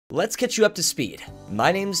Let's get you up to speed.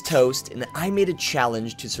 My name's Toast, and I made a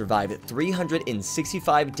challenge to survive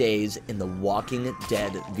 365 days in The Walking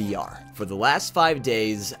Dead VR. For the last 5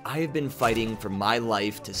 days, I have been fighting for my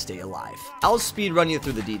life to stay alive. I'll speed run you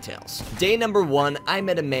through the details. Day number 1, I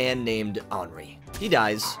met a man named Henri. He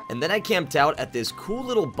dies, and then I camped out at this cool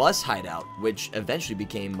little bus hideout, which eventually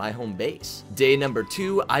became my home base. Day number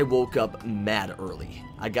 2, I woke up mad early.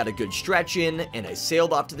 I got a good stretch in, and I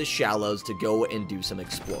sailed off to the shallows to go and do some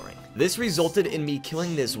exploring. This resulted in me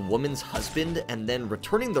killing this woman's husband and then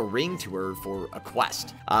returning the ring to her for a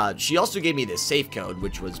quest. She also gave me this safe code,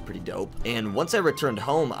 which was pretty dope. And once I returned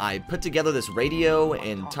home, I put together this radio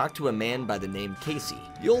and talked to a man by the name Casey.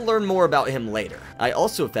 You'll learn more about him later. I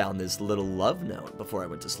also found this little love note before I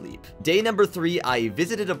went to sleep. Day number 3, I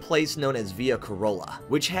visited a place known as Via Corolla,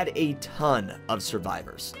 which had a ton of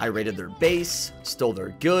survivors. I raided their base, stole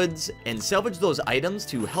their goods, and salvaged those items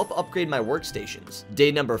to help upgrade my workstations.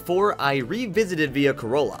 Day number 4, I revisited Via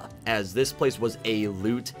Corolla, as this place was a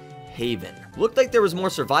loot haven. Looked like there was more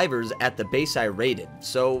survivors at the base I raided,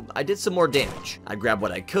 so I did some more damage. I grabbed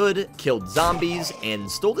what I could, killed zombies, and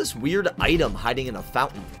stole this weird item hiding in a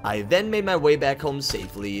fountain. I then made my way back home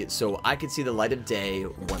safely so I could see the light of day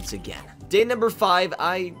once again. Day number 5,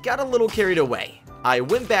 I got a little carried away. I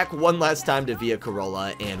went back one last time to Via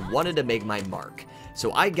Corolla and wanted to make my mark,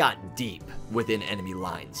 so I got deep within enemy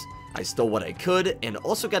lines. I stole what I could, and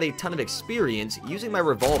also got a ton of experience using my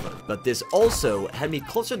revolver, but this also had me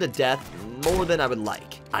closer to death more than I would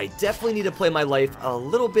like. I definitely need to play my life a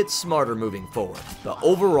little bit smarter moving forward, but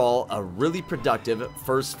overall, a really productive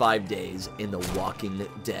first 5 days in The Walking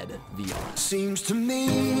Dead VR. Seems to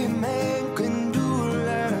me a man can do a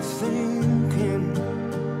lot of thinking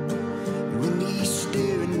when he's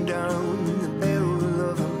staring down the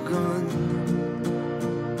barrel of a gun,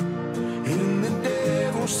 and the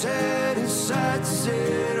devil set his sights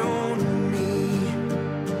set on me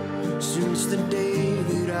since the day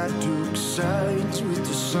that I took sides with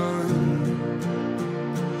the sun.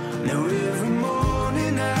 Now every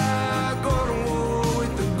morning I go to war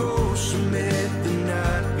with the ghosts I met the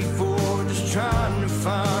night before, just trying to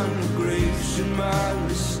find the grace in my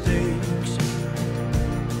mistakes.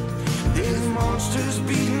 There's monsters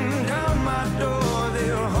beating down my door,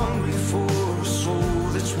 they're hungry for a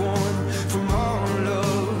soul that's won from all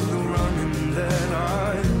of the running that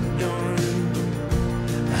I've done.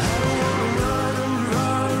 I don't wanna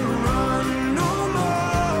run no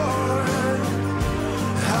more.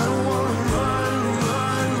 I don't wanna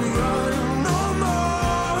run no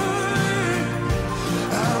more.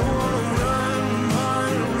 I don't wanna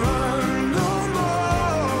run no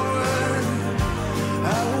more.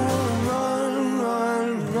 I don't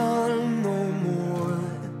wanna run no more.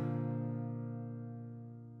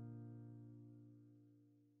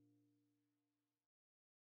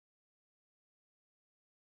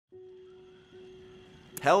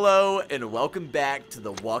 Hello, and welcome back to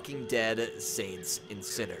The Walking Dead Saints and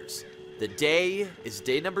Sinners. The day is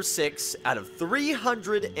day number 6 out of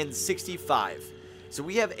 365. So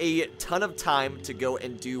we have a ton of time to go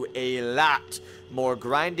and do a lot more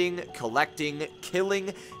grinding, collecting,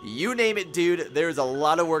 killing, you name it, dude. There's a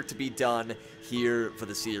lot of work to be done here for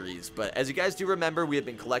the series. But as you guys do remember, we have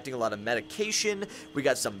been collecting a lot of medication. We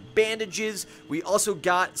got some bandages. We also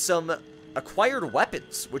got some acquired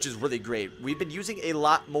weapons, which is really great. We've been using a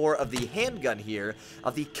lot more of the handgun here,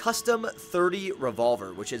 of the custom 30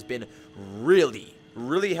 revolver, which has been really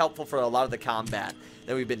helpful for a lot of the combat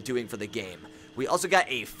that we've been doing for the game. We also got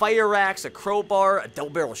a fire axe, a crowbar, a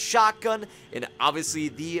double barrel shotgun, and obviously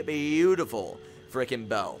the beautiful frickin'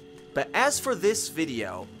 bow. But as for this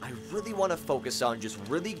video, I really want to focus on just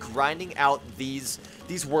really grinding out these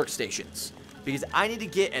workstations, because I need to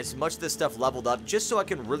get as much of this stuff leveled up just so I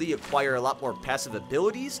can really acquire a lot more passive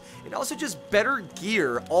abilities and also just better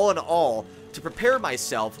gear all in all to prepare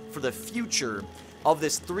myself for the future of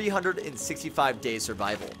this 365-day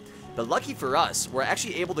survival. But lucky for us, we're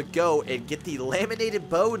actually able to go and get the laminated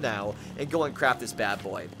bow now and go and craft this bad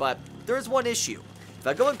boy. But there's one issue. If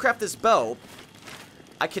I go and craft this bow,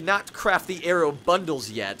 I cannot craft the arrow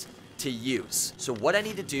bundles yet to use. So what I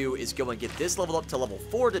need to do is go and get this level up to level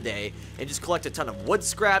 4 today and just collect a ton of wood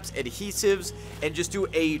scraps, adhesives, and just do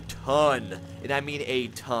a ton, and I mean a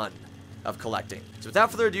ton, of collecting. So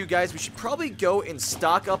without further ado, guys, we should probably go and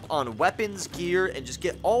stock up on weapons, gear, and just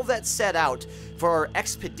get all that set out for our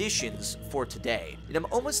expeditions for today. And I'm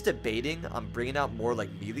almost debating on bringing out more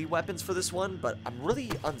like melee weapons for this one, but I'm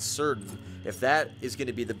really uncertain if that is going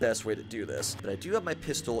to be the best way to do this. But I do have my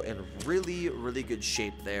pistol in really, really good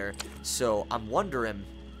shape there, so I'm wondering,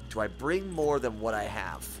 do I bring more than what I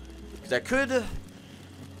have? Because I could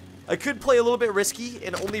I could play a little bit risky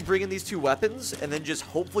and only bring in these 2 weapons and then just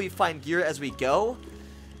hopefully find gear as we go.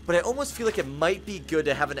 But I almost feel like it might be good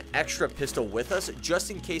to have an extra pistol with us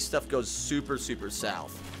just in case stuff goes super, super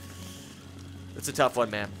south. It's a tough one,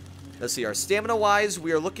 man. Let's see, our stamina-wise,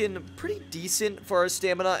 we are looking pretty decent for our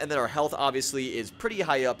stamina, and then our health, obviously, is pretty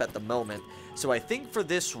high up at the moment. So I think for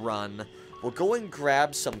this run, we'll go and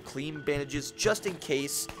grab some clean bandages just in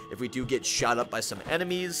case if we do get shot up by some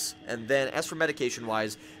enemies. And then as for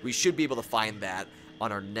medication-wise, we should be able to find that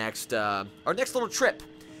on our next little trip.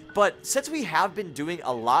 But since we have been doing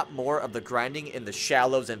a lot more of the grinding in the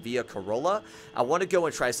shallows and via Corolla, I want to go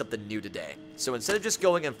and try something new today. So instead of just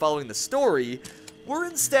going and following the story, we're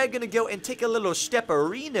instead going to go and take a little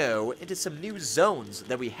stepperino into some new zones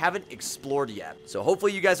that we haven't explored yet. So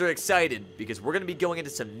hopefully you guys are excited because we're going to be going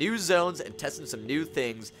into some new zones and testing some new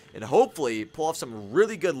things and hopefully pull off some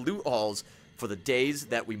really good loot hauls for the days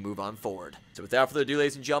that we move on forward. So without further ado,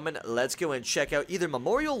 ladies and gentlemen, let's go and check out either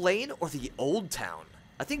Memorial Lane or the Old Town.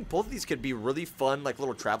 I think both of these could be really fun, like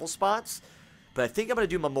little travel spots, but I think I'm going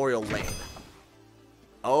to do Memorial Lane.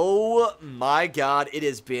 Oh my god, it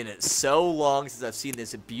has been so long since I've seen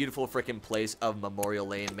this beautiful freaking place of Memorial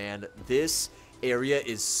Lane, man. This area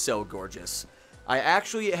is so gorgeous. I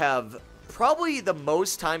actually have probably the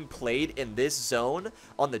most time played in this zone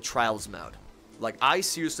on the Trials mode. Like, I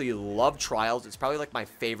seriously love Trials. It's probably like my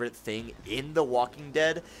favorite thing in The Walking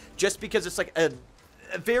Dead, just because it's like a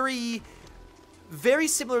very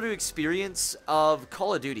similar to experience of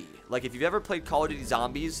Call of Duty. Like, if you've ever played Call of Duty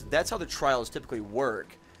Zombies, that's how the Trials typically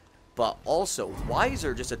work. But also, why is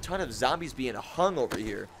there just a ton of zombies being hung over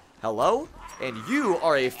here? Hello? And you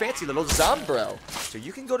are a fancy little zombro. So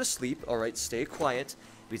you can go to sleep, alright, stay quiet,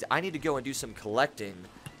 because I need to go and do some collecting,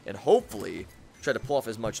 and hopefully try to pull off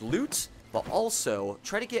as much loot, but also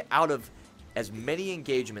try to get out of as many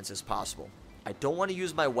engagements as possible. I don't want to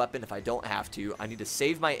use my weapon if I don't have to. I need to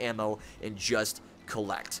save my ammo and just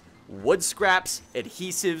collect. Wood scraps,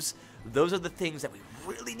 adhesives, those are the things that we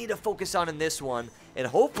really need to focus on in this one. And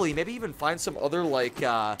hopefully maybe even find some other like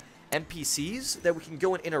NPCs that we can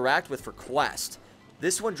go and interact with for quest.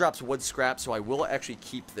 This one drops wood scraps, so I will actually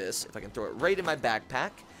keep this if I can throw it right in my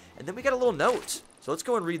backpack. And then we got a little note. So let's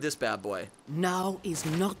go and read this bad boy. Now is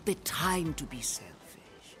not the time to be selfish.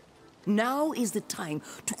 Now is the time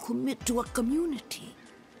to commit to a community,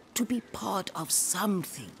 to be part of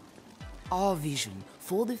something. Our vision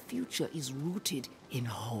for the future is rooted in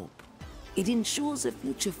hope. It ensures a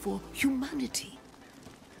future for humanity.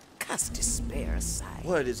 Cast despair aside.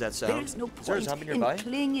 What is that sound? There is no Is there a point zombie in nearby?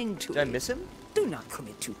 clinging to Did I it. miss him? Do not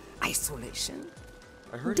commit to isolation.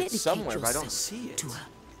 I heard it Dedicate somewhere, but I don't yourself see it. to a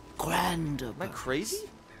grander Am I crazy?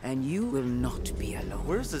 and you will not be alone.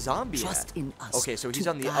 Where's the zombie Trust at? in us. Okay, so he's to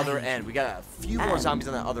on the other guide end. you. We got a few more And zombies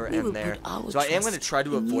on the other we will end there. put our So I am going to trust try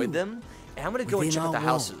to in avoid you. them. And I'm going to go and Within check out the our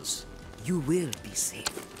houses. walls, you will be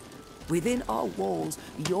safe. Within our walls,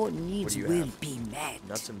 your needs you will have? be met.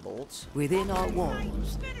 Nuts and bolts. Within our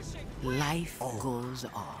walls, life goes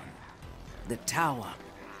on. The tower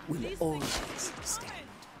will always stand.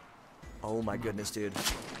 Oh my goodness, dude.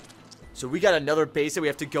 So we got another base that we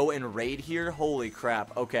have to go and raid here. Holy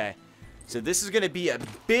crap. Okay. So this is going to be a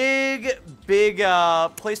big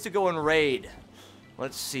place to go and raid.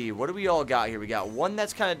 Let's see. What do we all got here? We got one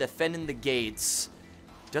that's kind of defending the gates.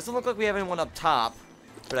 Doesn't look like we have anyone up top.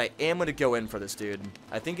 But I am going to go in for this, dude.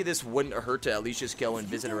 I think this wouldn't hurt to at least just go and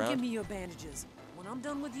visit around. Give me your bandages. When I'm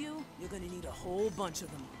done with you, you're gonna need a whole bunch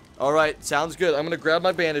of them. Alright, sounds good. I'm going to grab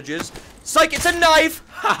my bandages. Psych, it's a knife!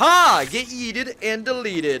 Haha! Get yeeted and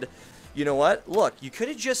deleted. You know what? Look, you could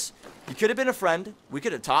have been a friend. We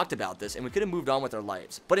could have talked about this, and we could have moved on with our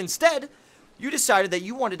lives. But instead, you decided that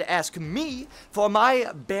you wanted to ask me for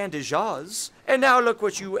my bandages. And now look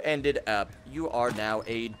what you ended up. You are now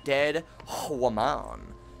a dead woman.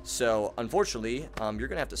 So, unfortunately, you're going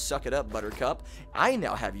to have to suck it up, Buttercup. I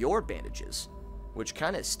now have your bandages. Which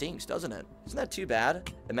kind of stinks, doesn't it? Isn't that too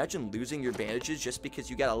bad? Imagine losing your bandages just because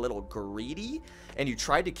you got a little greedy and you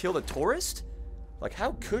tried to kill the tourist? Like,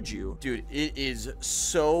 how could you? Dude, it is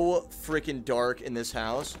so freaking dark in this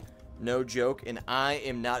house. No joke, and I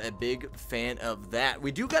am not a big fan of that.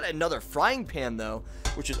 We do got another frying pan, though,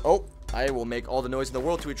 which is... Oh, I will make all the noise in the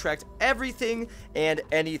world to attract everything and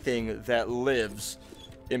anything that lives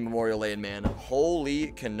in Memorial Lane, man.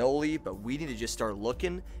 Holy cannoli, but we need to just start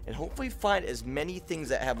looking and hopefully find as many things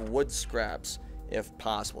that have wood scraps if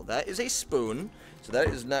possible. That is a spoon, so that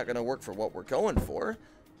is not going to work for what we're going for,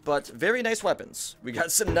 but very nice weapons. We got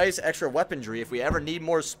some nice extra weaponry. If we ever need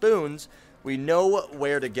more spoons, we know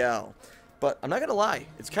where to go. But I'm not going to lie,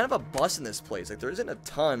 it's kind of a bust in this place. Like, there isn't a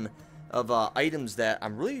ton of items that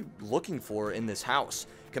I'm really looking for in this house.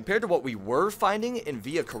 compared to what we were finding in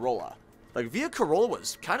Via Corolla. Like, Via Corolla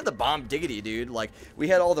was kind of the bomb diggity, dude. Like, we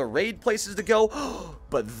had all the raid places to go.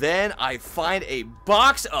 But then I find a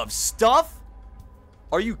box of stuff?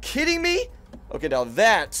 Are you kidding me? Okay, now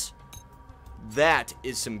that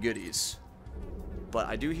is some goodies. But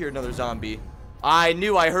I do hear another zombie. I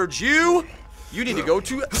knew I heard you. You need to go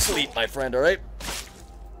to sleep, my friend, all right?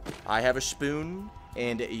 I have a spoon,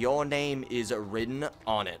 and your name is written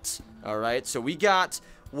on it. All right, so we got,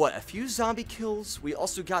 what, a few zombie kills. We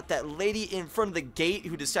also got that lady in front of the gate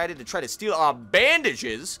who decided to try to steal our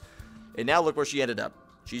bandages. And now look where she ended up.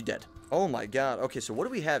 She's dead. Oh, my God. Okay, so what do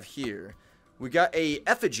we have here? We got a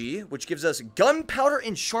effigy, which gives us gunpowder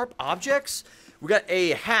and sharp objects. We got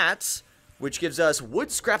a hat, which gives us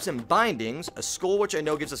wood scraps and bindings. A skull, which I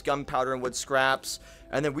know gives us gunpowder and wood scraps.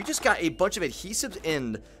 And then we just got a bunch of adhesives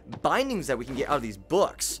and bindings that we can get out of these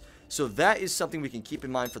books. So that is something we can keep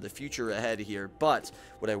in mind for the future ahead here. But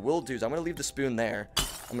what I will do is I'm going to leave the spoon there.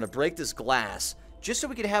 I'm going to break this glass just so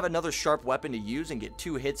we can have another sharp weapon to use and get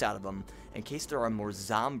 2 hits out of them in case there are more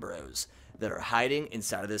zombros that are hiding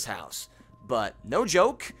inside of this house. But no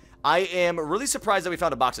joke, I am really surprised that we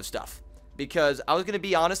found a box of stuff. Because I was going to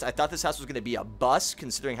be honest, I thought this house was going to be a bust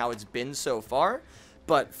considering how it's been so far.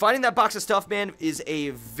 But finding that box of stuff, man, is a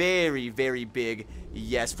very, very big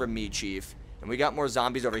yes from me, Chief. And we got more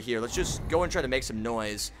zombies over here. Let's just go and try to make some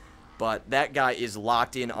noise. But that guy is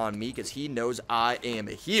locked in on me because he knows I am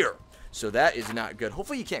here. So that is not good.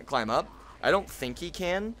 Hopefully he can't climb up. I don't think he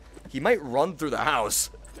can. He might run through the house.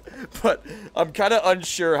 But I'm kind of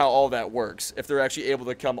unsure how all that works. If they're actually able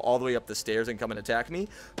to come all the way up the stairs and come and attack me.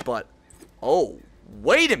 But, oh,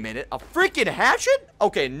 wait a minute. A freaking hatchet?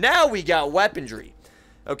 Okay, now we got weaponry.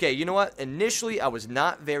 Okay, you know what? Initially, I was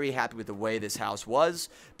not very happy with the way this house was,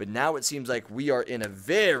 but now it seems like we are in a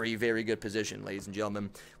very, very good position, ladies and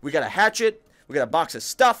gentlemen. We got a hatchet, we got a box of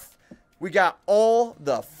stuff, we got all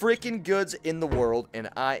the freaking goods in the world, and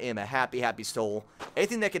I am a happy, happy soul.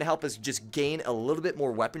 Anything that can help us just gain a little bit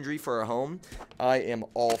more weaponry for our home, I am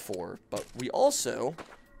all for. But we also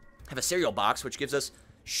have a cereal box, which gives us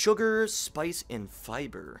sugar, spice, and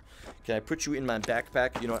fiber. Can I put you in my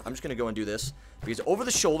backpack? You know what? I'm just going to go and do this. Because over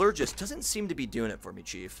the shoulder just doesn't seem to be doing it for me,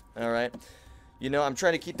 Chief. Alright? You know, I'm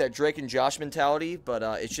trying to keep that Drake and Josh mentality, but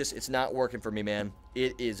it's not working for me, man.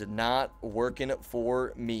 It is not working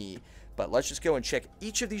for me. But let's just go and check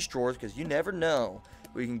each of these drawers, because you never know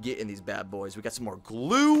what we can get in these bad boys. We got some more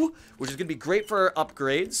glue, which is going to be great for our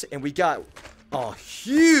upgrades. And we got a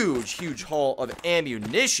huge, huge haul of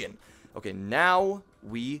ammunition. Okay, now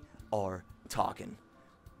we are talking.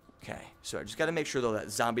 Okay, so I just got to make sure, though,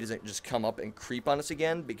 that zombie doesn't just come up and creep on us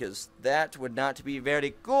again, because that would not be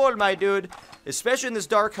very cool, my dude. Especially in this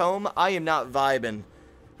dark home, I am not vibing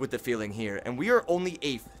with the feeling here. And we are only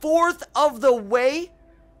a 1/4 of the way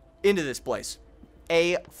into this place.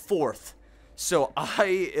 A 1/4. So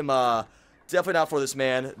I am definitely not for this,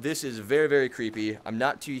 man. This is very, very creepy. I'm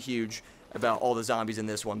not too huge about all the zombies in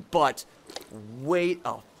this one, but wait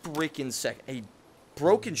a freaking second. A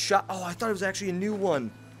broken shot. Oh, I thought it was actually a new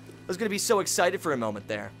one. I was going to be so excited for a moment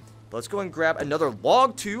there. But let's go and grab another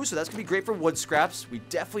log, too. So that's going to be great for wood scraps. We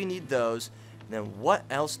definitely need those. And then what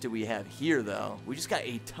else do we have here, though? We just got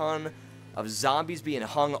a ton of zombies being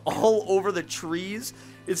hung all over the trees.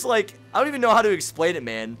 It's like, I don't even know how to explain it,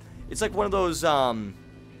 man. It's like one of those,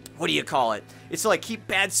 what do you call it? It's to, like, keep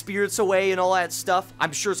bad spirits away and all that stuff.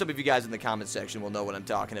 I'm sure some of you guys in the comment section will know what I'm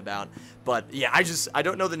talking about. But, yeah, I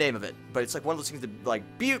don't know the name of it. But it's like one of those things that, like,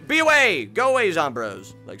 be away! Go away,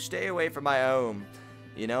 zombros! Like, stay away from my home.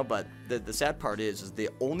 You know, but the sad part is the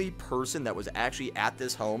only person that was actually at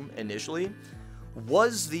this home initially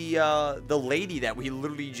was the lady that we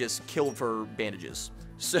literally just killed for bandages.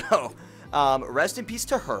 So, rest in peace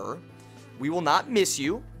to her. We will not miss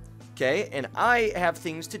you. Okay, and I have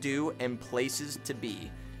things to do and places to be.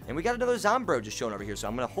 And we got another zombro just showing over here, so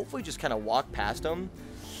I'm going to hopefully just kind of walk past him.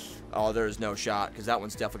 Oh, there's no shot, because that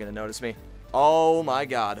one's definitely going to notice me. Oh, my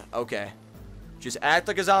God. Okay. Just act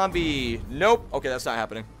like a zombie. Nope. Okay, that's not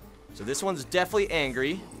happening. So this one's definitely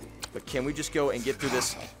angry, but can we just go and get through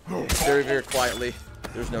this very, very quietly?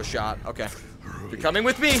 There's no shot. Okay. You're coming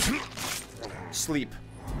with me. Sleep.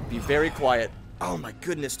 Be very quiet. Oh, my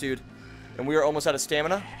goodness, dude. And we are almost out of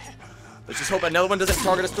stamina. Let's just hope another one doesn't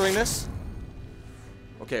target us during this.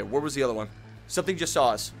 Okay, where was the other one? Something just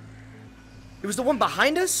saw us. It was the one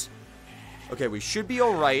behind us? Okay, we should be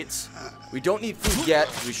alright. We don't need food yet.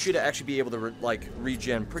 We should actually be able to,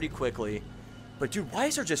 regen pretty quickly. But, dude, why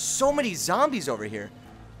is there just so many zombies over here?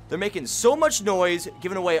 They're making so much noise,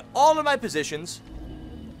 giving away all of my positions.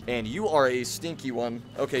 And you are a stinky one.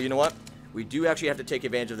 Okay, you know what? we do actually have to take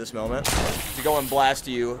advantage of this moment to go and blast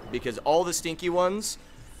you, because all the stinky ones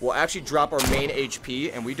will actually drop our main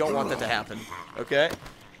HP, and we don't want that to happen. Okay?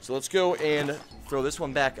 So let's go and throw this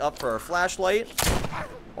one back up for our flashlight.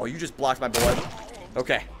 Oh, you just blocked my bullet.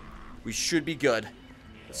 Okay. We should be good.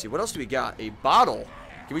 Let's see, what else do we got? A bottle.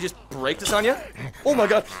 Can we just break this on you? Oh my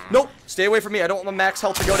god. Nope. Stay away from me. I don't want my max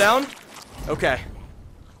health to go down. Okay.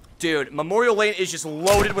 Dude, Memorial Lane is just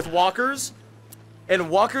loaded with walkers. And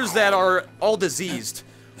walkers that are all diseased,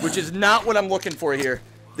 which is not what I'm looking for here.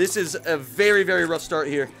 This is a very, very rough start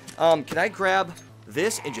here. Can I grab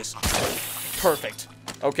this and just... Perfect.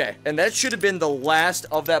 Okay, and that should have been the last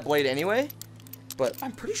of that blade anyway. But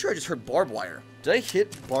I'm pretty sure I just heard barbed wire. Did I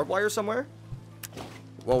hit barbed wire somewhere?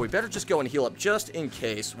 Well, we better just go and heal up just in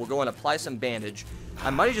case. We'll go and apply some bandage.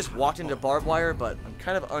 I might have just walked into barbed wire, but I'm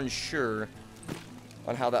kind of unsure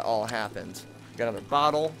on how that all happened. We got another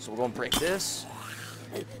bottle, so we'll go and break this.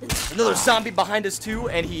 Another zombie behind us too,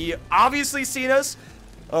 and he obviously seen us.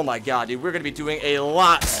 Oh my god, dude, we're gonna be doing a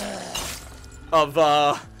lot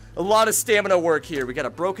of stamina work here. We got a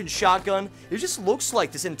broken shotgun. It just looks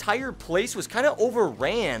like this entire place was kind of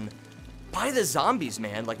overran by the zombies,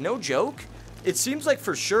 man. Like, no joke. It seems like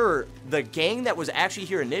for sure the gang that was actually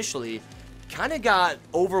here initially kind of got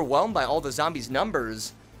overwhelmed by all the zombies'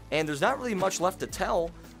 numbers, and there's not really much left to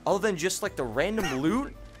tell other than just like the random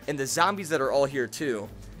loot and the zombies that are all here too.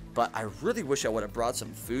 But I really wish I would have brought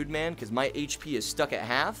some food, man, because my HP is stuck at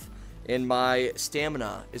half and my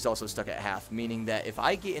stamina is also stuck at half, meaning that if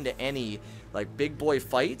I get into any like big boy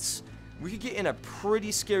fights, we could get in a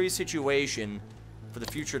pretty scary situation for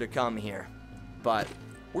the future to come here. But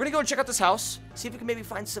we're gonna go and check out this house, see if we can maybe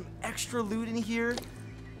find some extra loot in here.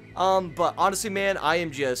 But honestly, man, I am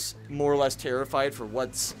just more or less terrified for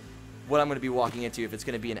what I'm gonna be walking into. If it's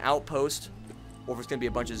gonna be an outpost or if it's gonna be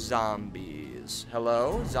a bunch of zombies.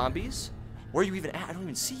 Hello, zombies? Where are you even at? I don't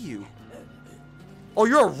even see you. Oh,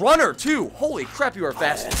 you're a runner too. Holy crap, you are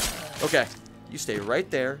fast. Okay, you stay right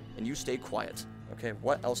there and you stay quiet. Okay,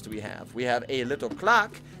 what else do we have? We have a little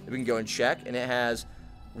clock that we can go and check, and it has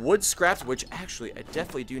wood scraps, which actually I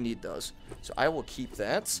definitely do need those. So I will keep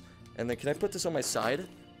that. And then can I put this on my side?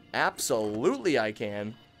 Absolutely I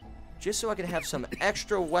can. Just so I can have some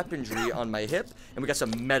extra weaponry on my hip. And we got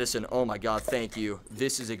some medicine. Oh my god, thank you.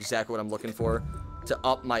 This is exactly what I'm looking for to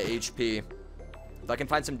up my HP. If I can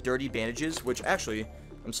find some dirty bandages, which actually,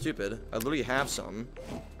 I'm stupid. I literally have some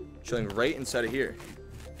chilling right inside of here.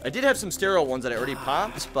 I did have some sterile ones that I already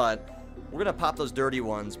popped, but we're going to pop those dirty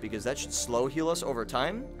ones because that should slow heal us over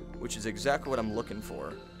time, which is exactly what I'm looking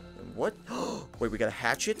for. And what? Wait, we got a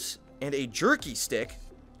hatchet and a jerky stick.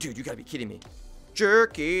 Dude, you got to be kidding me.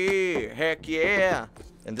 Jerky, heck yeah.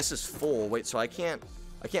 And this is full. Wait, so I can't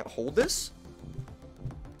hold this?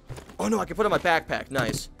 Oh no, I can put it on my backpack.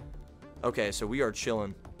 Nice. Okay, so we are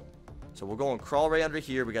chilling. So we'll go and crawl right under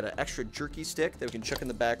here. We got an extra jerky stick that we can chuck in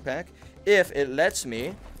the backpack if it lets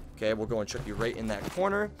me. Okay, we'll go and chuck you right in that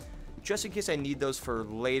corner, just in case I need those for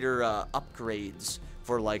later upgrades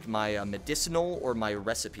for like my medicinal or my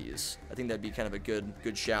recipes. I think that'd be kind of a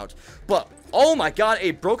good shout. But oh my god,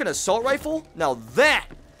 a broken assault rifle? Now that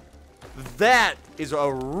is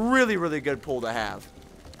a really good pull to have.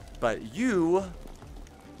 But you,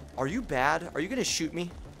 are you bad? Are you gonna shoot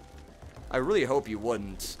me? I really hope you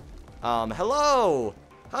wouldn't. Hello.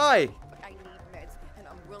 Hi. I need meds, and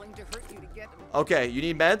I'm willing to hurt you to get them. Okay, you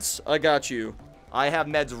need meds? I got you. I have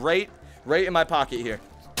meds right in my pocket here.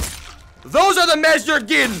 Those are the meds you're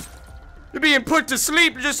getting. You're being put to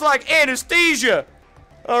sleep just like anesthesia.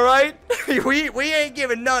 All right? we ain't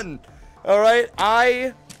giving nothing. All right?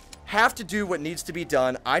 I have to do what needs to be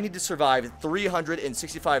done. I need to survive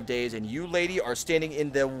 365 days, and you, lady, are standing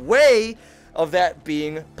in the way of that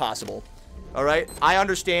being possible. All right? I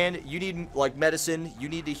understand you need, like, medicine. You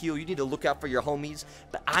need to heal. You need to look out for your homies.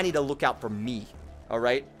 But I need to look out for me. All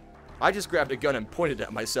right? I just grabbed a gun and pointed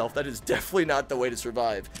at myself. That is definitely not the way to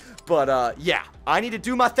survive. But, yeah. I need to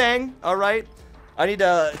do my thing. All right? I need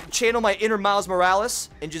to channel my inner Miles Morales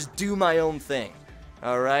and just do my own thing.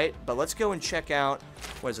 All right? But let's go and check out.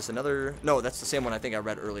 What is this? Another? No, that's the same one I think I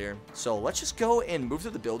read earlier. So let's just go and move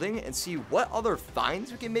through the building and see what other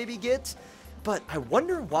finds we can maybe get. But I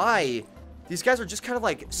wonder why these guys are just kind of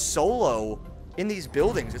like solo in these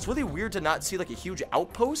buildings. It's really weird to not see like a huge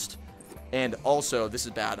outpost. And also, this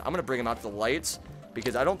is bad. I'm going to bring them out to the lights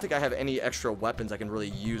because I don't think I have any extra weapons I can really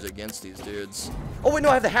use against these dudes. Oh, wait, no,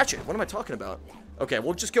 I have the hatchet. What am I talking about? Okay,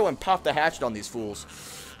 we'll just go and pop the hatchet on these fools.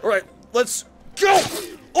 All right, let's go.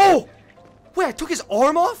 Oh, wait, I took his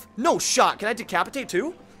arm off? No shot. Can I decapitate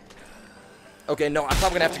too? Okay, no, I'm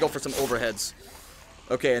probably going to have to go for some overheads.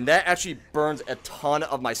 Okay, and that actually burns a ton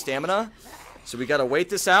of my stamina. So we gotta wait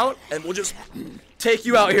this out, and we'll just take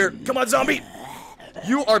you out here. Come on, zombie.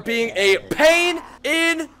 You are being a pain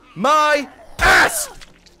in my ass.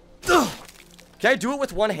 Ugh. Can I do it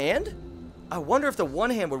with one hand? I wonder if the one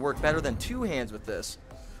hand would work better than two hands with this.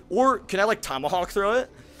 Or can I like tomahawk throw it?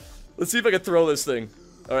 Let's see if I can throw this thing.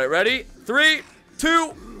 All right, ready? 3, 2,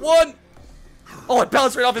 1. Oh, it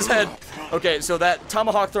bounced right off his head. Okay, so that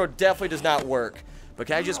tomahawk throw definitely does not work. But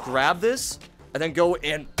can I just grab this and then go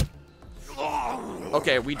in?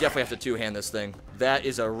 Okay, we definitely have to two-hand this thing. That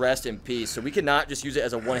is a rest in peace. So we cannot just use it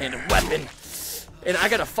as a one-handed weapon. And I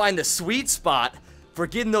gotta find the sweet spot for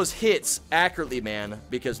getting those hits accurately, man.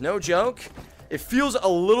 Because no joke, it feels a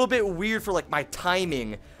little bit weird for like my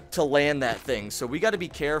timing to land that thing. So we gotta be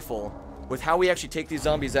careful with how we actually take these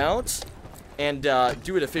zombies out and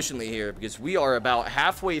do it efficiently here, because we are about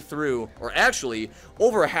halfway through, or actually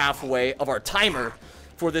over halfway of our timer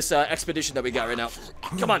for this expedition that we got right now.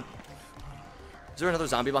 Come on. Is there another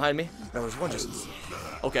zombie behind me? No, there's one just...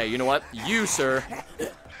 Okay, you know what? You, sir.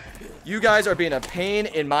 You guys are being a pain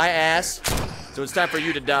in my ass, so it's time for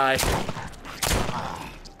you to die.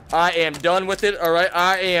 I am done with it, alright?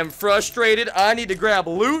 I am frustrated. I need to grab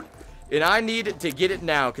loot, and I need to get it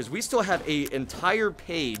now, because we still have an entire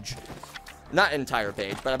page. Not entire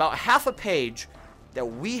page, but about half a page that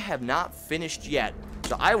we have not finished yet.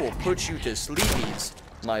 So I will put you to sleepies,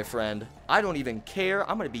 my friend. I don't even care.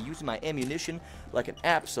 I'm going to be using my ammunition like an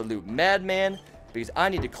absolute madman, because I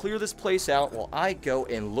need to clear this place out while I go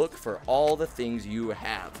and look for all the things you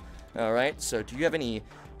have. Alright, so do you have any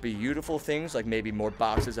beautiful things, like maybe more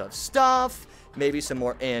boxes of stuff, maybe some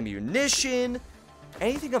more ammunition?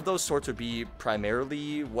 Anything of those sorts would be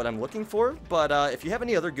primarily what I'm looking for, but if you have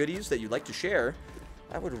any other goodies that you'd like to share,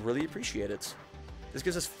 I would really appreciate it. This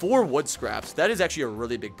gives us 4 wood scraps. That is actually a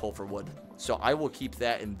really big pull for wood, so I will keep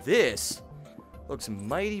that. And this looks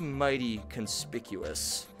mighty, mighty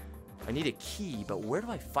conspicuous. I need a key, but where do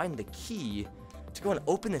I find the key to go and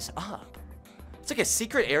open this up? It's like a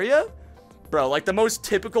secret area? Bro, like the most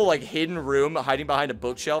typical like hidden room hiding behind a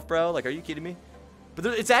bookshelf, bro. Like, are you kidding me? But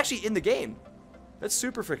it's actually in the game. That's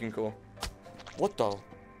super freaking cool. What the?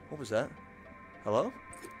 What was that? Hello?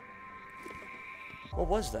 What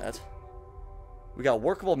was that? We got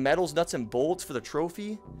workable metals, nuts, and bolts for the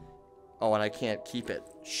trophy. Oh, and I can't keep it.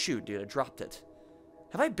 Shoot, dude, I dropped it.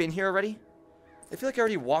 Have I been here already? I feel like I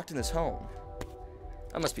already walked in this home.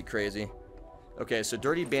 I must be crazy. Okay, so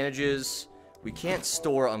dirty bandages. We can't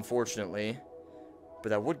store, unfortunately. But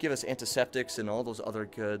that would give us antiseptics and all those other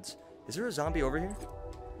goods. Is there a zombie over here?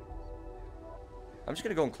 I'm just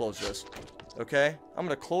going to go and close this. Okay? I'm going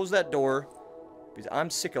to close that door because I'm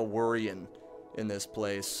sick of worrying in this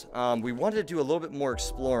place. We wanted to do a little bit more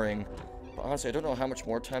exploring. But honestly, I don't know how much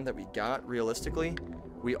more time that we got, realistically.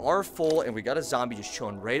 We are full, and we got a zombie just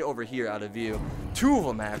chilling right over here out of view. 2 of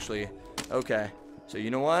them, actually. Okay. So,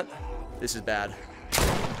 you know what? This is bad.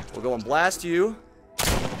 We'll go and blast you.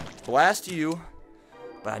 Blast you.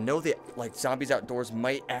 But I know that, like, zombies outdoors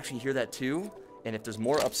might actually hear that, too. And if there's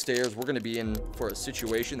more upstairs, we're going to be in for a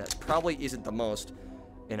situation that probably isn't the most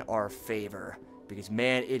in our favor. Because,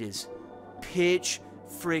 man, it is pitch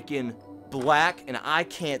freaking black, and I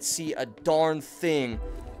can't see a darn thing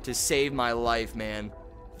to save my life, man.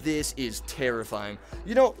 This is terrifying.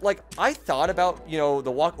 You know, like, I thought about, you know, the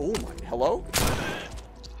walk. Oh, my. Hello?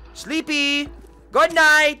 Sleepy. Good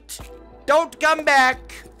night. Don't come back.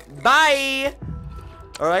 Bye.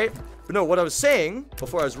 All right. But no, what I was saying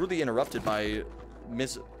before I was really interrupted by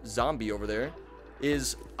Miss Zombie over there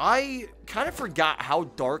is I kind of forgot how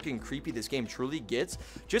dark and creepy this game truly gets,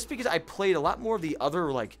 just because I played a lot more of the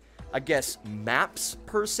other, like, I guess, maps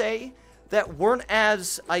per se that weren't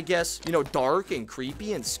as, I guess, you know, dark and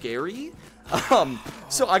creepy and scary.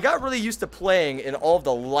 So I got really used to playing in all of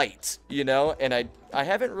the lights, you know, and I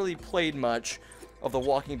haven't really played much of The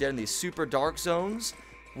Walking Dead in these super dark zones,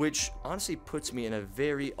 which honestly puts me in a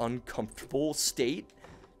very uncomfortable state,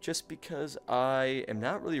 just because I am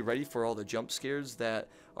not really ready for all the jump scares that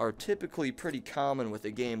are typically pretty common with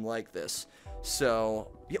a game like this. So,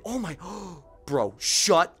 yeah, oh my, bro,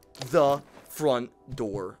 shut the front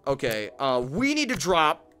door. Okay, we need to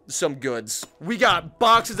drop some goods. We got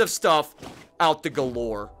boxes of stuff out the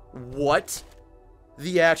galore. What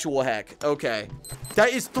the actual heck? Okay, that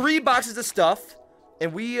is 3 boxes of stuff.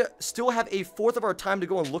 And we still have a 4th of our time to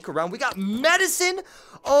go and look around. We got medicine.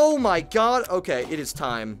 Oh my god. Okay, it is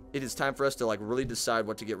time. It is time for us to, like, really decide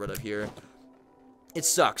what to get rid of here. It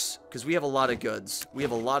sucks because we have a lot of goods. We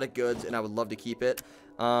have a lot of goods, and I would love to keep it.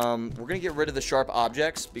 We're gonna get rid of the sharp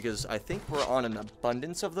objects because I think we're on an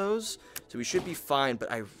abundance of those, so we should be fine.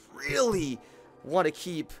 But I really, want to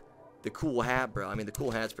keep the cool hat, bro. I mean, the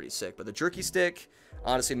cool hat's pretty sick. But the jerky stick,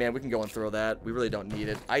 honestly, man, we can go and throw that. We really don't need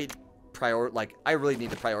it. I really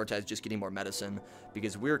need to prioritize just getting more medicine,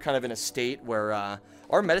 because we're kind of in a state where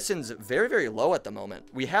our medicine's very, very low at the moment.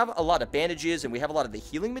 We have a lot of bandages and we have a lot of the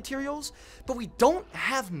healing materials, but we don't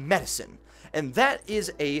have medicine. And that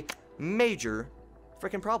is a major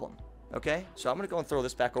freaking problem. Okay, so I'm going to go and throw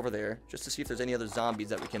this back over there just to see if there's any other zombies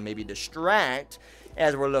that we can maybe distract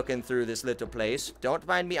as we're looking through this little place. Don't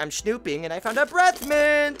mind me, I'm snooping and I found a breath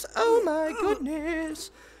mint. Oh my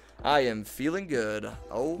goodness. I am feeling good.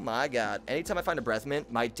 Oh my god. Anytime I find a breath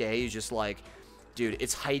mint, my day is just like, dude,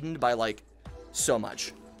 it's heightened by like so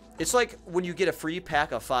much. It's like when you get a free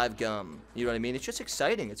pack of 5 gum. You know what I mean? It's just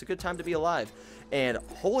exciting. It's a good time to be alive. And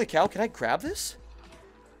holy cow, can I grab this?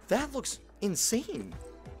 That looks insane.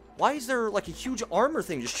 Why is there like a huge armor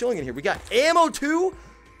thing just chilling in here? We got ammo too.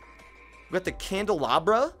 We got the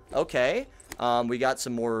candelabra. Okay. We got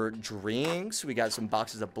some more drinks. We got some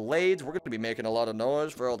boxes of blades. We're going to be making a lot of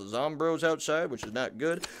noise for all the zombros outside, which is not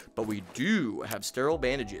good. But we do have sterile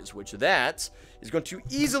bandages, which that is going to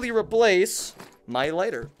easily replace my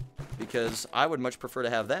lighter, because I would much prefer to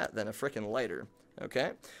have that than a freaking lighter.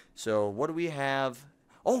 Okay. So what do we have?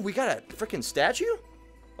 Oh, we got a freaking statue?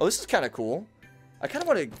 Oh, this is kind of cool. I kind of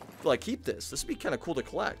want to, like, keep this. This would be kind of cool to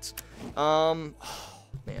collect. Oh,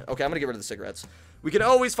 man. Okay, I'm going to get rid of the cigarettes. We can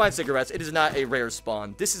always find cigarettes. It is not a rare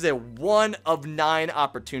spawn. This is a 1 of 9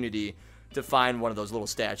 opportunity to find one of those little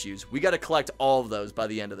statues. We got to collect all of those by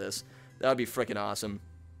the end of this. That would be freaking awesome.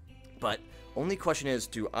 But only question is,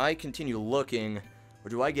 do I continue looking, or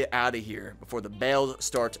do I get out of here before the bell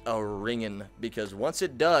starts a-ringing? Because once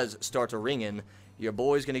it does start a-ringing, your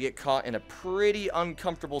boy's going to get caught in a pretty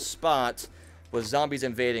uncomfortable spot with zombies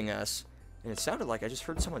invading us. And it sounded like I just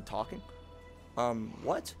heard someone talking.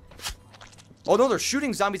 What? Oh, no, they're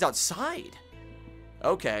shooting zombies outside.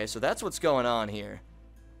 Okay, so that's what's going on here.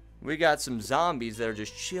 We got some zombies that are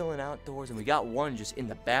just chilling outdoors, and we got one just in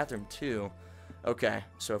the bathroom, too. Okay,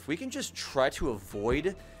 so if we can just try to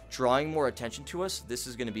avoid drawing more attention to us, this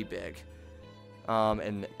is going to be big.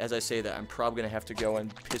 And as I say that, I'm probably going to have to go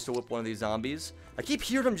and pistol whip one of these zombies. I keep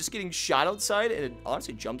hearing them just getting shot outside, and it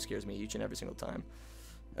honestly jump scares me each and every single time.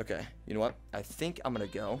 Okay, you know what? I think I'm going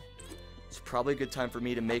to go. It's probably a good time for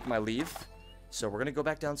me to make my leave. So we're going to go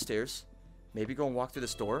back downstairs, maybe go and walk through the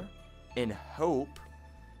store, and hope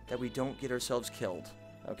that we don't get ourselves killed.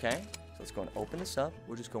 Okay? So let's go and open this up.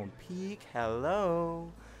 We'll just go and peek.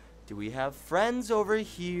 Hello? Do we have friends over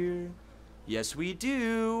here? Yes, we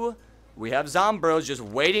do. We have zombros just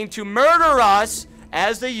waiting to murder us,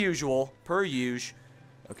 as the usual, per usual.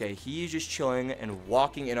 Okay, he's just chilling and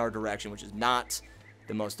walking in our direction, which is not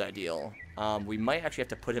the most ideal. We might actually have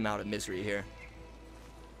to put him out of misery here.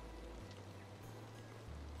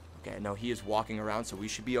 Okay, no, he is walking around, so we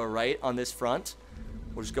should be alright on this front.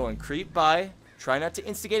 We'll just go and creep by. Try not to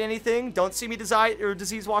instigate anything. Don't see me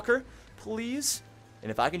disease walker, please.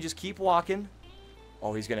 And if I can just keep walking.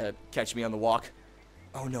 Oh, he's going to catch me on the walk.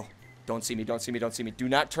 Oh, no. Don't see me, don't see me, don't see me. Do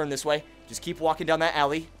not turn this way. Just keep walking down that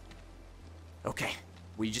alley. Okay.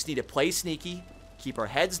 We just need to play sneaky, keep our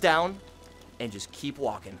heads down, and just keep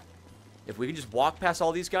walking. If we can just walk past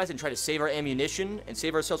all these guys and try to save our ammunition and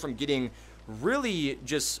save ourselves from getting really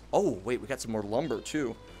just... Oh, wait, we got some more lumber,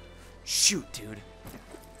 too. Shoot, dude.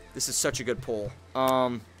 This is such a good pull.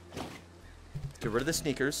 Get rid of the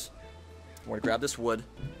sneakers. I want to grab this wood.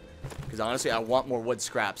 Because honestly, I want more wood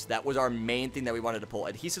scraps. That was our main thing that we wanted to pull.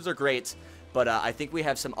 Adhesives are great, but I think we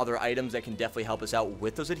have some other items that can definitely help us out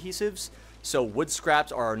with those adhesives. So wood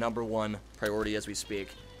scraps are our #1 priority as we speak.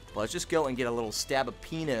 But let's just go and get a little stab of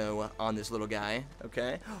Pinot on this little guy,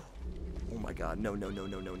 okay? Oh my god, no, no, no,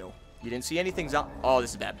 no, no, no. You didn't see anything, oh,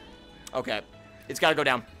 this is bad. Okay, it's gotta go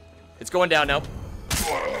down. It's going down now.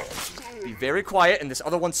 Be very quiet, and this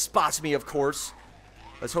other one spots me, of course.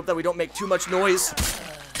 Let's hope that we don't make too much noise.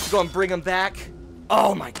 Go and bring him back.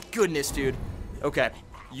 Oh my goodness, dude. Okay,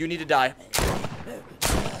 you need to die.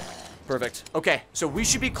 Perfect. Okay, so we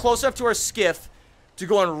should be close enough to our skiff to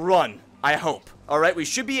go and run, I hope. Alright, we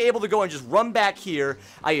should be able to go and just run back here.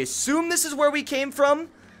 I assume this is where we came from.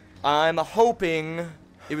 I'm hoping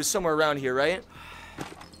it was somewhere around here, right?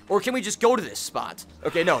 Or can we just go to this spot?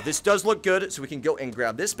 Okay, no, this does look good, so we can go and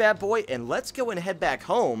grab this bad boy, and let's go and head back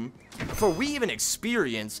home before we even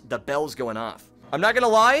experience the bells going off. I'm not gonna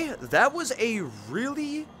lie, that was a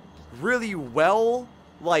really, really well,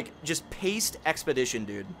 like, just paced expedition,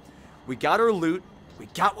 dude. We got our loot, We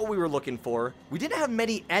got what we were looking for. We didn't have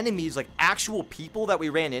many enemies, like actual people that we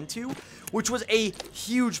ran into, which was a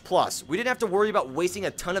huge plus. We didn't have to worry about wasting a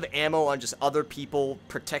ton of ammo on just other people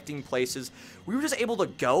protecting places. We were just able to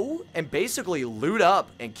go and basically loot up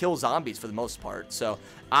and kill zombies for the most part. So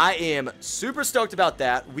I am super stoked about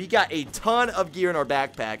that. We got a ton of gear in our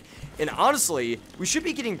backpack. And honestly, we should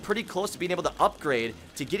be getting pretty close to being able to upgrade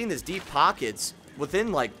to getting this deep pockets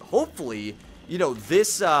within, like, hopefully, you know,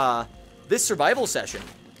 this survival session.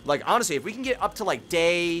 Like, honestly, if we can get up to, like,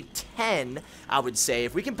 day 10, I would say,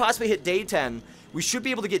 if we can possibly hit day 10, we should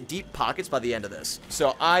be able to get deep pockets by the end of this.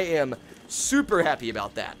 So I am super happy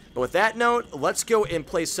about that. But with that note, let's go and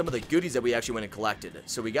place some of the goodies that we actually went and collected.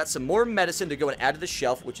 So we got some more medicine to go and add to the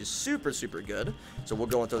shelf, which is super, super good. So we'll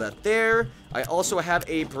go and throw that there. I also have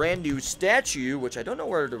a brand new statue, which I don't know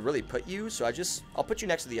where to really put you, so I'll put you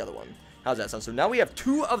next to the other one. How's that sound? So now we have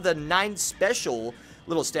 2 of the 9 special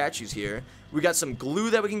little statues here. We got some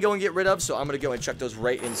glue that we can go and get rid of, so I'm going to go and chuck those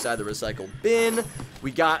right inside the recycled bin.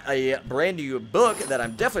 We got a brand new book that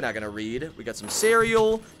I'm definitely not going to read. We got some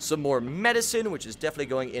cereal, some more medicine, which is definitely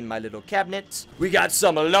going in my little cabinet. We got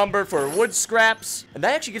some lumber for wood scraps, and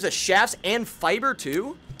that actually gives us shafts and fiber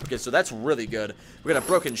too. Okay, so that's really good. We got a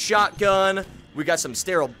broken shotgun. We got some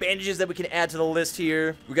sterile bandages that we can add to the list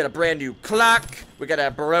here. We got a brand new clock. We got a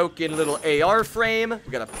broken little AR frame.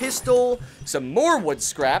 We got a pistol. Some more wood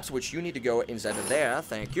scraps, which you need to go inside of there.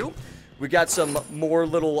 Thank you. We got some more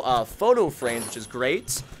little photo frames, which is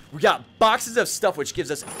great. We got boxes of stuff, which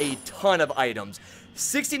gives us a ton of items.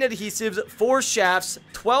 16 adhesives, 4 shafts,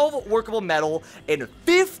 12 workable metal, and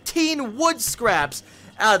 15 wood scraps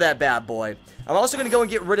out of that bad boy. I'm also going to go and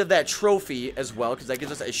get rid of that trophy as well, because that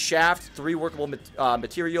gives us a shaft, 3 workable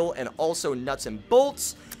material, and also nuts and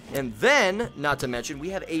bolts. And then, not to mention, we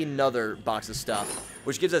have another box of stuff,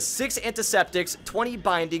 which gives us 6 antiseptics, 20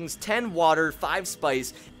 bindings, 10 water, 5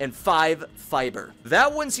 spice, and 5 fiber.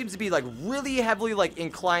 That one seems to be, like, really heavily, like,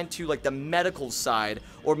 inclined to, like, the medical side,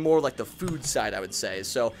 or more like the food side, I would say.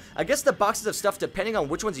 So, I guess the boxes of stuff, depending on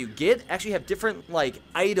which ones you get, actually have different, like,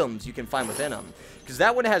 items you can find within them. Because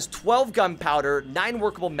that one has 12 gunpowder, 9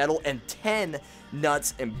 workable metal, and 10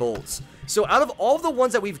 nuts and bolts. So out of all the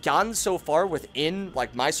ones that we've gotten so far within,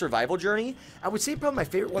 like, my survival journey, I would say probably my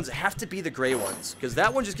favorite ones have to be the gray ones, because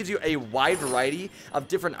that one just gives you a wide variety of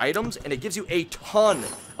different items, and it gives you a ton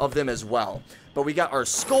of them as well. But we got our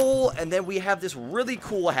skull, and then we have this really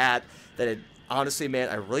cool hat that honestly, man,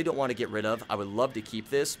 I really don't want to get rid of. I would love to keep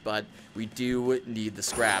this, but we do need the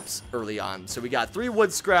scraps early on. So we got 3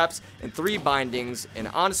 wood scraps and 3 bindings. And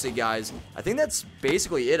honestly, guys, I think that's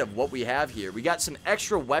basically it of what we have here. We got some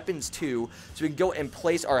extra weapons too, so we can go and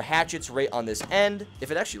place our hatchets right on this end.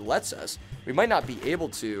 If it actually lets us. We might not be able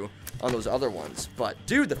to on those other ones. But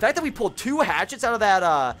dude, the fact that we pulled 2 hatchets out of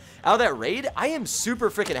that raid, I am super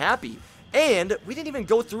freaking happy. And we didn't even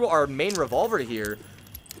go through our main revolver here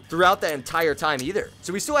throughout the entire time either.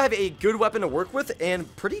 So we still have a good weapon to work with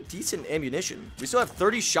and pretty decent ammunition. We still have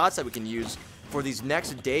 30 shots that we can use for these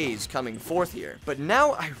next days coming forth here. But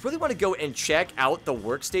now I really want to go and check out the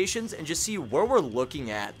workstations and just see where we're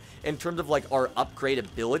looking at in terms of like our upgrade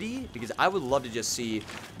ability, because I would love to just see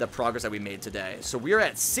the progress that we made today. So we are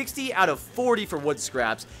at 60 out of 40 for wood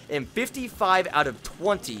scraps and 55 out of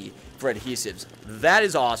 20 for adhesives. That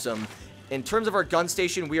is awesome. In terms of our gun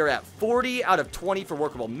station, we are at 40 out of 20 for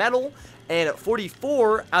workable metal and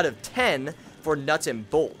 44 out of 10 for nuts and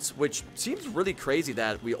bolts, which seems really crazy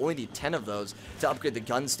that we only need 10 of those to upgrade the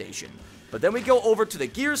gun station. But then we go over to the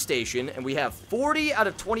gear station, and we have 40 out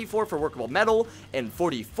of 24 for workable metal and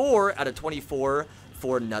 44 out of 24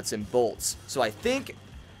 for nuts and bolts. So I think,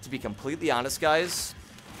 to be completely honest, guys,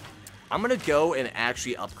 I'm going to go and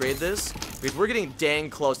actually upgrade this, because we're getting dang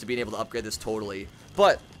close to being able to upgrade this totally.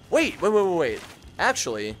 But wait.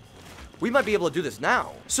 Actually, we might be able to do this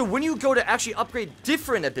now. So when you go to actually upgrade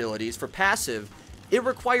different abilities for passive, it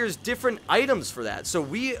requires different items for that. So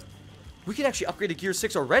we can actually upgrade to Gear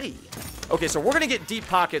 6 already. Okay, so we're going to get deep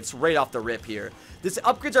pockets right off the rip here. This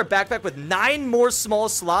upgrades our backpack with 9 more small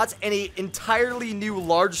slots and an entirely new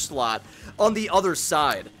large slot on the other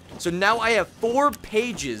side. So now I have 4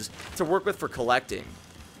 pages to work with for collecting.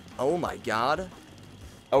 Oh my god.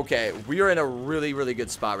 Okay, we are in a really, really good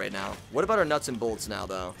spot right now. What about our nuts and bolts now,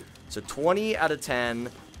 though? So 20 out of 10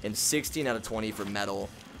 and 16 out of 20 for metal.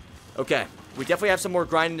 Okay, we definitely have some more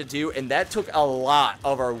grinding to do, and that took a lot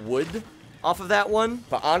of our wood off of that one.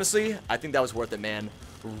 But honestly, I think that was worth it, man.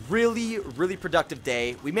 Really, really productive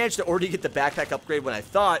day. We managed to already get the backpack upgrade when I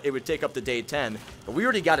thought it would take up to day 10, but we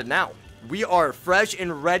already got it now. We are fresh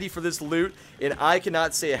and ready for this loot, and I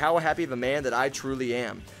cannot say how happy of a man that I truly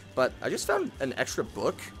am. But I just found an extra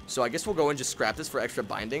book, so I guess we'll go and just scrap this for extra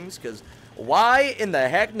bindings, because why in the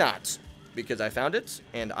heck not? Because I found it,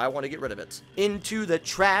 and I want to get rid of it. Into the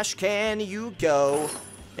trash can you go.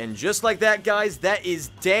 And just like that, guys, that is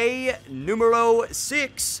day numero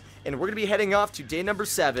 6. And we're going to be heading off to day number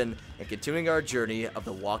 7 and continuing our journey of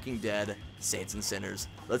the Walking Dead Saints and Sinners.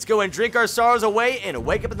 Let's go and drink our sorrows away and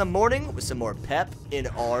wake up in the morning with some more pep in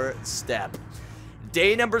our step.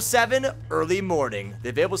 Day number 7, early morning. The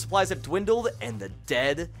available supplies have dwindled and the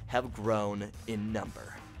dead have grown in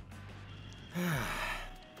number.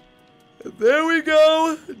 There we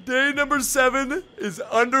go. Day number 7 is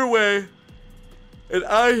underway. And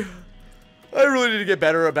I really need to get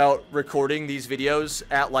better about recording these videos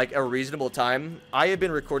at like a reasonable time. I have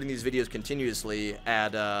been recording these videos continuously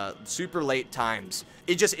at super late times.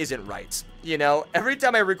 It just isn't right. You know, every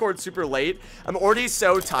time I record super late, I'm already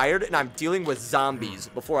so tired and I'm dealing with zombies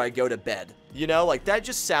before I go to bed. You know, like that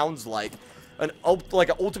just sounds like an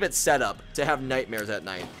ultimate setup to have nightmares at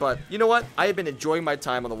night. But you know what? I have been enjoying my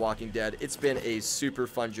time on The Walking Dead. It's been a super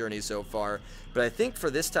fun journey so far. But I think for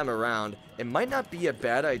this time around, it might not be a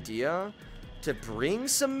bad idea to bring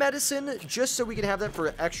some medicine just so we can have that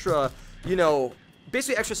for extra, you know,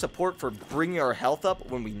 basically extra support for bringing our health up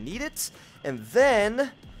when we need it. And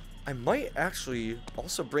then I might actually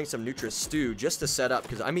also bring some Nutri Stew just to set up,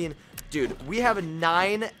 because I mean, dude, we have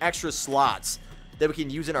 9 extra slots that we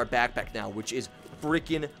can use in our backpack now, which is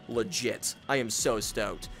freaking legit. I am so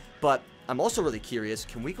stoked. But I'm also really curious,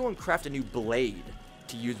 can we go and craft a new blade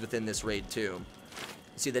to use within this raid too?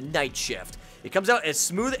 See, the night shift. It comes out as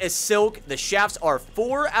smooth as silk. The shafts are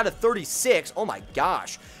 4 out of 36. Oh my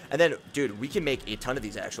gosh. And then, dude, we can make a ton of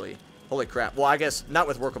these actually. Holy crap. Well, I guess not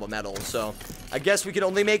with workable metal, so I guess we can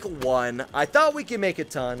only make 1. I thought we could make a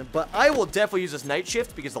ton, but I will definitely use this night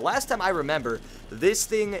shift because the last time I remember, this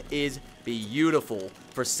thing is beautiful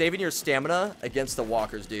for saving your stamina against the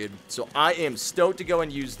walkers, dude. So I am stoked to go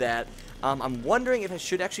and use that. I'm wondering if I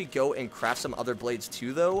should actually go and craft some other blades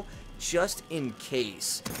too, though, just in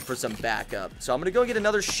case for some backup. So I'm going to go get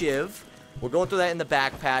another shiv. We're going through that in the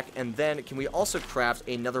backpack, and then can we also craft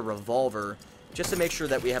another revolver just to make sure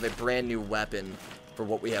that we have a brand new weapon for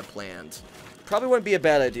what we have planned. Probably wouldn't be a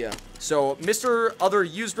bad idea. So, Mr. Other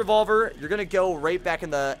Used Revolver, you're going to go right back in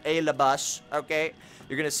the la bus, okay?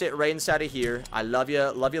 You're going to sit right inside of here. I love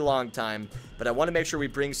you long time, but I want to make sure we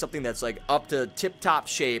bring something that's like up to tip-top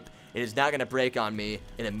shape and is not going to break on me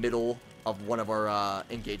in the middle of one of our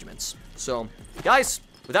engagements. So, guys,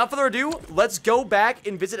 without further ado, let's go back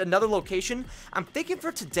and visit another location. I'm thinking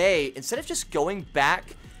for today, instead of just going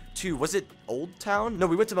back to, was it Old Town? No,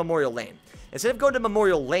 we went to Memorial Lane. Instead of going to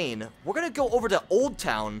Memorial Lane, we're going to go over to Old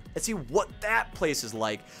Town and see what that place is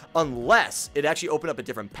like, unless it actually opened up a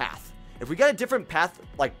different path. If we got a different path,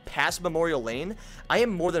 like past Memorial Lane, I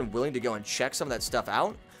am more than willing to go and check some of that stuff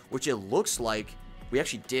out, which it looks like we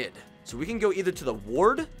actually did. So we can go either to the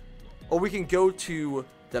Ward, or we can go to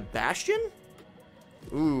the Bastion.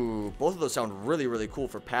 Ooh, both of those sound really, really cool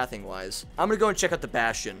for pathing-wise. I'm going to go and check out the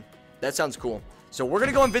Bastion. That sounds cool. So we're going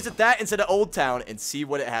to go and visit that instead of Old Town and see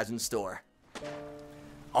what it has in store.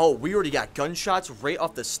 Oh, we already got gunshots right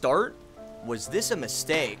off the start? Was this a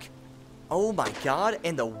mistake? Oh my god,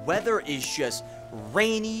 and the weather is just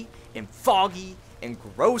rainy and foggy and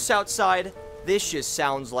gross outside. This just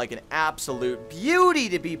sounds like an absolute beauty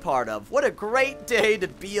to be part of. What a great day to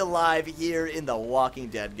be alive here in The Walking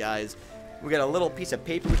Dead, guys. We got a little piece of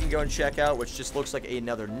paper we can go and check out, which just looks like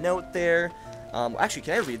another note there. Actually,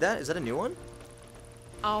 can I read that? Is that a new one?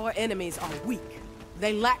 Our enemies are weak.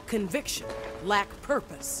 They lack conviction, lack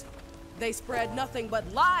purpose. They spread nothing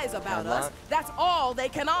but lies about us. That's all they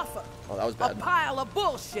can offer. Oh, that was bad. A pile of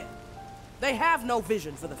bullshit. They have no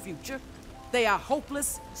vision for the future. They are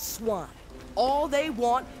hopeless swine. All they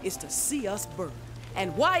want is to see us burn.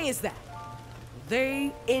 And why is that?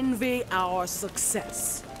 They envy our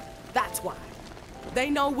success. That's why. They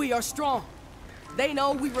know we are strong. They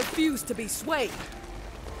know we refuse to be swayed.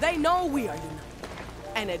 They know we are united.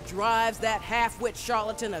 And it drives that half-wit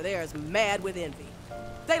charlatan of theirs mad with envy.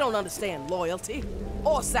 They don't understand loyalty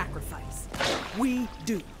or sacrifice. We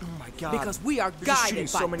do. Oh my god. Because we are guided by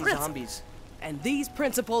so many principles. zombies. And these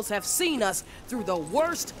principles have seen us through the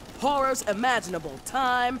worst horrors imaginable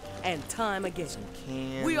time and time again.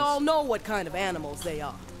 We all know what kind of animals they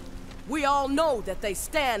are. We all know that they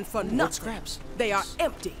stand for nothing. What scraps? They are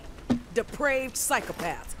empty, depraved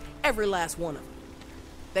psychopaths, every last one of them.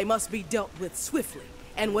 They must be dealt with swiftly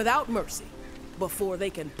and without mercy before they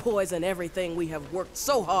can poison everything we have worked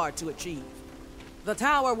so hard to achieve. The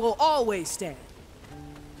tower will always stand.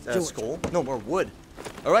 Is that a skull? No, more wood.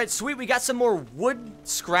 All right, sweet. We got some more wood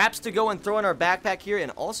scraps to go and throw in our backpack here,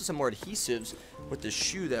 and also some more adhesives with the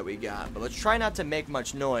shoe that we got. But let's try not to make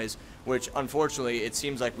much noise, which unfortunately it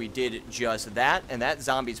seems like we did just that, and that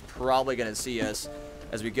zombie's probably going to see us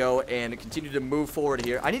as we go and continue to move forward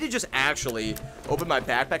here. I need to just actually open my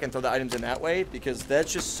backpack and throw the items in that way, because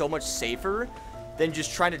that's just so much safer than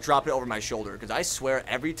just trying to drop it over my shoulder, because I swear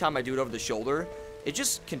every time I do it over the shoulder, it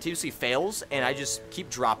just continuously fails, and I just keep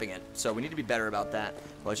dropping it. So we need to be better about that.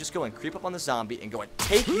 Well, let's just go and creep up on the zombie and go and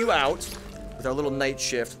take you out with our little night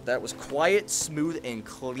shift. That was quiet, smooth, and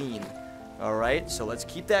clean. All right, so let's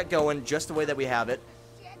keep that going just the way that we have it.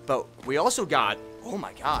 But we also got, oh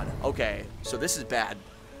my god, okay, so this is bad.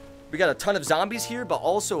 We got a ton of zombies here, but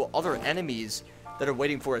also other enemies that are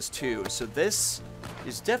waiting for us too. So this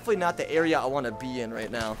is definitely not the area I want to be in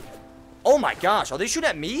right now. Oh my gosh, are they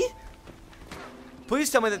shooting at me? Please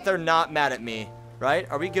tell me that they're not mad at me, right?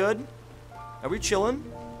 Are we good? Are we chilling?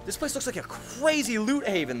 This place looks like a crazy loot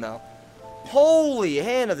haven, though. Holy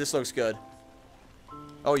Hannah, this looks good.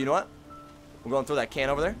 Oh, you know what? We're going to throw that can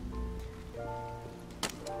over there.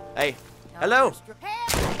 Hey, hello.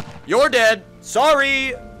 You're dead.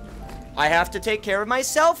 Sorry. I have to take care of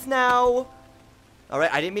myself now. All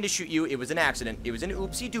right, I didn't mean to shoot you. It was an accident. It was an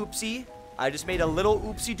oopsie doopsie. I just made a little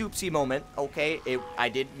oopsie doopsie moment, okay? I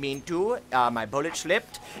didn't mean to. My bullet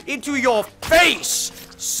slipped into your face,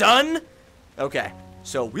 son! Okay,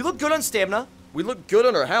 so we look good on stamina. We look good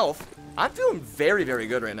on our health. I'm feeling very, very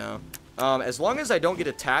good right now. As long as I don't get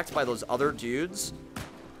attacked by those other dudes,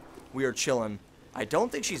 we are chilling. I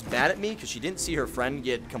don't think she's mad at me because she didn't see her friend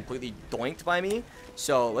get completely doinked by me.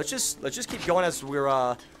 So let's just keep going as we're,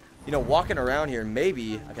 you know, walking around here.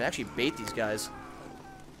 Maybe I can actually bait these guys.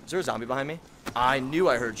 Is there a zombie behind me? I knew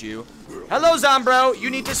I heard you. Hello, Zombro. You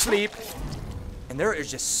need to sleep. And there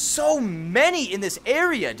is just so many in this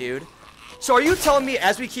area, dude. So are you telling me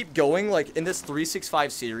as we keep going, like in this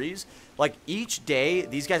 365 series, like each day,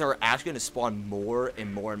 these guys are actually going to spawn more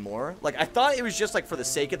and more and more? Like I thought it was just like for the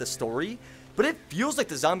sake of the story, but it feels like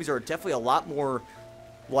the zombies are definitely a lot more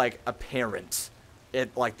like apparent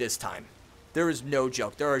like this time. There is no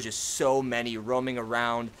joke. There are just so many roaming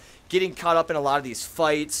around, getting caught up in a lot of these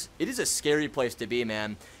fights. It is a scary place to be,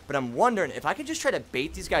 man. But I'm wondering if I can just try to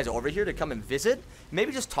bait these guys over here to come and visit,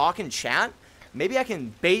 maybe just talk and chat. Maybe I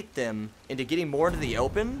can bait them into getting more into the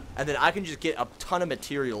open, and then I can just get a ton of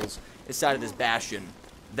materials inside of this bastion.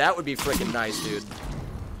 That would be freaking nice, dude.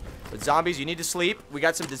 But zombies, you need to sleep. We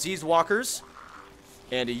got some disease walkers.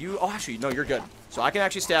 And you, oh, actually, no, you're good. So I can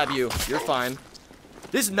actually stab you. You're fine.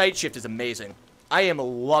 This night shift is amazing. I am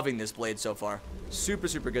loving this blade so far. Super,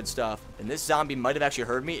 super good stuff. And this zombie might have actually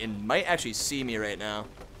heard me and might actually see me right now.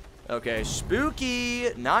 Okay, spooky.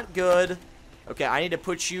 Not good. Okay, I need to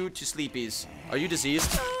put you to sleepies. Are you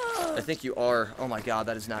diseased? I think you are. Oh my god,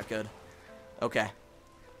 that is not good. Okay.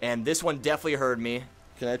 And this one definitely heard me.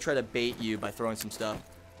 Can I try to bait you by throwing some stuff?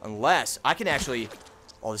 Unless I can actually...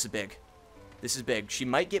 Oh, this is big. This is big. She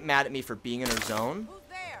might get mad at me for being in her zone.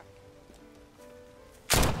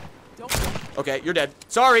 Okay, you're dead.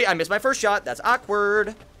 Sorry, I missed my first shot. That's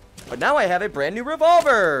awkward. But now I have a brand new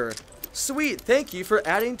revolver. Sweet, thank you for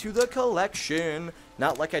adding to the collection.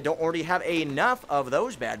 Not like I don't already have enough of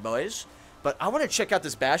those bad boys. But I want to check out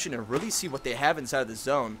this bastion and really see what they have inside of the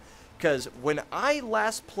zone. Because when I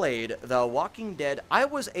last played The Walking Dead, I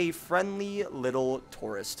was a friendly little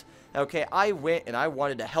tourist. Okay, I went and I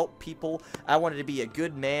wanted to help people. I wanted to be a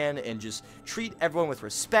good man and just treat everyone with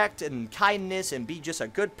respect and kindness and be just a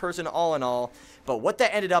good person all in all. But what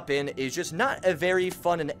that ended up in is just not a very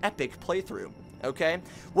fun and epic playthrough. Okay?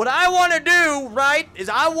 What I want to do, right, is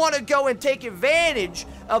I want to go and take advantage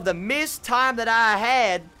of the missed time that I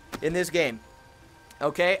had in this game.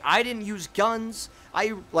 Okay? I didn't use guns.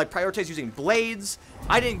 I prioritized using blades.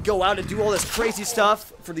 I didn't go out and do all this crazy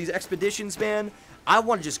stuff for these expeditions, man. I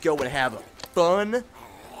want to just go and have fun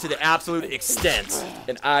to the absolute extent.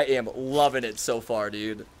 And I am loving it so far,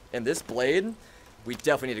 dude. And this blade, we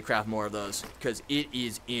definitely need to craft more of those. Because it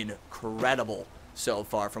is incredible so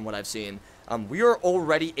far from what I've seen. We are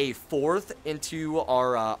already a fourth into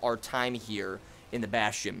our time here in the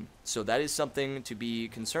Bastion. So that is something to be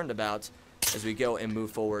concerned about as we go and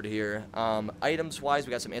move forward here. Items-wise,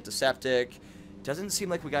 we got some antiseptic. Doesn't seem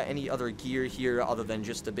like we got any other gear here other than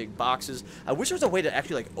just the big boxes. I wish there was a way to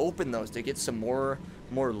actually open those to get some more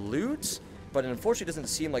loot, but unfortunately it doesn't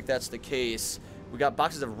seem like that's the case. We got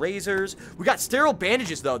boxes of razors. We got sterile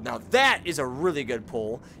bandages though. Now that is a really good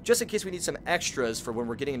pull, just in case we need some extras for when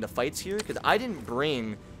we're getting into fights here, because I didn't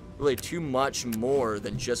bring really too much more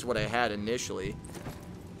than just what I had initially.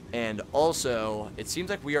 And also, it seems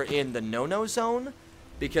like we are in the no-no zone,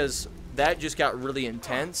 because that just got really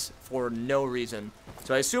intense for no reason.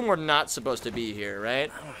 So I assume we're not supposed to be here,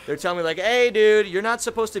 right? They're telling me like, hey, dude, you're not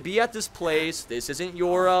supposed to be at this place. This isn't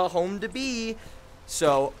your home to be.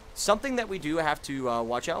 So something that we do have to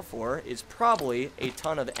watch out for is probably a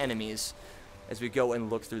ton of enemies as we go and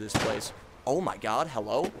look through this place. Oh my god,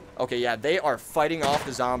 hello? Okay, yeah, they are fighting off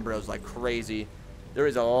the Zombros like crazy. There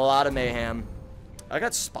is a lot of mayhem. I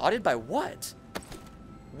got spotted by what?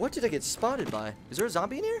 What did I get spotted by? Is there a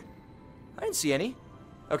zombie in here? I didn't see any.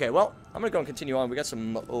 Okay, well, I'm gonna go and continue on. We got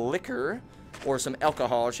some liquor, or some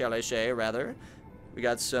alcohol, shall I say, rather. We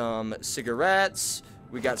got some cigarettes.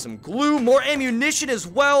 We got some glue, more ammunition as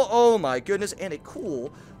well. Oh my goodness, and a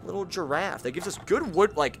cool little giraffe that gives us good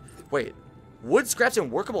wood, like, wait, wood scraps and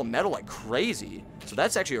workable metal like crazy. So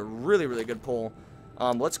that's actually a really, really good pull.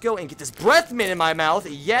 Let's go and get this breath mint in my mouth.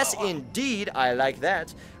 Yes, indeed. I like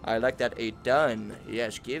that. I like that a ton.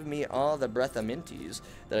 Yes, give me all the breath of minties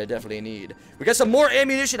that I definitely need. We got some more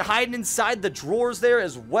ammunition hiding inside the drawers there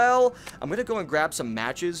as well. I'm going to go and grab some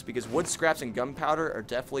matches because wood scraps and gunpowder are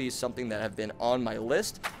definitely something that have been on my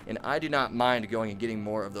list. And I do not mind going and getting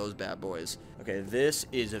more of those bad boys. Okay, this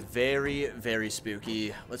is very, very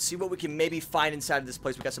spooky. Let's see what we can maybe find inside of this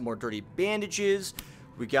place. We got some more dirty bandages.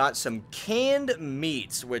 We got some canned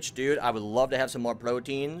meats, which, dude, I would love to have some more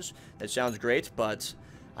proteins. That sounds great, but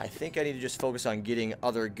I think I need to just focus on getting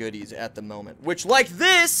other goodies at the moment. Which, like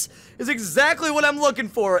this, is exactly what I'm looking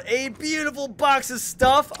for. A beautiful box of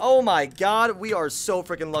stuff. Oh my god, we are so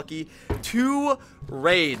freaking lucky. 2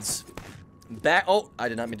 raids. Oh, I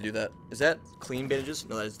did not mean to do that. Is that clean bandages?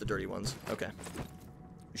 No, that is the dirty ones. Okay.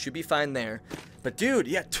 We should be fine there. But, dude,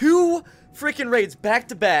 yeah, 2 freaking raids back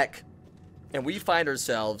to back. And we find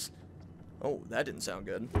ourselves... Oh, that didn't sound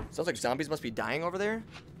good. Sounds like zombies must be dying over there.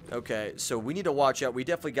 Okay, so we need to watch out. We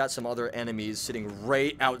definitely got some other enemies sitting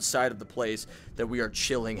right outside of the place that we are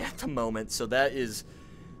chilling at the moment. So that is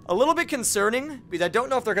a little bit concerning, because I don't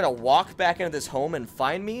know if they're going to walk back into this home and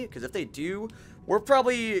find me. Because if they do, we're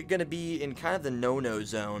probably going to be in kind of the no-no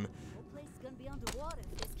zone. The place is gonna be underwater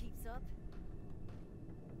if this keeps up.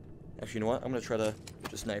 Actually, you know what? I'm going to try to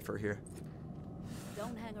just knife her here.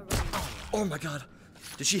 Don't hang around. Oh my god.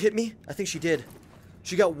 Did she hit me? I think she did.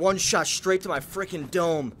 She got one shot straight to my freaking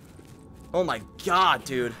dome. Oh my god,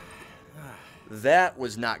 dude. That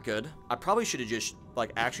was not good. I probably should have just,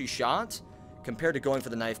 like, actually shot compared to going for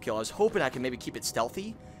the knife kill. I was hoping I could maybe keep it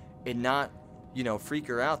stealthy and not, you know, freak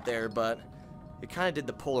her out there, but it kind of did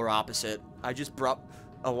the polar opposite. I just brought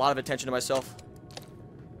a lot of attention to myself.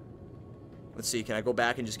 Let's see, can I go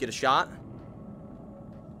back and just get a shot?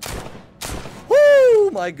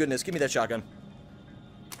 Woo! My goodness, give me that shotgun.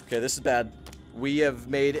 Okay, this is bad. We have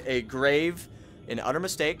made a grave and utter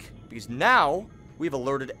mistake because now we've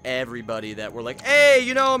alerted everybody that we're like, hey,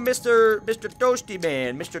 you know, Mr. Toasty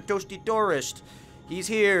Man, Mr. Toasty Tourist, he's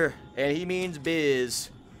here and he means biz.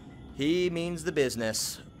 He means the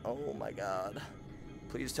business. Oh my god.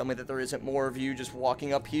 Please tell me that there isn't more of you just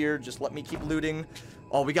walking up here. Just let me keep looting.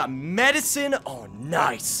 Oh, we got medicine. Oh,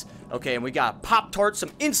 nice. Okay, and we got Pop-Tarts, some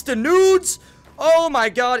Insta-Nudes. Oh my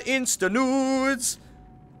god, Insta-Nudes.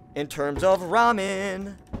 In terms of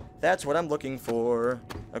ramen. That's what I'm looking for.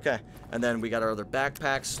 Okay, and then we got our other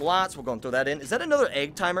backpack slots. We're going to throw that in. Is that another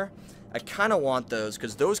egg timer? I kind of want those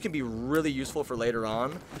because those can be really useful for later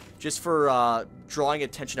on. Just for drawing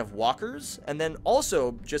attention of walkers. And then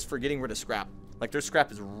also just for getting rid of scrap. Like, their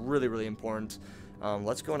scrap is really, really important.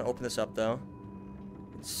 Let's go and open this up, though.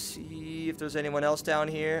 Let's see if there's anyone else down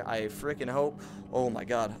here. I freaking hope. Oh, my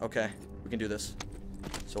God. Okay, we can do this.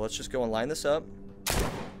 So let's just go and line this up.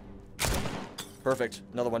 Perfect.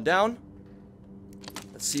 Another one down.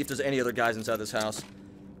 Let's see if there's any other guys inside this house.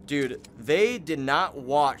 Dude, they did not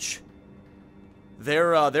watch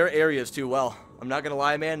their areas too well. I'm not going to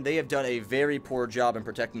lie, man. They have done a very poor job in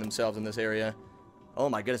protecting themselves in this area. Oh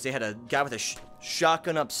my goodness, they had a guy with a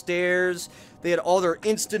shotgun upstairs. They had all their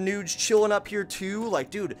Insta-Nudes chilling up here too. Like,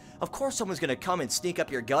 dude, of course someone's gonna come and sneak up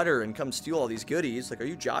your gutter and come steal all these goodies. Like, are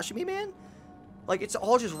you joshing me, man? Like, it's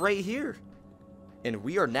all just right here. And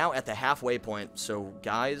we are now at the halfway point. So,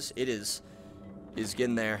 guys, it is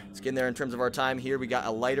getting there. It's getting there in terms of our time here. We got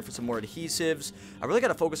a lighter for some more adhesives. I really got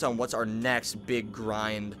to focus on what's our next big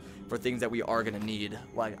grind for things that we are going to need.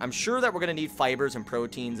 Like, I'm sure that we're going to need fibers and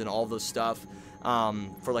proteins and all this stuff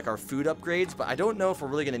for, like, our food upgrades. But I don't know if we're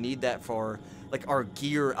really going to need that for, like, our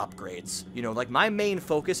gear upgrades. You know, like, my main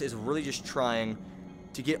focus is really just trying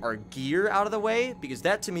to get our gear out of the way, because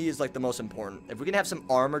that to me is like the most important. If we can have some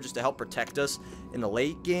armor just to help protect us in the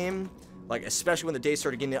late game, like especially when the days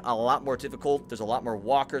started getting a lot more difficult, there's a lot more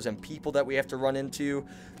walkers and people that we have to run into,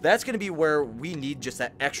 that's going to be where we need just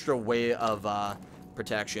that extra way of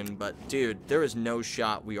protection, but dude, there is no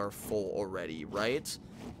shot we are full already, right?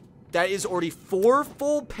 That is already 4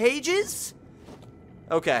 full pages?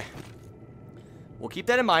 Okay. We'll keep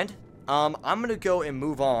that in mind. I'm gonna go and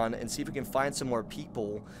move on and see if we can find some more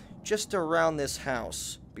people just around this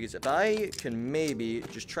house. Because if I can maybe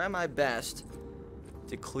just try my best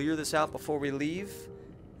to clear this out before we leave,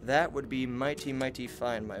 that would be mighty, mighty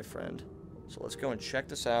fine, my friend. So let's go and check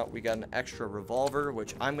this out. We got an extra revolver,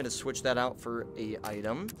 which I'm going to switch that out for a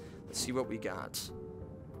item. Let's see what we got.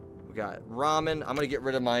 We got ramen. I'm going to get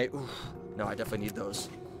rid of my... Oof, no, I definitely need those.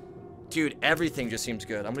 Dude, everything just seems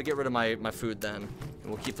good. I'm going to get rid of my food then. And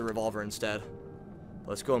we'll keep the revolver instead.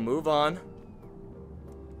 Let's go and move on.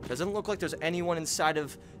 Doesn't look like there's anyone inside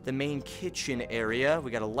of the main kitchen area.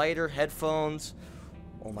 We got a lighter, headphones.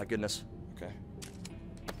 Oh my goodness. Okay.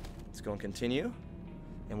 Let's go and continue.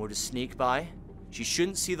 And we'll just sneak by. She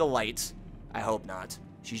shouldn't see the lights. I hope not.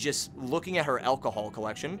 She's just looking at her alcohol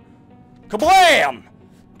collection. Kablam!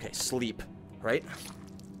 Okay, sleep. Right?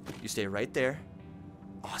 You stay right there.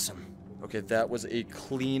 Awesome. Okay, that was a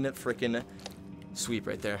clean freaking sweep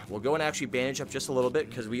right there. We'll go and actually bandage up just a little bit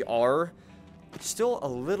because we are still a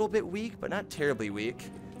little bit weak, but not terribly weak.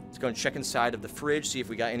 Let's go and check inside of the fridge, see if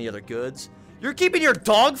we got any other goods. You're keeping your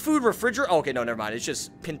dog food refrigerator? Oh, okay, no, never mind. It's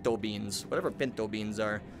just pinto beans. Whatever pinto beans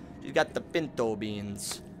are. You got the pinto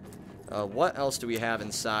beans. What else do we have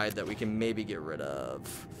inside that we can maybe get rid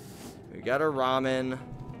of? We got our ramen.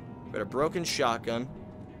 We got a broken shotgun.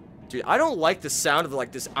 Dude, I don't like the sound of,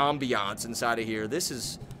 like, this ambiance inside of here. This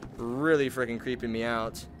is really freaking creeping me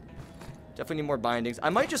out. Definitely need more bindings. I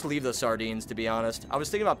might just leave the sardines, to be honest. I was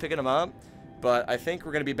thinking about picking them up, but I think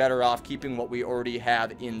we're going to be better off keeping what we already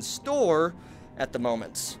have in store at the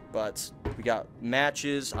moment. But we got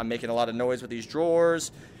matches. I'm making a lot of noise with these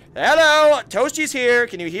drawers. Hello! Toasty's here.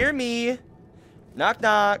 Can you hear me? Knock,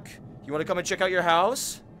 knock. You want to come and check out your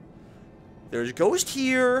house? There's a ghost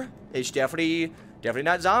here. It's definitely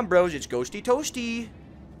not Zombros. It's Ghosty Toasty.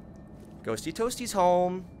 Ghosty Toasty's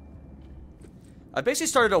home. I basically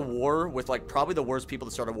started a war with, like, probably the worst people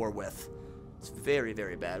to start a war with. It's very,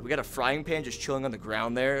 very bad. We got a frying pan just chilling on the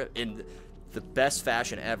ground there in the best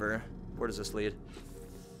fashion ever. Where does this lead?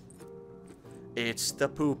 It's the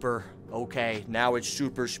pooper. Okay, now it's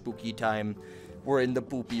super spooky time. We're in the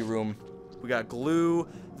poopy room. We got glue.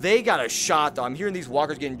 They got a shot, though. I'm hearing these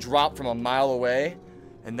walkers getting dropped from a mile away.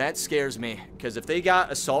 And that scares me. Because if they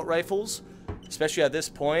got assault rifles, especially at this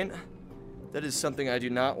point, that is something I do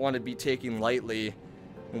not want to be taking lightly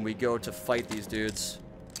when we go to fight these dudes.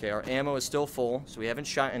 Okay, our ammo is still full, so we haven't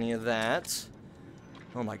shot any of that.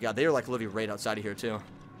 Oh my god, they are like literally right outside of here too.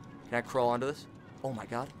 Can I crawl onto this? Oh my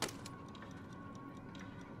god.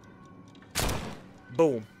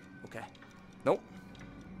 Boom. Okay. Nope.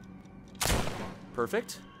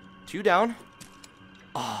 Perfect. 2 down.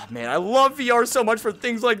 Oh man, I love VR so much for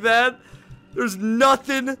things like that. There's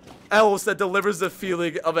nothing else that delivers the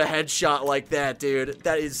feeling of a headshot like that, dude.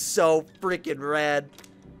 That is so freaking rad.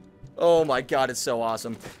 Oh my god, it's so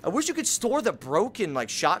awesome. I wish you could store the broken, like,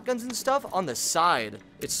 shotguns and stuff on the side.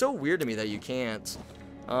 It's so weird to me that you can't.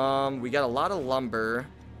 We got a lot of lumber.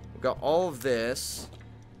 We got all of this.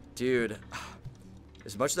 Dude,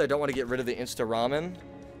 as much as I don't want to get rid of the Insta Ramen,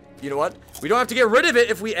 you know what? We don't have to get rid of it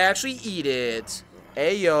if we actually eat it.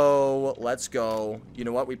 Ayo, let's go. You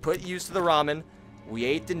know what? We put use to the ramen. We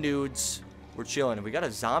ate the nudes. We're chilling. We got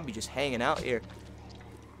a zombie just hanging out here.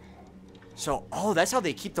 So, oh, that's how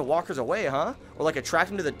they keep the walkers away, huh? Or, like, attract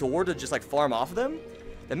them to the door to just, like, farm off of them?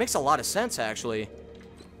 That makes a lot of sense, actually.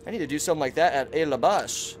 I need to do something like that at La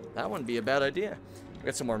Bâche. That wouldn't be a bad idea. We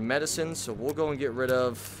got some more medicine, so we'll go and get rid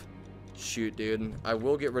of... Shoot, dude. I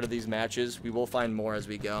will get rid of these matches. We will find more as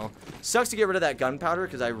we go. Sucks to get rid of that gunpowder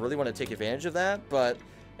because I really want to take advantage of that, but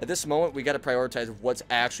at this moment, we got to prioritize what's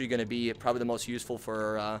actually going to be probably the most useful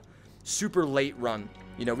for our super late run.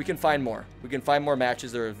 You know, we can find more. We can find more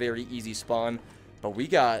matches that are a very easy spawn, but we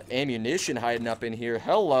got ammunition hiding up in here.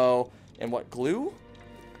 Hello. And what, glue?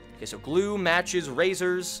 Okay, so glue, matches,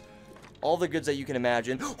 razors, all the goods that you can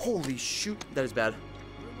imagine. Holy shoot, that is bad.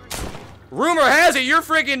 Rumor has it you're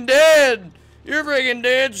freaking dead. You're freaking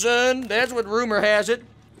dead, son. That's what rumor has it.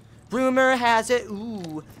 Rumor has it.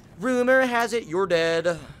 Ooh. Rumor has it you're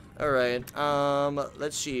dead. Alright.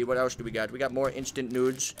 Let's see. What else do we got? We got more instant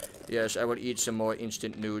nudes. Yes, I would eat some more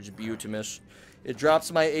instant nudes. Beautimus. It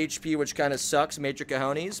drops my HP, which kind of sucks, Major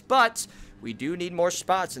Cajones. But we do need more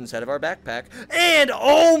spots inside of our backpack. And,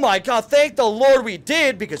 oh my god, thank the Lord we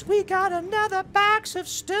did, because we got another box of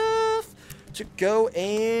stuff to go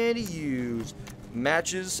and use.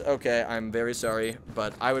 Matches, okay, I'm very sorry,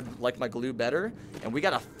 but I would like my glue better. And we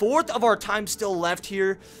got a fourth of our time still left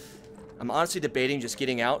here. I'm honestly debating just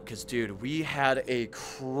getting out because, dude, we had a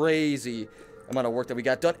crazy amount of work that we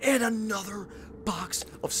got done. And another box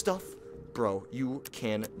of stuff. Bro, you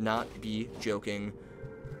cannot be joking.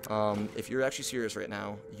 If you're actually serious right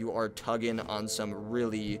now, you are tugging on some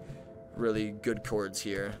really good cords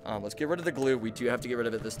here. Let's get rid of the glue. We do have to get rid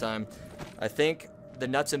of it this time. I think the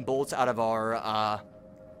nuts and bolts out of our,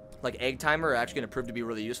 like, egg timer are actually going to prove to be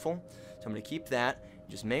really useful. So I'm going to keep that.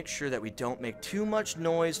 Just make sure that we don't make too much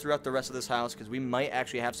noise throughout the rest of this house, because we might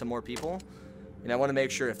actually have some more people. And I want to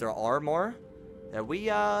make sure if there are more, that we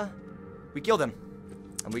kill them.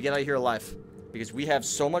 And we get out of here alive. Because we have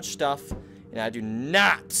so much stuff, and I do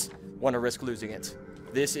not want to risk losing it.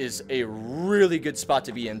 This is a really good spot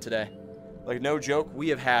to be in today. Like, no joke, we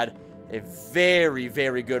have had a very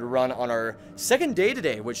good run on our second day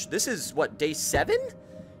today, which this is, what, day 7?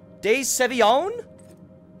 Day 7?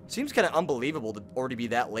 Seems kind of unbelievable to already be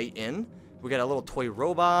that late in. We got a little toy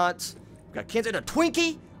robot. We got kids and a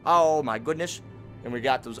Twinkie. Oh, my goodness. And we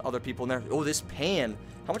got those other people in there. Oh, this pan.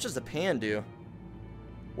 How much does the pan do?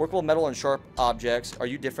 Workable metal and sharp objects. Are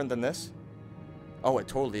you different than this? Oh, it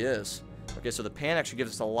totally is. Okay, so the pan actually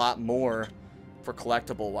gives us a lot more for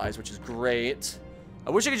collectible-wise, which is great. I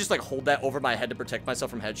wish I could just, like, hold that over my head to protect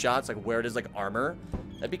myself from headshots, like, wear it as, like, armor.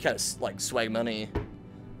 That'd be kind of, like, swag money.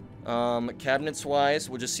 Cabinets-wise,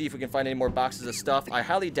 we'll just see if we can find any more boxes of stuff. I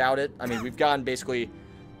highly doubt it. I mean, we've gotten basically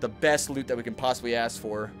the best loot that we can possibly ask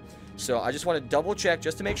for. So I just want to double-check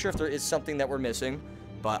just to make sure if there is something that we're missing.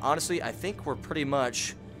 But honestly, I think we're pretty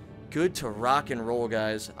much good to rock and roll,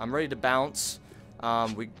 guys. I'm ready to bounce.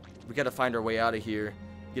 We got to find our way out of here.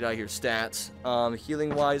 Get out of here, stats.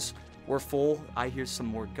 Healing-wise, we're full. I hear some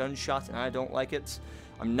more gunshots, and I don't like it.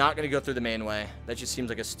 I'm not going to go through the main way. That just seems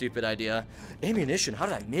like a stupid idea. Ammunition, how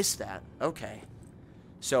did I miss that? Okay.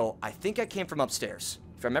 So, I think I came from upstairs.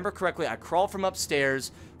 If I remember correctly, I crawled from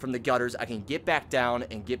upstairs, from the gutters. I can get back down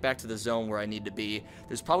and get back to the zone where I need to be.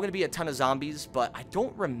 There's probably going to be a ton of zombies, but I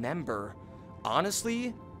don't remember,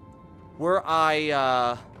 honestly, where I,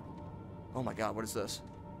 oh my god, what is this?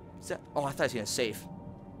 Is that, oh, I thought I was going to safe.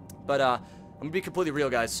 But, I'm going to be completely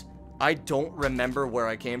real, guys. I don't remember where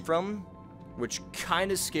I came from, which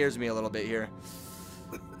kind of scares me a little bit here.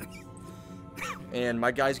 And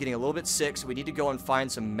my guy's getting a little bit sick, so we need to go and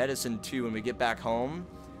find some medicine, too, when we get back home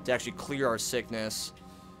to actually clear our sickness.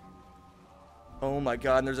 Oh, my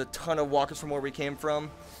God, and there's a ton of walkers from where we came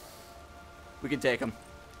from. We can take them.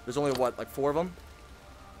 There's only, what, like 4 of them?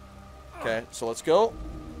 Okay, so let's go.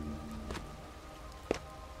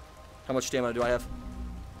 How much stamina do I have?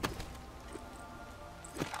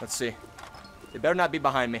 Let's see. They better not be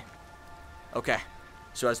behind me. Okay.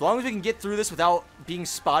 So as long as we can get through this without being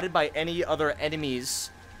spotted by any other enemies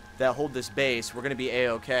that hold this base, we're going to be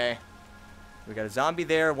A-okay. We got a zombie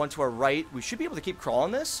there, one to our right. We should be able to keep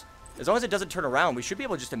crawling this. As long as it doesn't turn around, we should be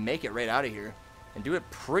able just to make it right out of here. And do it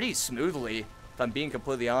pretty smoothly, if I'm being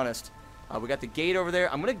completely honest. We got the gate over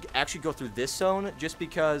there. I'm going to actually go through this zone just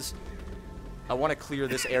because I want to clear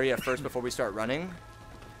this area first before we start running.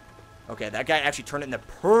 Okay, that guy actually turned it into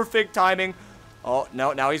perfect timing. Oh,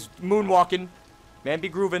 no, now he's moonwalking. Man be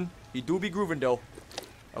grooving. He do be grooving, though.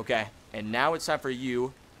 Okay, and now it's time for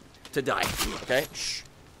you to die. Okay, shh.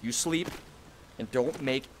 You sleep, and don't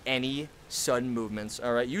make any sudden movements.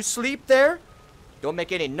 All right, you sleep there. Don't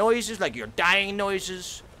make any noises like you're dying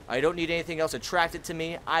noises. I don't need anything else attracted to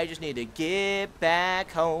me. I just need to get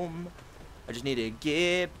back home. I just need to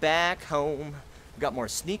get back home. We got more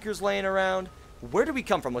sneakers laying around. Where did we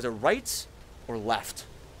come from? Was it right or left?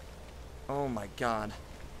 Oh my god.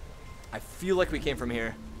 I feel like we came from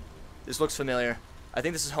here. This looks familiar. I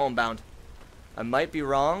think this is homebound. I might be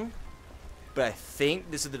wrong, but I think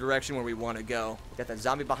this is the direction where we want to go. We got that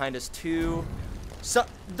zombie behind us too. So,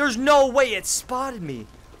 there's no way it spotted me.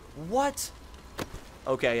 What?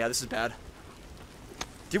 Okay, yeah, this is bad.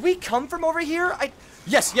 Did we come from over here?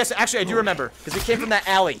 Yes, actually, I do remember. Because we came from that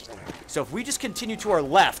alley. So if we just continue to our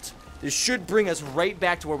left, this should bring us right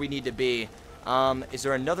back to where we need to be. Is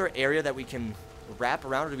there another area that we can wrap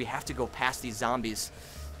around, or do we have to go past these zombies?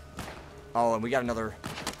 Oh, and we got another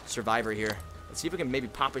survivor here. Let's see if we can maybe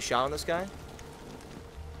pop a shot on this guy.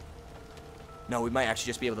 No, we might actually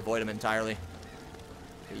just be able to avoid him entirely.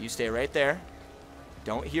 Okay, you stay right there.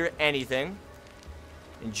 Don't hear anything.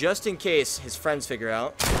 And just in case his friends figure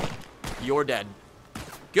out, you're dead.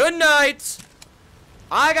 Good night!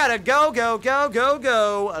 I gotta go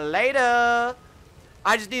later.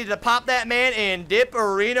 I just needed to pop that man and dip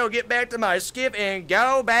a Reno, get back to my skip, and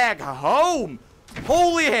go back home.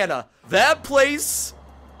 Holy Hannah, that place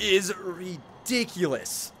is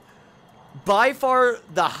ridiculous. By far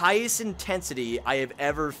the highest intensity I have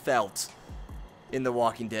ever felt. in The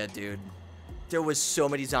Walking Dead, dude. There was so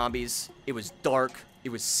many zombies. It was dark. It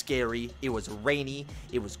was scary. It was rainy.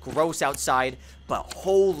 It was gross outside. But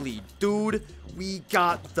holy dude, we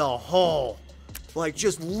got the haul. Like,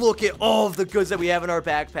 just look at all of the goods that we have in our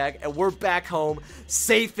backpack. And we're back home,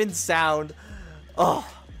 safe and sound. Oh,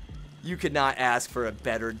 you could not ask for a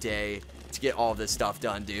better day to get all this stuff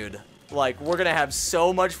done, dude. Like, we're gonna have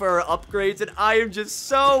so much for our upgrades. And I am just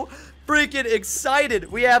so freaking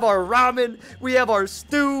excited. We have our ramen. We have our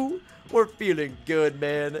stew. We're feeling good,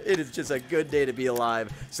 man. It is just a good day to be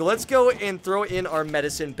alive. So let's go and throw in our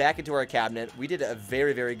medicine back into our cabinet. We did a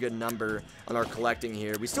very, very good number on our collecting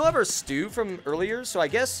here. We still have our stew from earlier, so I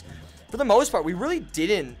guess for the most part, we really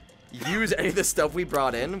didn't use any of the stuff we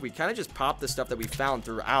brought in. We kind of just popped the stuff that we found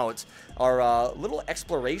throughout our little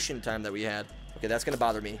exploration time that we had. Okay, that's going to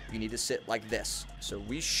bother me. You need to sit like this. So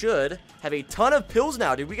we should have a ton of pills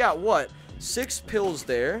now, dude. We got, what, 6 pills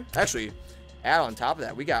there? Actually, add on top of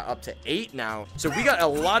that, we got up to 8 now. So we got a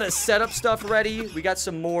lot of setup stuff ready. We got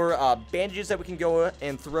some more bandages that we can go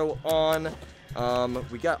and throw on.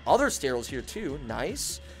 We got other sterols here too.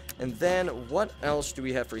 Nice. And then what else do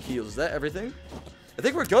we have for heals? Is that everything? I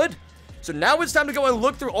think we're good. So now it's time to go and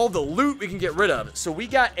look through all the loot we can get rid of. So we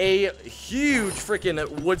got a huge freaking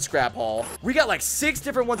wood scrap haul. We got like 6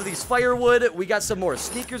 different ones of these firewood. We got some more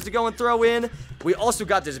sneakers to go and throw in. We also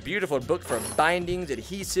got this beautiful book for bindings,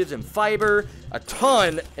 adhesives, and fiber. A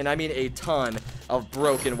ton, and I mean a ton, of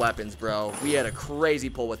broken weapons, bro. We had a crazy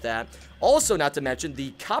pull with that. Also, not to mention,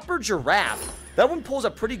 the copper giraffe. That one pulls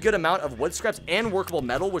a pretty good amount of wood scraps and workable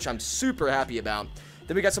metal, which I'm super happy about.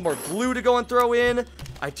 Then we got some more glue to go and throw in.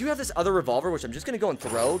 I do have this other revolver, which I'm just going to go and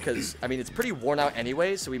throw because, I mean, it's pretty worn out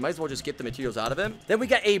anyway, so we might as well just get the materials out of it. Then we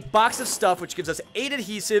got a box of stuff, which gives us 8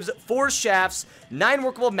 adhesives, 4 shafts, 9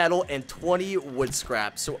 workable metal, and 20 wood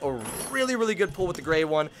scraps. So a really, really good pull with the gray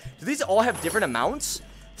one. Do these all have different amounts?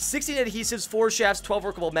 16 adhesives, 4 shafts, 12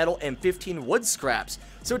 workable metal, and 15 wood scraps.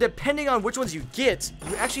 So depending on which ones you get,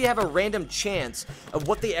 you actually have a random chance of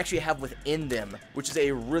what they actually have within them, which is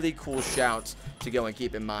a really cool shout to go and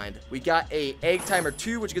keep in mind. We got a egg timer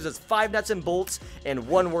 2, which gives us 5 nuts and bolts and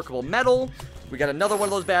 1 workable metal. We got another one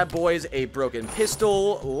of those bad boys, a broken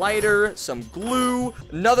pistol, lighter, some glue,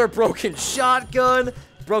 another broken shotgun,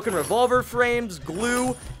 broken revolver frames,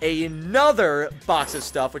 glue, another box of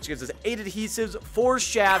stuff, which gives us 8 adhesives, 4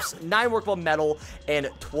 shafts, 9 workable metal, and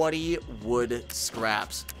 20 wood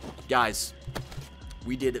scraps. Guys,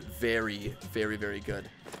 we did very, very, very good.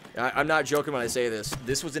 I'm not joking when I say this.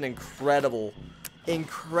 This was an incredible,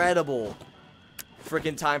 incredible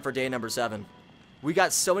freaking time for day number 7. We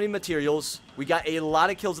got so many materials. We got a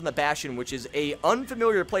lot of kills in the Bastion, which is a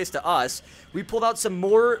unfamiliar place to us. We pulled out some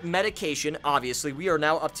more medication, obviously. We are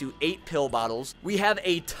now up to 8 pill bottles. We have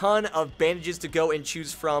a ton of bandages to go and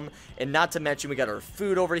choose from. And not to mention, we got our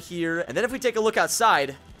food over here. And then if we take a look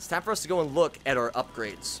outside, it's time for us to go and look at our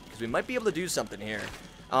upgrades, because we might be able to do something here.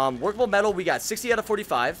 Workable metal, we got 60 out of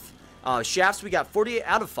 45. Shafts, we got 48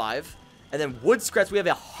 out of 5. And then wood scraps, we have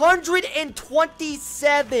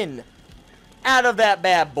 127 out of that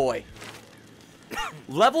bad boy.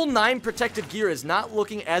 Level 9 protective gear is not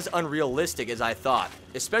looking as unrealistic as I thought,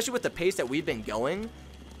 especially with the pace that we've been going.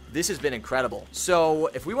 This has been incredible.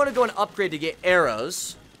 So if we want to go and upgrade to get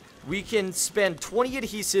arrows, we can spend 20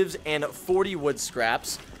 adhesives and 40 wood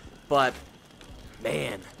scraps. But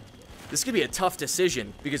man, this could be a tough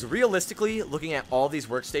decision, because realistically, looking at all these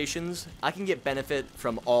workstations, I can get benefit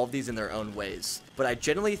from all of these in their own ways. But I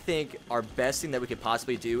generally think our best thing that we could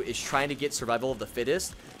possibly do is trying to get survival of the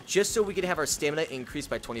fittest, just so we can have our stamina increased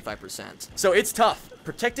by 25%. So it's tough.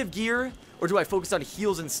 Protective gear, or do I focus on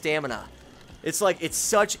heals and stamina? It's like, it's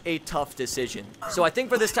such a tough decision. So I think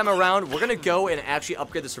for this time around, we're going to go and actually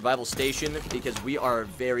upgrade the survival station, because we are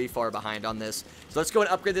very far behind on this. So let's go and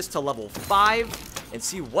upgrade this to level 5 and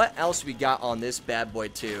see what else we got on this bad boy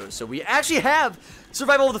too. So we actually have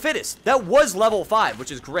survival of the fittest. That was level 5,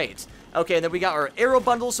 which is great. Okay, and then we got our arrow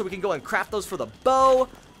bundles, so we can go and craft those for the bow.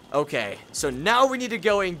 Okay, so now we need to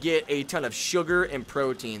go and get a ton of sugar and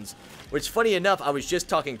proteins, which, funny enough, I was just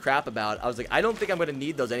talking crap about. I was like, I don't think I'm going to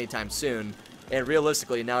need those anytime soon. And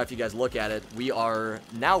realistically, now if you guys look at it, we are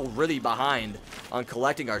now really behind on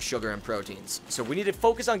collecting our sugar and proteins. So we need to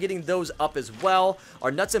focus on getting those up as well.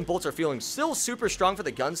 Our nuts and bolts are feeling still super strong for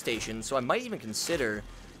the gun station, so I might even consider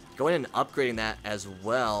going and upgrading that as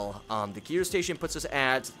well. The gear station puts us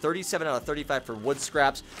at 37 out of 35 for wood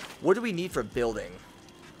scraps. What do we need for building?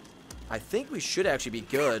 I think we should actually be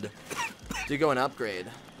good to go and upgrade.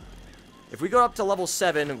 If we go up to level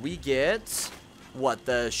 7, we get, what,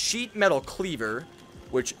 the sheet metal cleaver,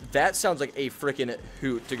 which that sounds like a freaking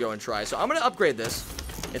hoot to go and try. So I'm going to upgrade this.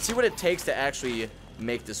 and see what it takes to actually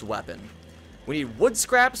make this weapon. We need wood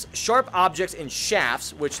scraps, sharp objects, and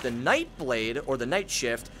shafts, which the night blade, or the night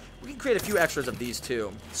shift, we can create a few extras of these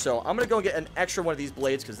too. So I'm going to go and get an extra one of these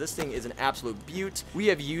blades because this thing is an absolute beaut. We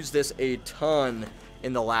have used this a ton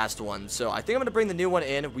in the last one. So I think I'm going to bring the new one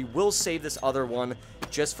in. We will save this other one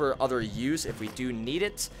just for other use if we do need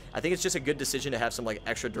it. I think it's just a good decision to have some like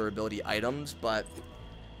extra durability items, but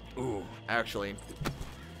ooh, actually,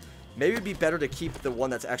 maybe it'd be better to keep the one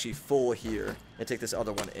that's actually full here and take this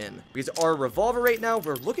other one in. Because our revolver right now,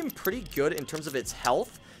 we're looking pretty good in terms of its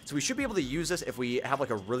health. So we should be able to use this if we have like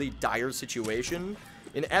a really dire situation.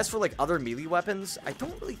 And as for like other melee weapons, I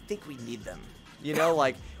don't really think we need them. You know,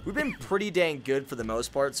 like, we've been pretty dang good for the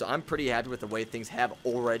most part, so I'm pretty happy with the way things have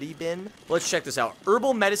already been. Let's check this out.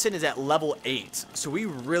 Herbal medicine is at level 8, so we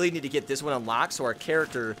really need to get this one unlocked so our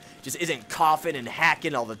character just isn't coughing and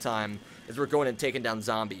hacking all the time as we're going and taking down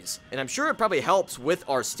zombies. And I'm sure it probably helps with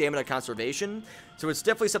our stamina conservation, so it's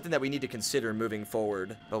definitely something that we need to consider moving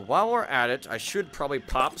forward. But while we're at it, I should probably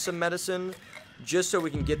pop some medicine just so we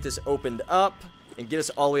can get this opened up and get us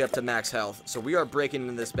all the way up to max health. So we are breaking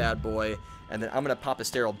into this bad boy, and then I'm going to pop a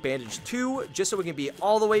sterile bandage too, just so we can be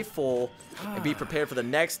all the way full and be prepared for the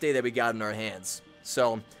next day that we got in our hands.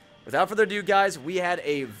 So without further ado, guys, we had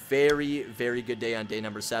a very, very good day on day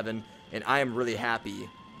number 7, and I am really happy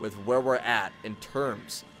with where we're at in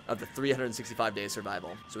terms of the 365-day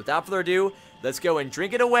survival. So without further ado, let's go and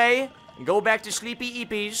drink it away and go back to sleepy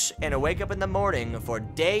eepies and wake up in the morning for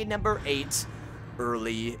day number 8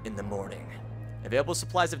 early in the morning. Available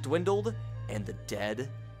supplies have dwindled and the dead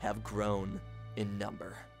have grown in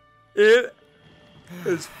number. It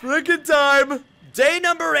is freaking time. Day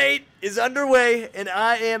number 8 is underway and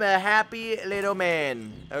I am a happy little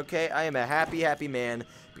man. Okay, I am a happy, happy man.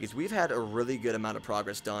 Because we've had a really good amount of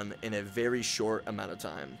progress done in a very short amount of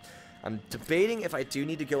time. I'm debating if I do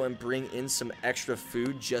need to go and bring in some extra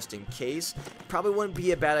food just in case. Probably wouldn't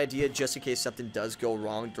be a bad idea just in case something does go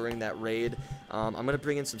wrong during that raid. I'm going to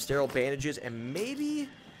bring in some sterile bandages and maybe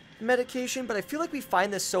medication, but I feel like we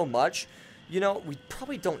find this so much, you know, we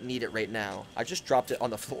probably don't need it right now. I just dropped it on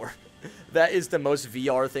the floor. That is the most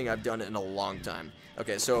VR thing I've done in a long time.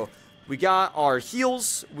 Okay, so we got our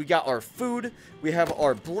heals, we got our food, we have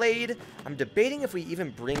our blade. I'm debating if we even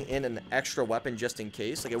bring in an extra weapon just in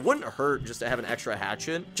case. Like, it wouldn't hurt just to have an extra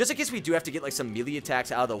hatchet, just in case we do have to get like some melee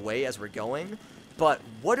attacks out of the way as we're going. But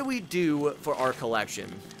what do we do for our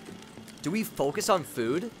collection? Do we focus on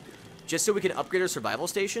food just so we can upgrade our survival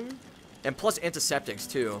station? And plus antiseptics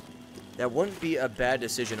too. That wouldn't be a bad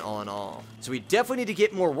decision all in all. So we definitely need to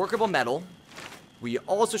get more workable metal. We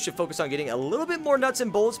also should focus on getting a little bit more nuts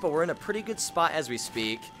and bolts, but we're in a pretty good spot as we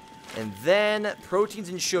speak. And then proteins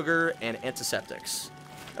and sugar and antiseptics.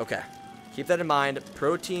 Okay, keep that in mind.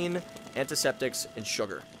 Protein, antiseptics, and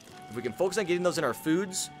sugar. If we can focus on getting those in our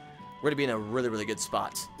foods, we're going to be in a really, really good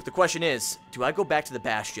spot. But the question is, do I go back to the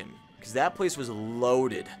Bastion? Because that place was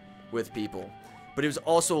loaded with people. But it was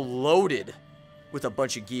also loaded with a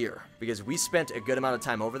bunch of gear. Because we spent a good amount of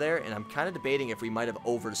time over there, and I'm kind of debating if we might have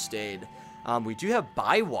overstayed. We do have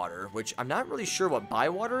Bywater, which I'm not really sure what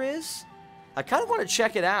Bywater is. I kind of want to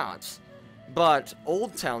check it out. But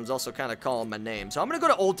Old Town's also kind of calling my name. So I'm going to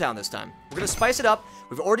go to Old Town this time. We're going to spice it up.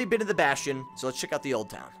 We've already been to the Bastion, so let's check out the Old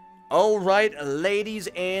Town. Alright, ladies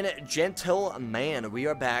and gentlemen, we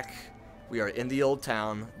are back. We are in the Old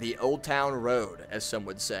Town Road, as some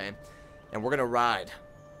would say. And we're going to ride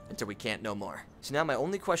until we can't no more. So now my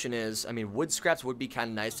only question is, I mean, wood scraps would be kind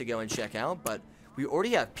of nice to go and check out, but we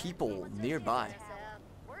already have people nearby.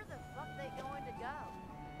 Where the fuck they going to go?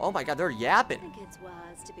 Oh my god, they're yapping. I think it's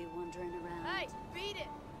wise to be wandering around. Hey, beat it!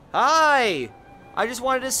 Hi! I just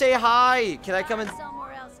wanted to say hi. Can I come and...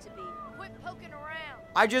 Somewhere else to be. Quit poking around.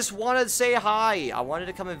 I just wanted to say hi. I wanted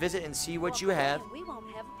to come and visit and see what you have. We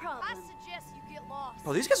won't have a I problem. suggest you get lost.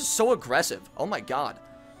 Oh, these guys are so aggressive. Oh my god.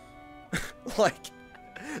 Like,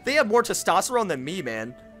 they have more testosterone than me,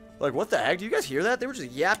 man. Like, what the heck? Do you guys hear that? They were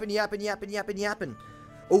just yapping.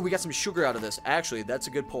 Oh, we got some sugar out of this. Actually, that's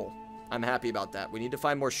a good pull. I'm happy about that. We need to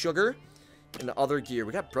find more sugar and other gear.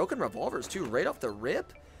 We got broken revolvers, too, right off the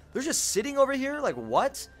rip. They're just sitting over here. Like,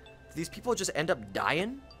 what? Do these people just end up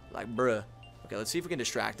dying? Like, bruh. Okay, let's see if we can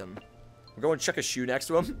distract them. We'll go and check a shoe next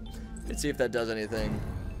to them and see if that does anything.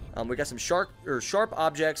 We got some sharp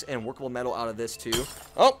objects and workable metal out of this, too.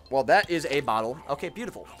 Oh, well, that is a bottle. Okay,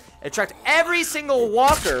 beautiful. Attract every single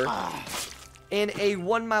walker in a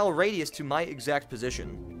 1 mile radius to my exact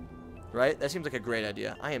position. Right? That seems like a great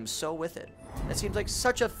idea. I am so with it. That seems like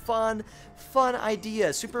such a fun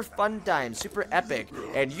idea. Super fun time. Super epic.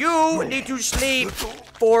 And you need to sleep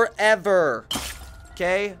forever.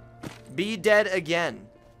 Okay? Be dead again.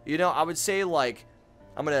 You know, I would say, like,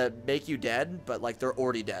 I'm gonna make you dead, but, like, they're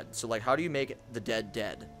already dead. So, like, how do you make the dead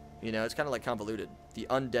dead? You know, it's kind of, like, convoluted. The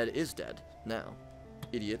undead is dead now.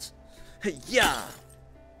 Idiots. Yeah!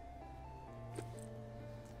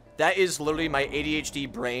 That is literally my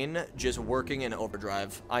ADHD brain just working in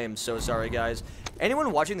overdrive. I am so sorry, guys.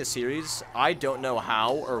 Anyone watching the series, I don't know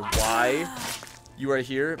how or why you are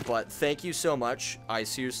here, but thank you so much. I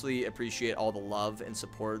seriously appreciate all the love and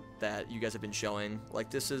support that you guys have been showing.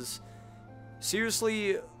 Like, this is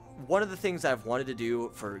seriously one of the things I've wanted to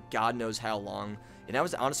do for God knows how long, and I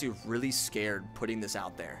was honestly really scared putting this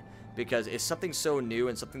out there because it's something so new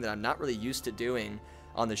and something that I'm not really used to doing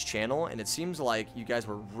on this channel, and it seems like you guys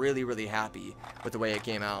were really, really happy with the way it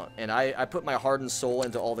came out, and I put my heart and soul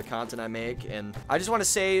into all the content I make, and I just want to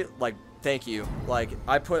say, like, thank you. Like,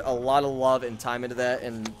 I put a lot of love and time into that,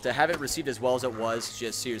 and to have it received as well as it was,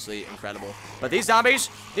 just seriously incredible. But these zombies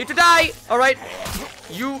need to die! Alright,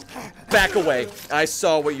 you back away. I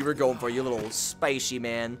saw what you were going for, you little spicy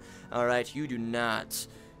man. Alright, you do not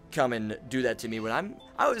come and do that to me when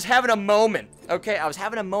I was having a moment, okay? I was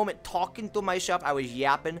having a moment talking to myself. I was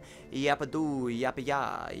yapping, yappa-doo,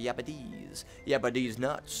 yappa-ya, yappa-dees, yappa-dees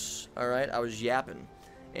nuts, alright? I was yapping,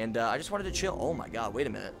 and I just wanted to chill. Oh my god, wait a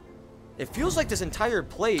minute. It feels like this entire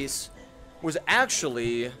place was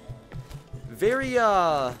actually very,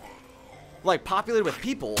 like, populated with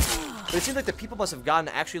people, but it seems like the people must have gotten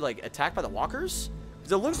actually, like, attacked by the walkers?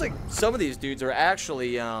 Because it looks like some of these dudes are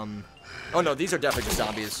actually, oh no, these are definitely just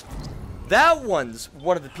zombies. That one's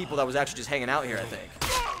one of the people that was actually just hanging out here, I think.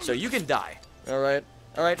 So you can die. Alright.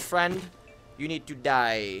 Alright, friend. You need to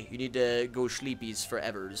die. You need to go sleepies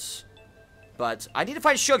forevers. But I need to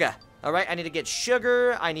find sugar. Alright, I need to get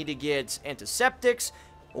sugar. I need to get antiseptics.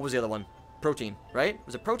 What was the other one? Protein, right?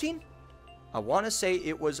 Was it protein? I want to say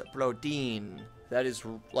it was protein. That is,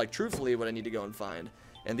 like, truthfully what I need to go and find.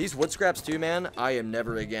 And these wood scraps too, man, I am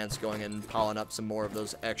never against going and piling up some more of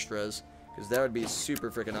those extras, because that would be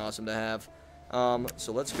super freaking awesome to have.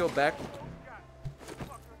 So let's go back.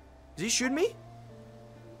 Is he shooting me?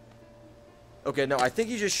 Okay, no, I think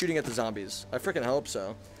he's just shooting at the zombies. I freaking hope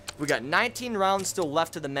so. We got 19 rounds still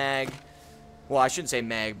left to the mag. Well, I shouldn't say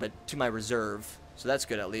mag, but to my reserve. So that's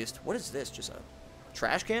good at least. What is this? Just a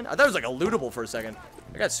trash can? I thought it was like a lootable for a second.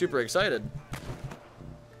 I got super excited.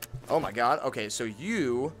 Oh my god. Okay, so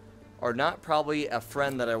you are not probably a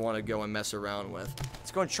friend that I want to go and mess around with.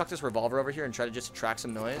 Let's go and chuck this revolver over here and try to just attract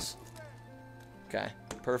some noise. Okay,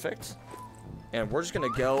 perfect. And we're just going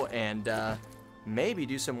to go and maybe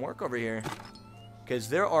do some work over here. Because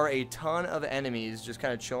there are a ton of enemies just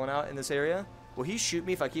kind of chilling out in this area. Will he shoot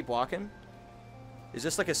me if I keep walking? Is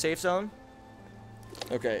this like a safe zone?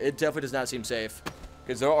 Okay, it definitely does not seem safe.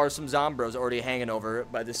 Because there are some zombros already hanging over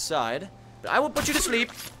by this side. But I will put you to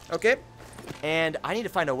sleep. Okay. And I need to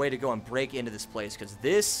find a way to go and break into this place. Because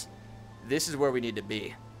this is where we need to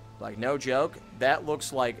be. Like, no joke. That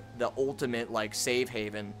looks like the ultimate, like, save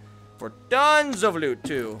haven. For tons of loot,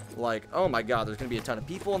 too. Like, oh my god. There's going to be a ton of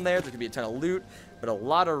people in there. There's going to be a ton of loot. But a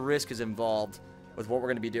lot of risk is involved with what we're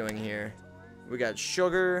going to be doing here. We got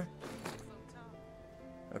sugar.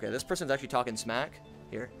 Okay, this person's actually talking smack.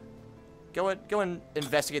 Here. Go and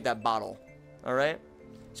investigate that bottle. Alright?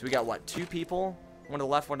 So we got, what, 2 people? One to the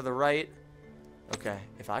left, one to the right. Okay,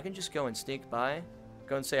 if I can just go and sneak by.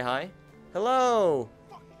 Go and say hi. Hello!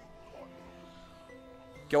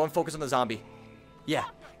 Go and focus on the zombie. Yeah.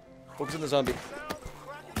 Focus on the zombie.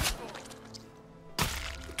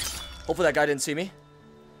 Hopefully that guy didn't see me.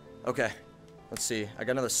 Okay. Let's see. I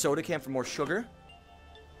got another soda can for more sugar.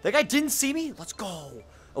 That guy didn't see me? Let's go.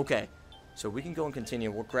 Okay. So we can go and continue.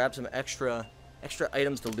 We'll grab some extra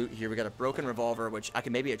items to loot here. We got a broken revolver, which I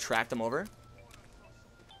can maybe attract them over.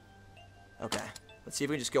 Okay. Let's see if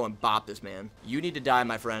we can just go and bop this man. You need to die,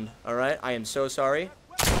 my friend. Alright? I am so sorry.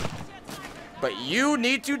 But you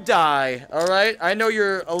need to die. Alright? I know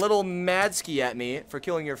you're a little mad-ski at me for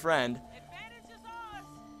killing your friend.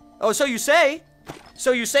 Oh, so you say?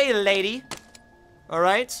 So you say, lady.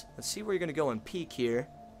 Alright? Let's see where you're gonna go and peek here.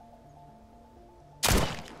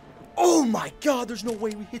 Oh my god, there's no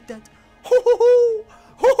way we hit that. Ho ho ho!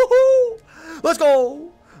 Ho ho ho! Let's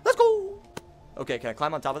go! Let's go! Okay, can I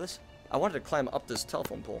climb on top of this? I wanted to climb up this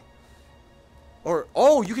telephone pole. Or,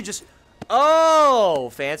 oh, you could just... Oh,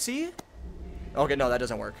 fancy? Okay, no, that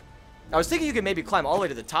doesn't work. I was thinking you could maybe climb all the way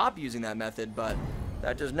to the top using that method, but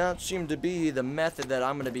that does not seem to be the method that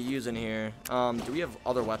I'm going to be using here. Do we have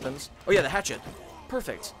other weapons? Oh, yeah, the hatchet.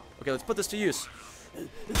 Perfect. Okay, let's put this to use.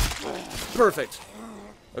 Perfect.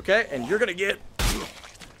 Okay, and you're going to get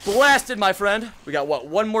blasted, my friend. We got, what,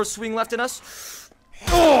 one more swing left in us?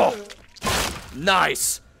 Oh!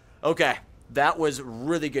 Nice. Okay, That was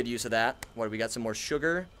really good use of that. What, we got some more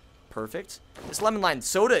sugar. Perfect. This lemon lime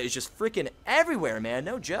soda is just freaking everywhere, man.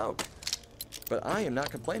 No joke. But I am not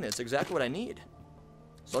complaining. It's exactly what I need.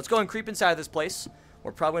 So let's go and creep inside this place.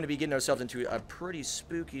 We're probably going to be getting ourselves into a pretty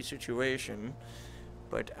spooky situation.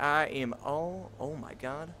 But I am all... Oh, my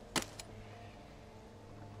God.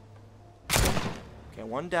 Okay,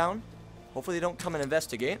 one down. Hopefully they don't come and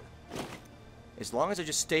investigate. As long as I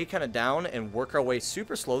just stay kind of down and work our way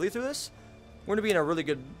super slowly through this, we're going to be in a really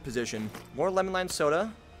good position. More lemon lime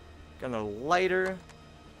soda. Got a lighter.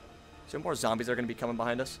 Is there more zombies that are going to be coming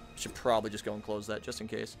behind us? Should probably just go and close that just in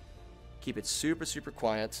case. Keep it super, super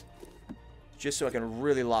quiet. Just so I can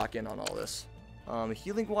really lock in on all this.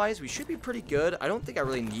 Healing-wise, we should be pretty good. I don't think I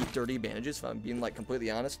really need 30 bandages, if I'm being, like,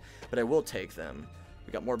 completely honest. But I will take them.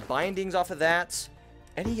 We got more bindings off of that.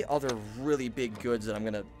 Any other really big goods that I'm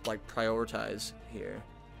going to, like, prioritize here?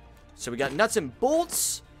 So we got nuts and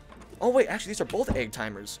bolts. Oh, wait, actually, these are both egg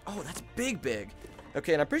timers. Oh, that's big, big.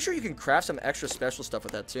 Okay, and I'm pretty sure you can craft some extra special stuff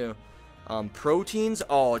with that, too. Proteins.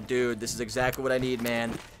 Oh, dude, this is exactly what I need,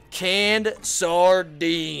 man. Canned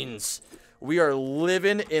sardines. We are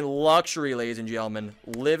living in luxury, ladies and gentlemen.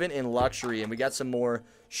 Living in luxury. And we got some more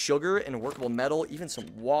sugar and workable metal. Even some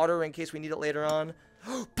water in case we need it later on.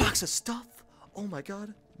 Box of stuff. Oh, my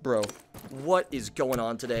God. Bro, what is going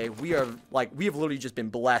on today? We have literally just been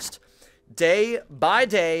blessed. Day by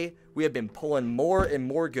day, we have been pulling more and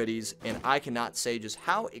more goodies, and I cannot say just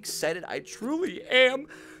how excited I truly am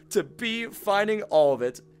to be finding all of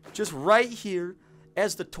it just right here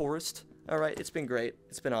as the tourist. All right, it's been great.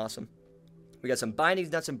 It's been awesome. We got some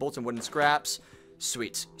bindings, nuts and bolts, and wooden scraps.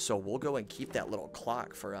 Sweet. So we'll go and keep that little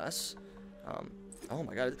clock for us. Oh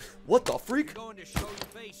my God. What the freak? Going to show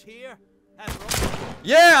your face here?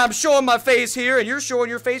 Yeah, I'm showing my face here, and you're showing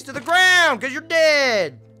your face to the ground because you're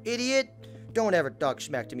dead, idiot. Don't ever talk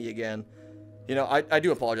smack to me again. You know, I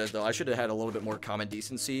do apologize, though. I should have had a little bit more common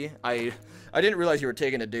decency. I didn't realize you were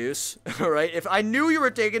taking a deuce, all right? If I knew you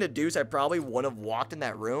were taking a deuce, I probably wouldn't have walked in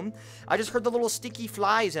that room. I just heard the little sticky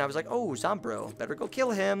flies, and I was like, oh, Zombro, better go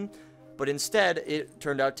kill him. But instead, it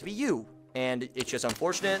turned out to be you, and it's just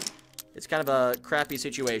unfortunate. It's kind of a crappy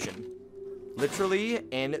situation, literally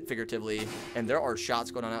and figuratively. And there are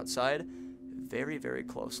shots going on outside very, very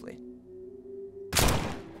closely.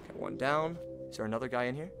 One down. Is there another guy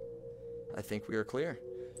in here? I think we are clear.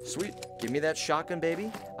 Sweet. Give me that shotgun,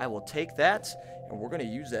 baby. I will take that, and we're going to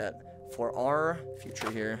use that for our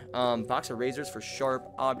future here. Box of razors for sharp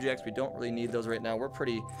objects. We don't really need those right now. We're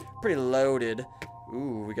pretty loaded.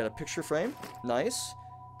 Ooh, we got a picture frame. Nice.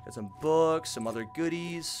 Got some books, some other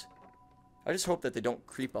goodies. I just hope that they don't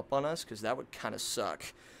creep up on us, because that would kind of suck.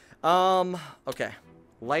 Okay.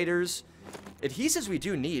 Lighters. Adhesives we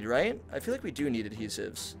do need, right? I feel like we do need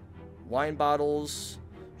adhesives. Wine bottles.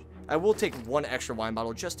 I will take one extra wine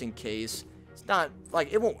bottle just in case. It's not,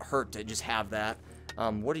 like, it won't hurt to just have that.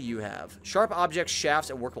 What do you have? Sharp objects, shafts,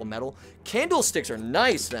 and workable metal. Candlesticks are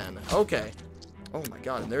nice, then. Okay. Oh, my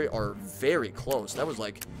God. And they are very close. That was,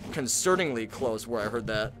 like, concerningly close where I heard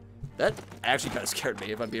that. That actually kind of scared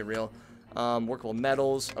me, if I'm being real. Workable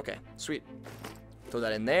metals. Okay, sweet. Throw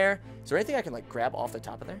that in there. Is there anything I can, like, grab off the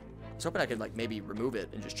top of there? I was hoping I could, like, maybe remove it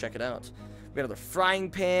and just check it out. We got another frying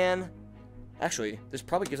pan. Actually, this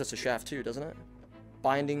probably gives us a shaft too, doesn't it?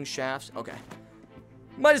 Binding shafts. Okay.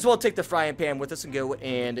 Might as well take the frying pan with us and go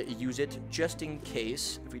and use it just in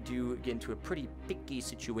case if we do get into a pretty picky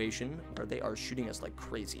situation where they are shooting us like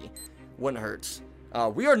crazy. Wouldn't hurt.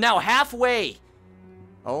 We are now halfway.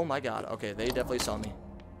 Oh my God. Okay, they definitely saw me.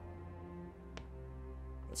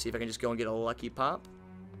 Let's see if I can just go and get a lucky pop.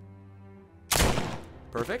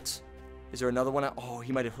 Perfect. Is there another one? Oh,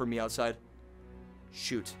 he might have heard me outside.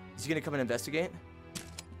 Shoot. Is he going to come and investigate?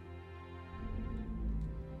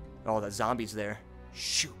 Oh, that zombie's there.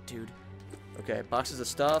 Shoot, dude. Okay, boxes of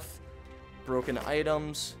stuff. Broken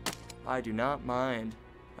items. I do not mind.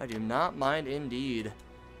 I do not mind indeed.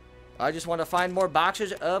 I just want to find more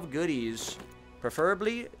boxes of goodies.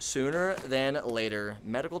 Preferably sooner than later.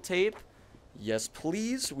 Medical tape. Yes,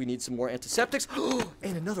 please. We need some more antiseptics.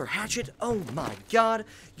 And another hatchet. Oh my God.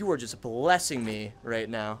 You are just blessing me right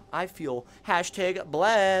now. I feel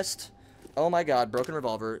 #blessed. Oh my God. Broken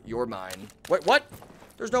revolver. You're mine. Wait, what?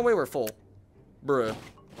 There's no way we're full. Bruh.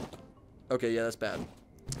 Okay, yeah, that's bad.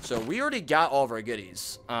 So we already got all of our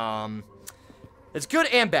goodies. It's good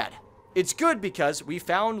and bad. It's good because we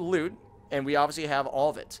found loot and we obviously have all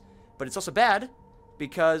of it. But it's also bad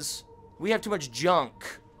because we have too much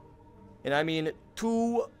junk. And I mean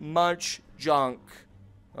too much junk.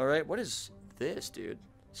 Alright, what is this, dude?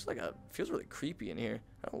 It's like feels really creepy in here.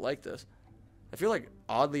 I don't like this. I feel like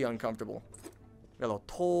oddly uncomfortable. We got a little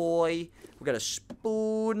toy. We got a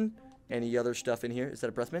spoon. Any other stuff in here? Is that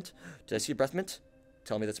a breath mint? Did I see a breath mint?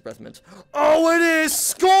 Tell me that's a breath mint. Oh, it is!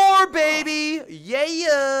 Score, baby!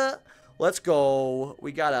 Yeah! Let's go.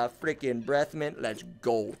 We got a freaking breath mint. Let's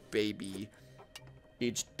go, baby.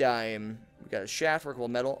 Each dime. We got a shaft, workable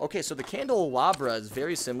metal. Okay, so the candelabra is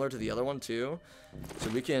very similar to the other one, too.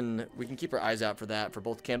 So we can keep our eyes out for that, for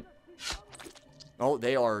both Oh,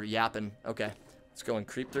 they are yapping. Okay. Let's go and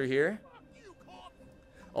creep through here.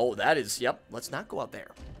 Oh, that is... Yep. Let's not go out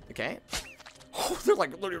there. Okay. Oh, they're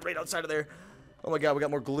like literally right outside of there. Oh my god, we got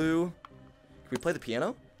more glue. Can we play the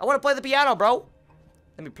piano? I want to play the piano, bro.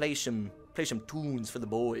 Let me play some tunes for the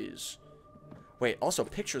boys. Wait, also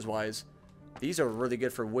pictures-wise, these are really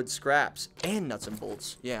good for wood scraps and nuts and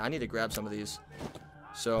bolts. Yeah, I need to grab some of these.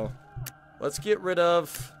 So, let's get rid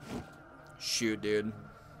of... Shoot, dude.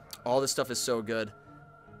 All this stuff is so good.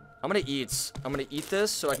 I'm gonna eat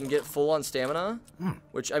this so I can get full on stamina.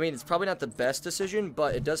 Which, I mean, it's probably not the best decision,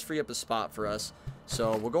 but it does free up a spot for us.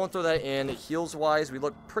 So, we're going to throw that in. Heals-wise, we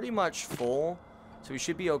look pretty much full. So, we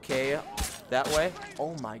should be okay that way.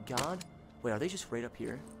 Oh my god. Wait, are they just right up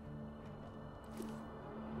here?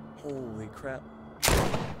 Holy crap.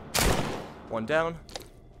 One down.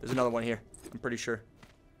 There's another one here. I'm pretty sure.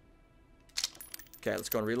 Okay, let's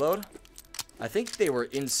go and reload. I think they were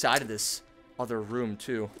inside of this other room,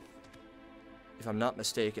 too. If I'm not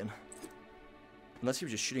mistaken. Unless he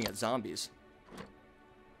was just shooting at zombies.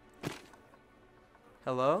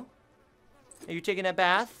 Hello? Are you taking a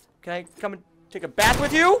bath? Can I come and take a bath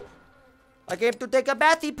with you? I came to take a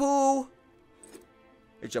bathy poo.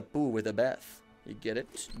 It's a poo with a bath. You get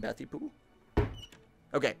it? Bathy poo?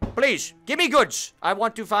 Okay, please, give me goods. I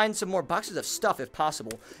want to find some more boxes of stuff if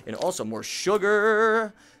possible. And also more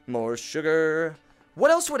sugar. More sugar. What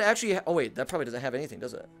else would actually... Oh, wait, that probably doesn't have anything,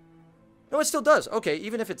 does it? No, it still does. Okay,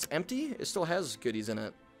 even if it's empty, it still has goodies in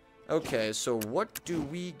it. Okay, so what do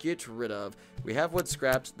we get rid of? We have wood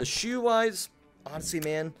scraps. The shoe-wise, honestly,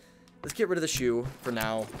 man, let's get rid of the shoe for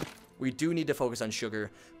now. We do need to focus on sugar.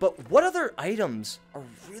 But what other items are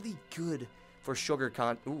really good for sugar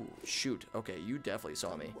Ooh, shoot. Okay, you definitely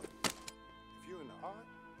saw me. If you're in the art,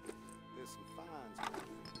 there's some fines.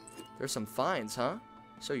 There's some fines, huh?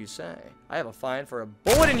 So you say. I have a fine for a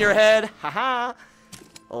bullet in your head. Haha.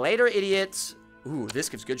 Later, idiots. Ooh, this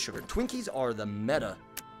gives good sugar. Twinkies are the meta.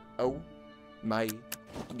 Oh my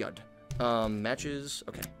god. Matches.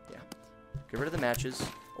 Okay, yeah. Get rid of the matches.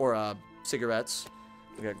 Or, cigarettes.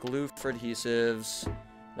 We got glue for adhesives.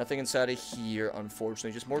 Nothing inside of here,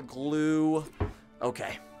 unfortunately. Just more glue.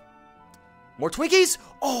 Okay. More Twinkies?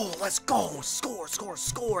 Oh, let's go. Score, score,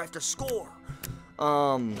 score after score.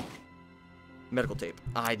 Medical tape.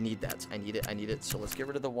 I need that. I need it. I need it. So let's get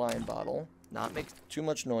rid of the wine bottle. Not make too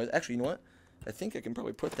much noise. Actually, you know what? I think I can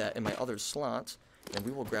probably put that in my other slot. And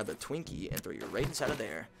we will grab the Twinkie and throw you right inside of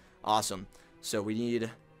there. Awesome. So we need...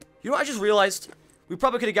 You know what I just realized? We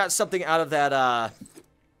probably could have got something out of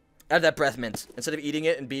that, breath mint. Instead of eating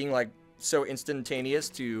it and being, like, so instantaneous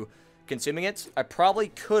to consuming it, I probably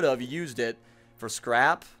could have used it for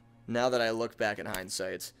scrap, now that I look back in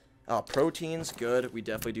hindsight. Proteins, good. We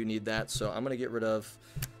definitely do need that, so I'm gonna get rid of...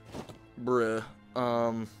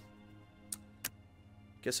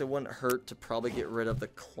 Guess it wouldn't hurt to probably get rid of the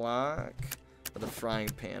clock or the frying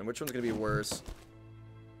pan. Which one's gonna be worse?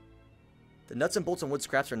 The nuts and bolts and wood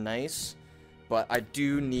scraps are nice, but I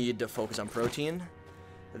do need to focus on protein.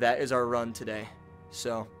 That is our run today.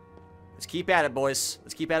 So, let's keep at it, boys.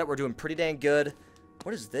 Let's keep at it. We're doing pretty dang good.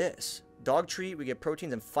 What is this? Dog treat. We get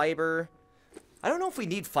proteins and fiber. I don't know if we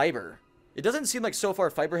need fiber. It doesn't seem like so far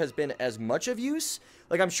fiber has been as much of use.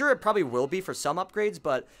 Like, I'm sure it probably will be for some upgrades,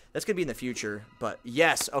 but that's going to be in the future. But,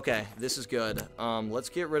 yes. Okay. This is good. Let's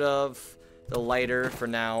get rid of the lighter for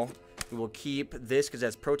now. We will keep this because it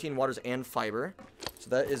has protein, waters, and fiber. So,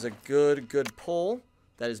 that is a good pull.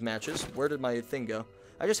 That is matches. Where did my thing go?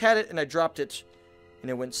 I just had it and I dropped it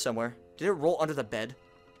and it went somewhere. Did it roll under the bed?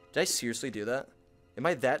 Did I seriously do that? Am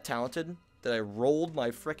I that talented that I rolled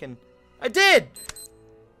my frickin'... I did!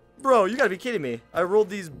 Bro, you gotta be kidding me. I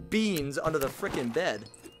rolled these beans under the frickin' bed.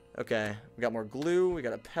 Okay, we got more glue. We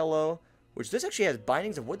got a pillow, which this actually has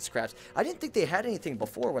bindings of wood scraps. I didn't think they had anything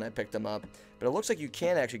before when I picked them up, but it looks like you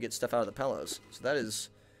can actually get stuff out of the pillows. So that is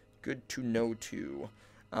good to know too.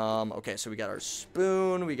 Okay, so we got our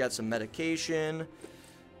spoon. We got some medication.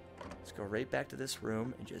 Let's go right back to this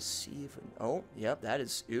room and just see if... Oh, yep, that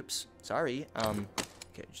is... Oops. Sorry.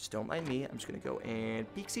 Okay, just don't mind me. I'm just gonna go and...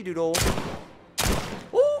 Peeksy doodle.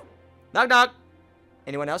 Ooh! Knock, knock.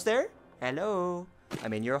 Anyone else there? Hello.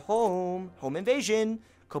 I'm in your home. Home invasion.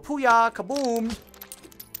 Kapuya. Kaboom.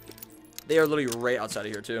 They are literally right outside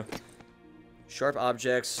of here, too. Sharp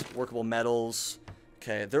objects, workable metals.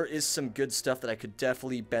 Okay, there is some good stuff that I could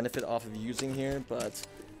definitely benefit off of using here, but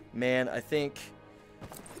man, I think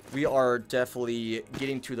we are definitely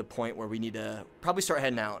getting to the point where we need to probably start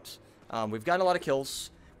heading out. We've gotten a lot of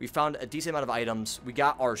kills. We found a decent amount of items. We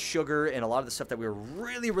got our sugar and a lot of the stuff that we were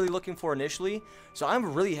really, really looking for initially. So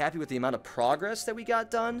I'm really happy with the amount of progress that we got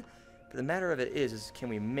done. But the matter of it is can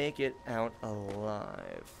we make it out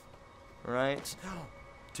alive? Right?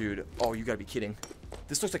 Dude, oh, you gotta be kidding.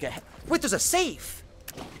 This looks like a... Wait, there's a safe!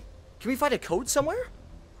 Can we find a code somewhere?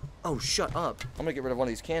 Oh, shut up. I'm gonna get rid of one of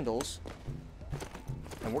these candles.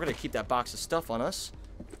 And we're gonna keep that box of stuff on us.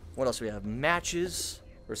 What else do we have? Matches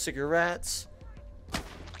or cigarettes.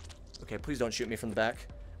 Okay, please don't shoot me from the back.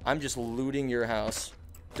 I'm just looting your house.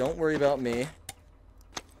 Don't worry about me.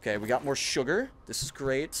 Okay, we got more sugar. This is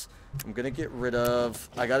great. I'm gonna get rid of...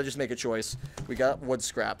 I gotta just make a choice. We got wood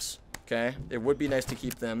scraps. Okay, it would be nice to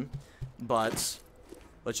keep them, but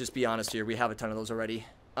let's just be honest here. We have a ton of those already.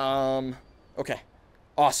 Okay.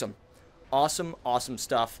 Awesome. Awesome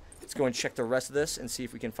stuff. Let's go and check the rest of this and see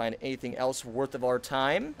if we can find anything else worth of our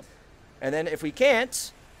time. And then if we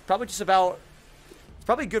can't, probably just about... It's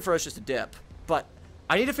probably good for us just to dip. But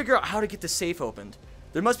I need to figure out how to get the safe opened.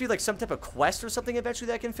 There must be like some type of quest or something eventually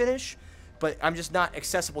that I can finish. But I'm just not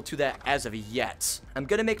accessible to that as of yet. I'm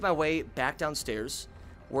going to make my way back downstairs.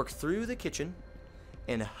 Work through the kitchen.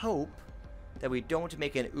 And hope that we don't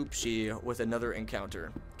make an oopsie with another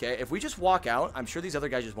encounter. Okay, if we just walk out, I'm sure these other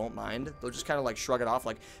guys just won't mind. They'll just kind of like shrug it off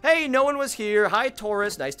like, hey, no one was here. Hi,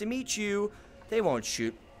 Taurus. Nice to meet you. They won't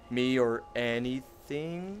shoot me or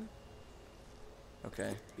anything.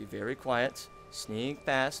 Okay, be very quiet. Sneak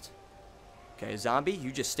past. Okay, zombie,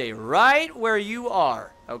 you just stay right where you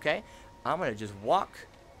are. Okay, I'm going to just walk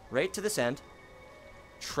right to this end.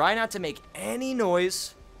 Try not to make any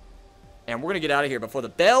noise. And we're going to get out of here before the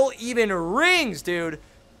bell even rings, dude.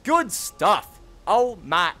 Good stuff. Oh,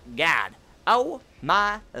 my God. Oh,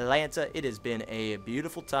 my Lanta. It has been a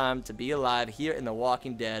beautiful time to be alive here in The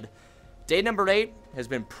Walking Dead. Day number 8 has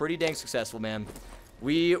been pretty dang successful, man.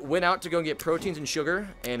 We went out to go and get proteins and sugar,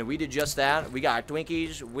 and we did just that. We got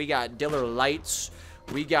Twinkies. We got Diller Lights.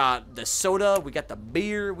 We got the soda. We got the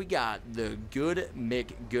beer. We got the good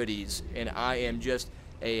McGoodies. And I am just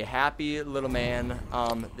a happy little man.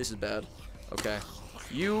 This is bad. Okay.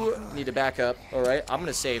 You need to back up. All right. I'm going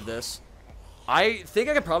to save this. I think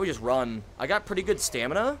I could probably just run. I got pretty good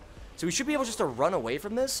stamina. So we should be able just to run away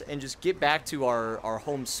from this and just get back to our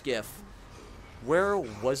home skiff. Where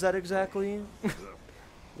was that exactly?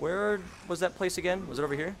 Where was that place again? Was it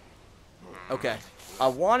over here? Okay. I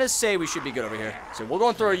want to say we should be good over here. So we're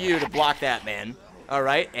going to throw you to block that, man. All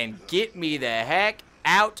right. And get me the heck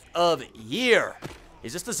out of here.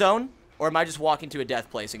 Is this the zone? Or am I just walking to a death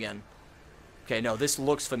place again? Okay, no, this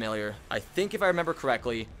looks familiar. I think if I remember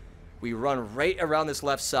correctly, we run right around this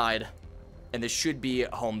left side. And this should be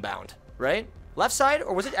homebound, right? Left side?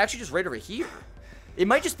 Or was it actually just right over here? It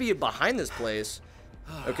might just be behind this place.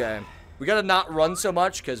 Okay. We gotta not run so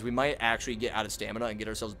much because we might actually get out of stamina and get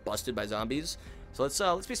ourselves busted by zombies. So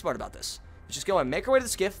let's be smart about this. Let's just go and make our way to the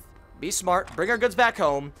skiff, be smart, bring our goods back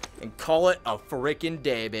home, and call it a freaking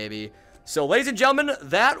day, baby. So, ladies and gentlemen,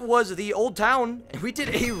 that was the old town, and we did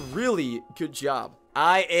a really good job.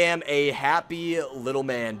 I am a happy little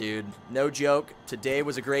man, dude. No joke. Today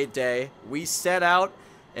was a great day. We set out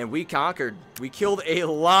and we conquered. We killed a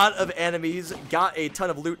lot of enemies, got a ton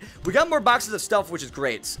of loot. We got more boxes of stuff, which is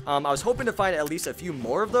great. I was hoping to find at least a few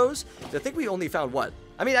more of those. I think we only found, what?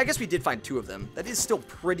 I mean, I guess we did find 2 of them. That is still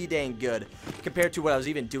pretty dang good compared to what I was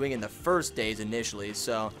even doing in the first days initially.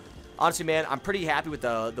 So, honestly, man, I'm pretty happy with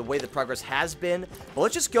the way the progress has been. But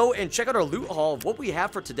let's just go and check out our loot haul of what we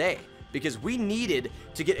have for today, because we needed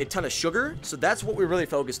to get a ton of sugar. So that's what we really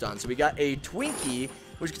focused on. So we got a Twinkie,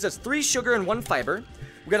 which gives us 3 sugar and 1 fiber.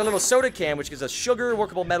 We got a little soda can, which gives us sugar,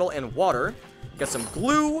 workable metal, and water. Got some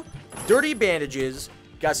glue, dirty bandages.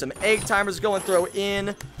 Got some egg timers to go and throw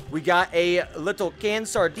in. We got a little canned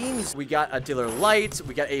sardines. We got a Diller Light.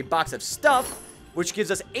 We got a box of stuff, which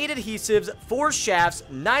gives us 8 adhesives, 4 shafts,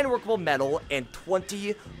 9 workable metal, and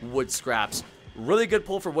 20 wood scraps. Really good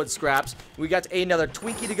pull for wood scraps. We got another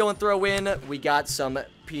Twinkie to go and throw in. We got some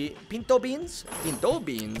pinto beans,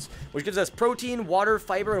 which gives us protein, water,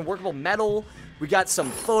 fiber, and workable metal. We got some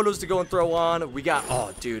photos to go and throw on. We got,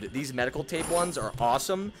 oh, dude, these medical tape ones are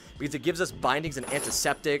awesome because it gives us bindings and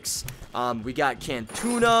antiseptics. We got canned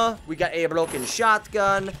tuna. We got a broken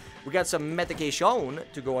shotgun. We got some medication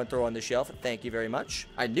to go and throw on the shelf. Thank you very much.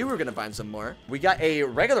 I knew we were going to find some more. We got a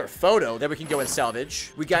regular photo that we can go and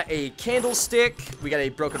salvage. We got a candlestick. We got a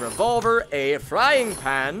broken revolver, a frying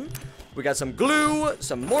pan. We got some glue,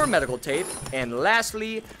 some more medical tape, and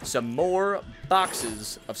lastly, some more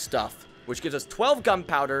boxes of stuff, which gives us 12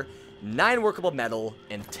 gunpowder, 9 workable metal,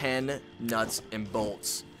 and 10 nuts and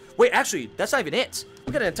bolts. Wait, actually, that's not even it.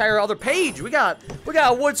 We got an entire other page. We got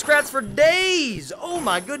wood scraps for days. Oh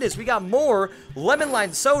my goodness, we got more lemon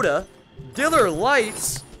lime soda, diller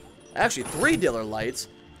lights, actually 3 diller lights,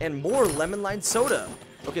 and more lemon lime soda.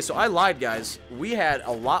 Okay, so I lied, guys. We had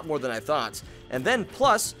a lot more than I thought. And then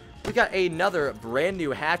plus, we got another brand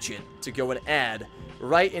new hatchet to go and add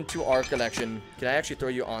right into our collection. Can I actually throw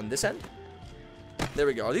you on this end? There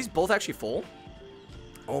we go. Are these both actually full?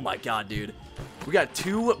 Oh my god, dude. We got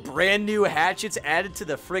 2 brand new hatchets added to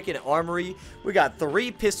the freaking armory. We got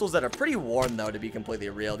 3 pistols that are pretty worn, though, to be completely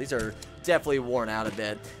real. These are definitely worn out a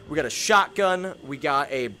bit. We got a shotgun. We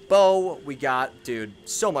got a bow. We got, dude,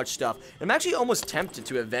 so much stuff. I'm actually almost tempted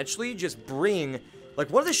to eventually just bring, like,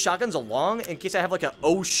 one of the shotguns along in case I have, like, a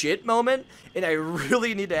oh shit moment and I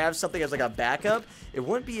really need to have something as, like, a backup. It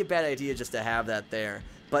wouldn't be a bad idea just to have that there.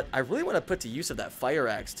 But I really want to put to use of that fire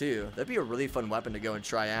axe, too. That'd be a really fun weapon to go and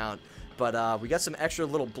try out. But we got some extra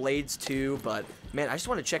little blades, too. But, man, I just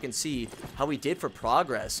want to check and see how we did for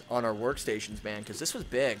progress on our workstations, man. Because this was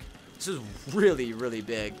big. This is really, really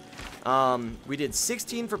big. We did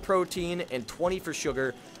 16 for protein and 20 for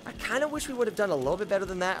sugar. I kind of wish we would have done a little bit better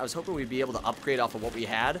than that. I was hoping we'd be able to upgrade off of what we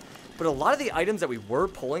had. But a lot of the items that we were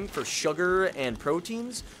pulling for sugar and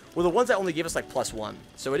proteins were the ones that only gave us like +1.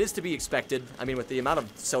 So it is to be expected. I mean, with the amount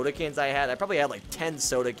of soda cans I had, I probably had like 10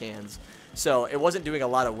 soda cans. So it wasn't doing a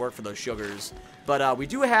lot of work for those sugars. But we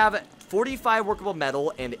do have 45 workable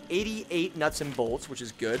metal and 88 nuts and bolts, which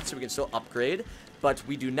is good. So we can still upgrade. But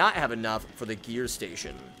we do not have enough for the gear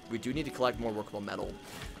station. We do need to collect more workable metal.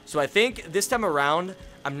 So I think this time around,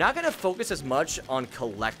 I'm not going to focus as much on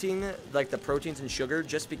collecting like the proteins and sugar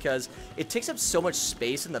just because it takes up so much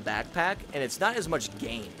space in the backpack and it's not as much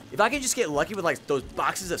gain. If I can just get lucky with like those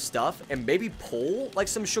boxes of stuff and maybe pull like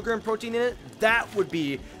some sugar and protein in it, that would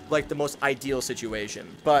be like the most ideal situation.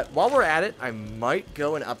 But while we're at it, I might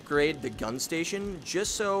go and upgrade the gun station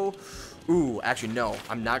just so... Ooh, actually no,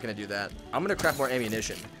 I'm not going to do that. I'm going to craft more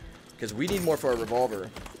ammunition because we need more for our revolver.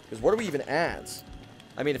 Because what are we even at?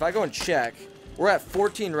 I mean, if I go and check, we're at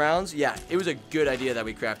 14 rounds. Yeah, it was a good idea that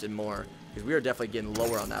we crafted more because we are definitely getting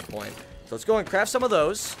lower on that point. So let's go and craft some of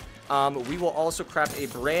those. We will also craft a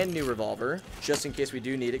brand new revolver just in case we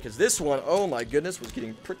do need it because this one, oh my goodness, was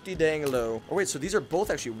getting pretty dang low. Oh wait, so these are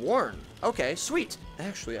both actually worn. Okay, sweet.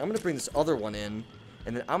 Actually, I'm going to bring this other one in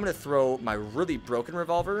and then I'm going to throw my really broken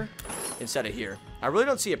revolver instead of here. I really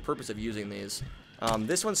don't see a purpose of using these.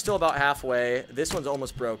 This one's still about halfway. This one's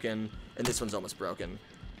almost broken. And this one's almost broken.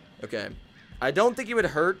 Okay. I don't think it would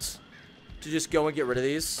hurt to just go and get rid of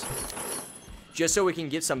these. Just so we can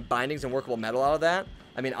get some bindings and workable metal out of that.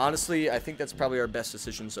 I mean, honestly, I think that's probably our best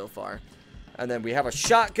decision so far. And then we have a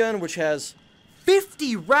shotgun, which has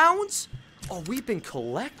 50 rounds? Oh, we've been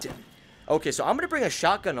collecting. Okay, so I'm going to bring a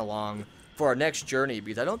shotgun along for our next journey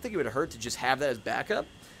because I don't think it would hurt to just have that as backup.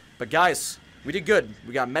 But guys, we did good.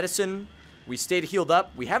 We got medicine. We stayed healed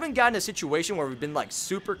up. We haven't gotten a situation where we've been like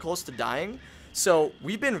super close to dying. So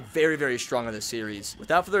we've been very, very strong in this series.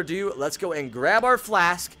 Without further ado, let's go and grab our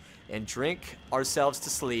flask and drink ourselves to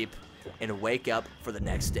sleep and wake up for the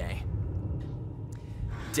next day.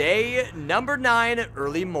 Day number 9,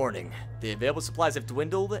 early morning. The available supplies have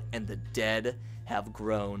dwindled and the dead have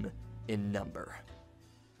grown in number.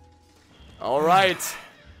 All right,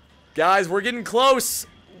 guys, we're getting close.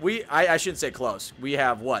 I shouldn't say close. We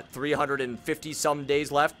have, what, 350 some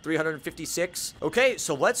days left? 356? Okay,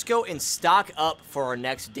 so let's go and stock up for our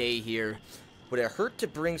next day here. Would it hurt to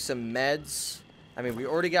bring some meds? I mean, we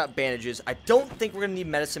already got bandages. I don't think we're going to need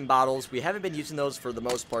medicine bottles. We haven't been using those for the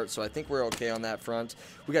most part, so I think we're okay on that front.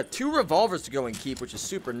 We got 2 revolvers to go and keep, which is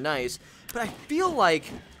super nice. But I feel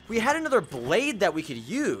like we had another blade that we could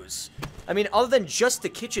use. I mean, other than just the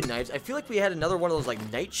kitchen knives, I feel like we had another one of those,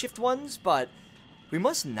 like, night shift ones, but... we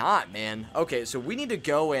must not, man. Okay, so we need to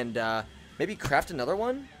go and maybe craft another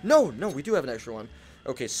one? No, we do have an extra one.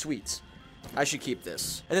 Okay, sweet. I should keep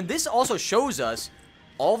this. And then this also shows us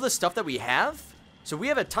all the stuff that we have. So we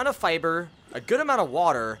have a ton of fiber, a good amount of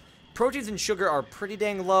water. Proteins and sugar are pretty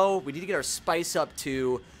dang low. We need to get our spice up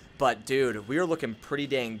too. But, dude, we are looking pretty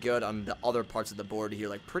dang good on the other parts of the board here.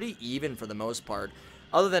 Like, pretty even for the most part.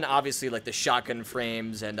 Other than, obviously, like, the shotgun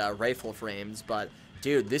frames and rifle frames. But...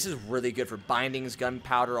 dude, this is really good for bindings,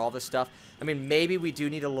 gunpowder, all this stuff. I mean, maybe we do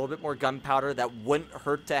need a little bit more gunpowder. That wouldn't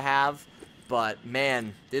hurt to have. But,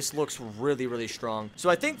 man, this looks really, really strong. So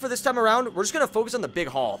I think for this time around, we're just going to focus on the big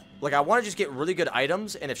haul. Like, I want to just get really good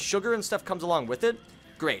items. And if sugar and stuff comes along with it,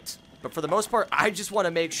 great. But for the most part, I just want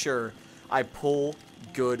to make sure I pull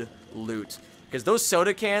good loot. Because those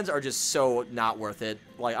soda cans are just so not worth it.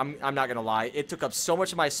 Like, I'm not going to lie. It took up so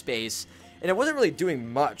much of my space. And it wasn't really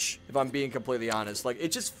doing much, if I'm being completely honest. Like,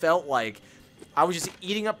 it just felt like I was just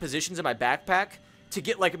eating up positions in my backpack to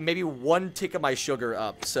get, like, maybe 1 tick of my sugar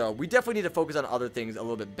up. So, we definitely need to focus on other things a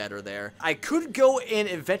little bit better there. I could go and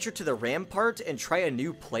adventure to the Rampart and try a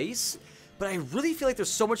new place. But I really feel like there's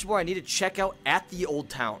so much more I need to check out at the Old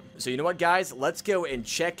Town. So, you know what, guys? Let's go and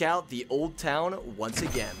check out the Old Town once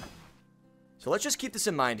again. So let's just keep this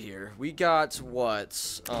in mind here. We got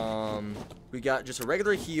what? We got just a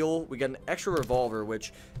regular heal. We got an extra revolver,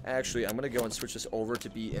 which actually I'm going to go and switch this over to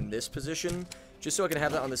be in this position, just so I can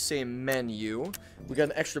have that on the same menu. We got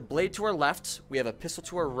an extra blade to our left. We have a pistol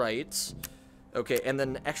to our right. Okay, and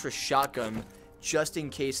then an extra shotgun, just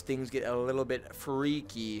in case things get a little bit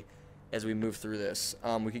freaky as we move through this.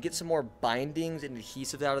 We could get some more bindings and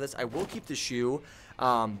adhesives out of this. I will keep the shoe.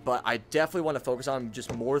 But I definitely want to focus on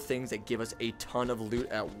just more things that give us a ton of loot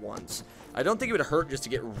at once. I don't think it would hurt just to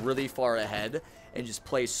get really far ahead and just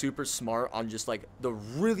play super smart on just like the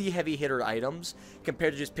really heavy hitter items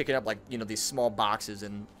compared to just picking up like, you know, these small boxes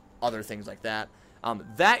and other things like that.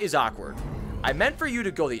 That is awkward. I meant for you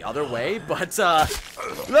to go the other way, but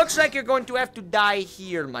looks like you're going to have to die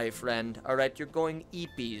here, my friend. All right, you're going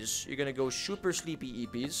eepies. You're going to go super sleepy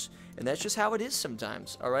eepies, and that's just how it is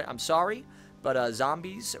sometimes. All right, I'm sorry. But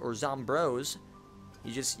zombies or zombros,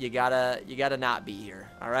 you gotta not be here.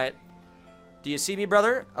 All right. Do you see me,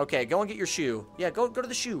 brother? Okay, go and get your shoe. Yeah, go to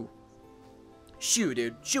the shoe. Shoe,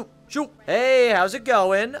 dude. Shoe. Hey, how's it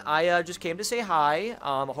going? I just came to say hi.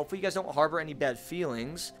 Hopefully you guys don't harbor any bad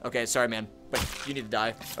feelings. Okay, sorry, man, but you need to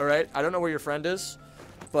die. All right. I don't know where your friend is,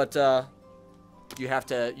 but you have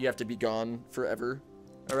to be gone forever.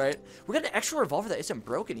 All right. We got an extra revolver that isn't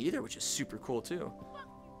broken either, which is super cool too.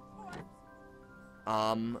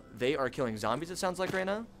 They are killing zombies, it sounds like, right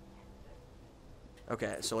now.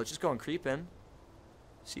 Okay, so let's just go and creep in.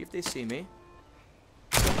 See if they see me.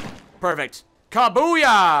 Perfect.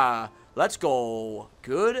 Kabooyah! Let's go.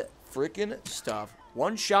 Good freaking stuff.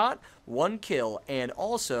 1 shot, 1 kill. And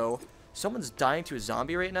also, someone's dying to a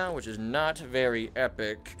zombie right now, which is not very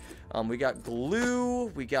epic. We got glue.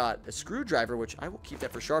 We got a screwdriver, which I will keep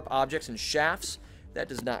that for sharp objects and shafts. That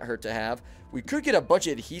does not hurt to have. We could get a bunch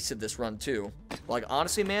of adhesive this run, too. Like,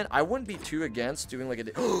 honestly, man, I wouldn't be too against doing, like,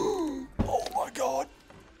 a... Oh, my God.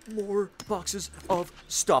 More boxes of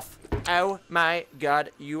stuff. Oh, my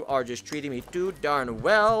God. You are just treating me too darn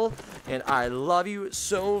well. And I love you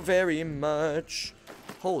so very much.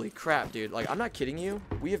 Holy crap, dude. Like, I'm not kidding you.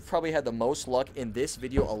 We have probably had the most luck in this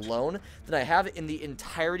video alone than I have in the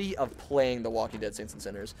entirety of playing The Walking Dead Saints and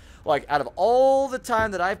Sinners. Like, out of all the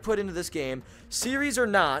time that I've put into this game, series or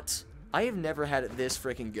not, I have never had it this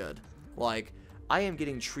freaking good. Like, I am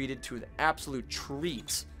getting treated to an absolute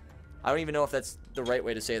treat. I don't even know if that's the right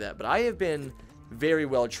way to say that, but I have been very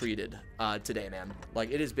well treated today, man.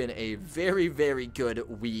 Like, it has been a very, very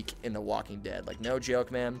good week in The Walking Dead. Like, no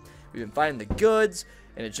joke, man. We've been finding the goods,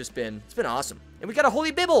 and it's been awesome. And we got a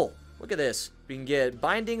holy Bible. Look at this. We can get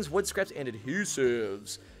bindings, wood scraps, and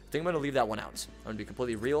adhesives. I think I'm going to leave that one out. I'm going to be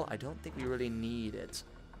completely real. I don't think we really need it.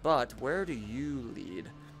 But where do you lead?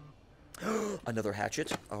 Another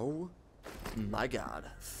hatchet. Oh, my God.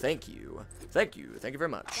 Thank you. Thank you. Thank you very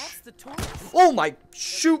much. That's the tourist. Oh, my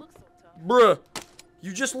shoot. Bruh.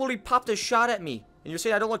 You just literally popped a shot at me. And you're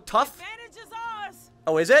saying I don't look tough? Advantage is ours.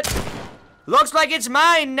 Oh, is it? Looks like it's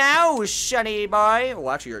mine now, sonny boy. Well,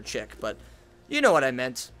 actually, you're a chick, but you know what I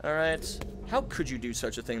meant, all right? How could you do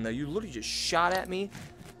such a thing, though? You literally just shot at me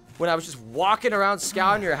when I was just walking around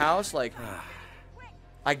scouting your house. Like,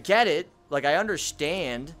 I get it. Like, I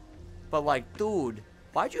understand. But, like, dude,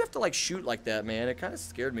 why'd you have to, like, shoot like that, man? It kind of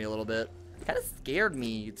scared me a little bit. It kind of scared me,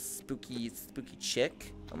 you spooky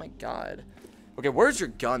chick. Oh, my God. Okay, where's your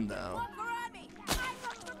gun, though?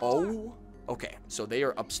 Oh. Okay, so they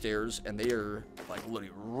are upstairs, and they are, like,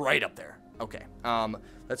 literally right up there. Okay,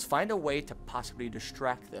 let's find a way to possibly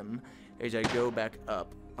distract them as I go back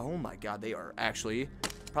up. Oh, my God, they are actually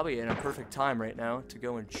probably in a perfect time right now to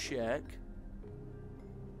go and check.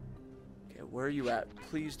 Okay, where are you at?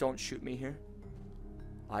 Please don't shoot me here.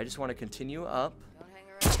 I just want to continue up.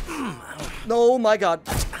 No, my God.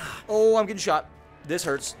 Oh, I'm getting shot. This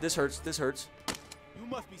hurts. This hurts. This hurts. You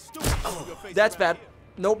must be stupid. Oh, that's bad.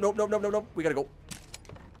 Nope, nope, nope, nope, nope, nope. We gotta go.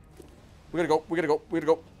 We gotta go. We gotta go. We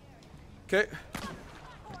gotta go. Okay.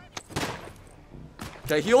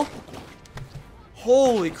 Can I heal?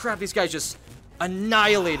 Holy crap, these guys just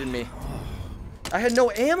annihilated me. I had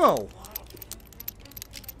no ammo.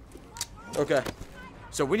 Okay.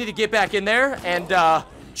 So we need to get back in there and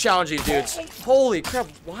challenge these dudes. Holy crap,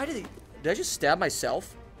 why did I just stab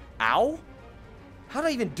myself? Ow? How did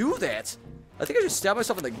I even do that? I think I just stabbed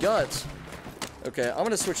myself in the guts. Okay, I'm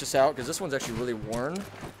gonna switch this out because this one's actually really worn.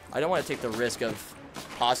 I don't want to take the risk of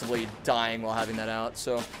possibly dying while having that out.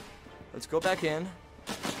 So let's go back in.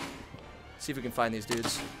 See if we can find these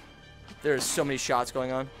dudes. There's so many shots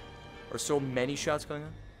going on. Or so many shots going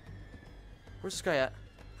on. Where's this guy at?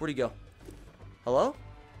 Where'd he go? Hello?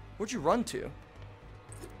 Where'd you run to?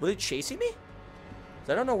 Were they chasing me?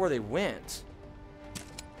 I don't know where they went.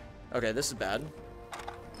 Okay, this is bad.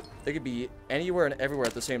 They could be anywhere and everywhere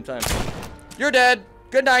at the same time. You're dead.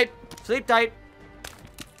 Good night. Sleep tight.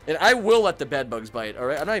 And I will let the bed bugs bite,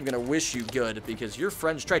 alright? I'm not even gonna wish you good because your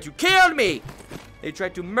friends tried to kill me! They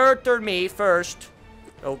tried to murder me first.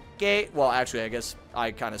 Okay. Well, actually, I guess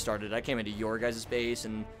I kind of started. I came into your guys' base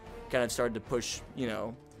and kind of started to push, you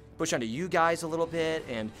know, push onto you guys a little bit.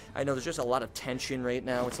 And I know there's just a lot of tension right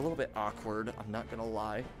now. It's a little bit awkward. I'm not gonna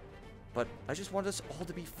lie. But I just want us all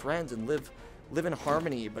to be friends and live in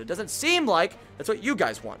harmony. But it doesn't seem like that's what you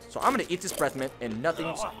guys want. So I'm gonna eat this breath mint and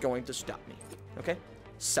nothing's going to stop me. Okay?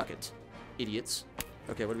 Suck it, idiots.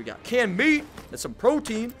 Okay, what do we got? Canned meat. That's some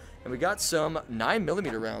protein. And we got some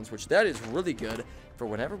 9mm rounds, which that is really good for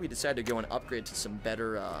whenever we decide to go and upgrade to some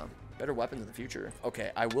better weapons in the future.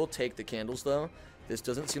 Okay, I will take the candles though. This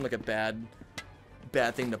doesn't seem like a bad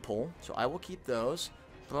thing to pull, so I will keep those.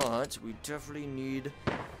 But we definitely need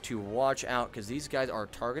to watch out because these guys are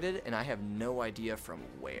targeted, and I have no idea from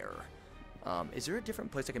where. Is there a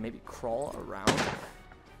different place I can maybe crawl around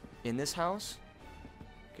in this house?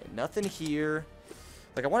 Okay, nothing here.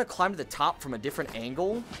 Like I want to climb to the top from a different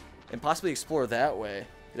angle and possibly explore that way.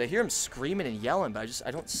 I hear him screaming and yelling, but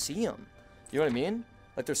I don't see him. You know what I mean?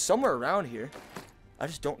 Like there's somewhere around here. I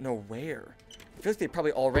just don't know where. I feel like they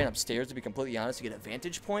probably all ran upstairs, to be completely honest, to get a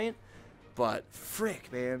vantage point. But frick,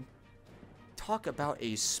 man. Talk about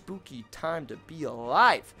a spooky time to be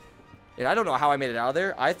alive. And I don't know how I made it out of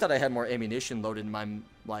there. I thought I had more ammunition loaded in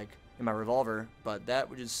my revolver, but it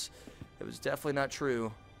was definitely not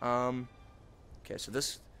true. Okay, so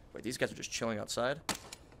wait, these guys are just chilling outside.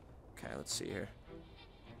 Okay, let's see here.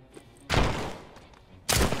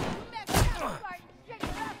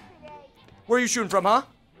 Where are you shooting from, huh?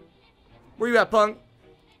 Where you at, punk?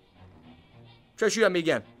 Try to shoot at me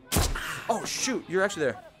again. Oh, shoot. You're actually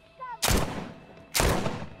there.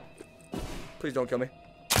 Please don't kill me.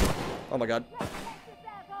 Oh, my God.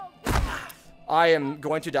 I am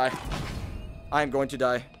going to die. I am going to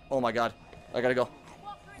die. Oh, my God. I gotta go.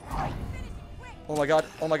 Oh, my God.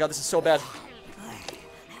 Oh, my God. This is so bad.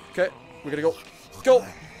 Okay. We gotta go. Go.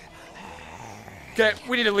 Okay.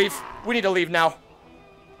 We need to leave. We need to leave now.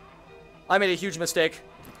 I made a huge mistake.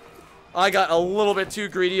 I got a little bit too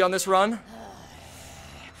greedy on this run.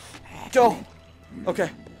 Go. Okay.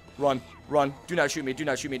 Run. Run. Do not shoot me. Do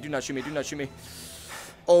not shoot me. Do not shoot me. Do not shoot me.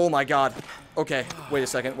 Oh my God. Okay. Wait a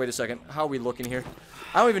second. Wait a second. How are we looking here?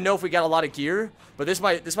 I don't even know if we got a lot of gear, but this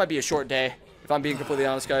might be a short day. If I'm being completely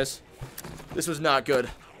honest, guys. This was not good.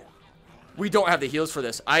 We don't have the heals for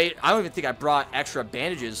this. I don't even think I brought extra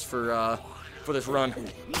bandages for this run.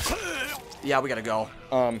 Yeah, we gotta go.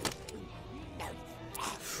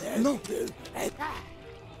 No.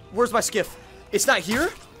 Where's my skiff? It's not here?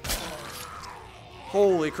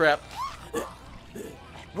 Holy crap.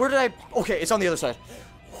 Where did I... Okay, it's on the other side.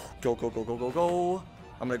 Go, go, go, go, go, go.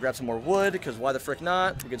 I'm gonna grab some more wood, because why the frick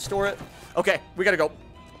not? We can store it. Okay, we gotta go.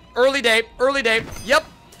 Early day. Early day. Yep.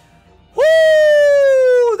 Woo!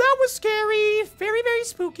 That was scary. Very, very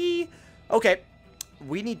spooky. Okay.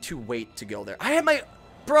 We need to wait to go there. I had my...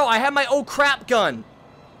 Bro, I had my oh crap gun.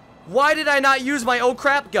 Why did I not use my oh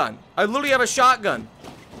crap gun? I literally have a shotgun.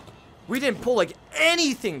 We didn't pull like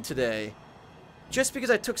anything today. Just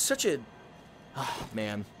because I took such a... Oh,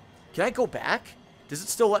 man. Can I go back? Does it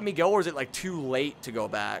still let me go, or is it like too late to go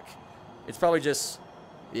back? It's probably just...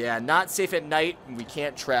 Yeah, not safe at night, and we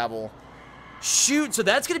can't travel. Shoot, so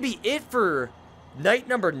that's going to be it for night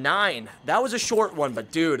number 9. That was a short one,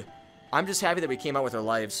 but dude, I'm just happy that we came out with our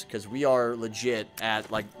lives, because we are legit at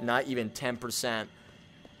like not even 10%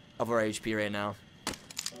 of our HP right now.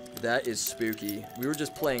 That is spooky. We were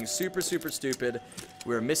just playing super, super stupid.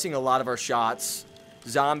 We were missing a lot of our shots.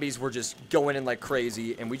 Zombies were just going in like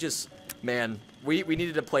crazy, and we just, man, we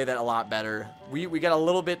needed to play that a lot better. We got a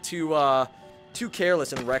little bit too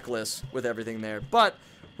careless and reckless with everything there, but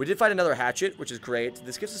we did find another hatchet, which is great.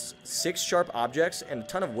 This gives us 6 sharp objects and a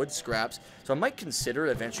ton of wood scraps, so I might consider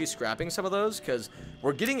eventually scrapping some of those, because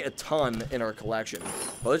we're getting a ton in our collection.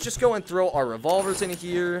 But let's just go and throw our revolvers in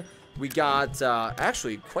here. We got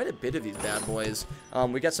actually quite a bit of these bad boys.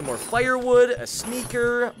 We got some more firewood, a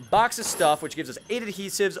sneaker, box of stuff, which gives us 8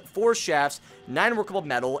 adhesives, 4 shafts, 9 workable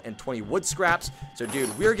metal, and 20 wood scraps. So,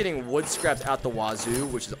 dude, we're getting wood scraps out the wazoo,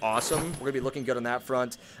 which is awesome. We're going to be looking good on that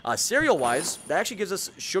front. Cereal-wise, that actually gives us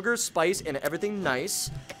sugar, spice, and everything nice.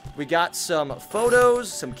 We got some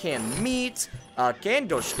photos, some canned meat, a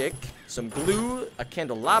candlestick, some glue, a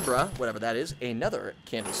candelabra, whatever that is, another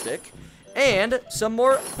candlestick, and some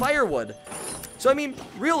more firewood. So, I mean,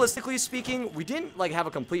 realistically speaking, we didn't, like, have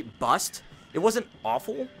a complete bust. It wasn't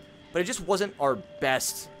awful, but it just wasn't our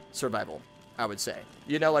best survival, I would say.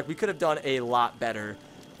 You know, like, we could have done a lot better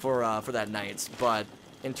for that night. But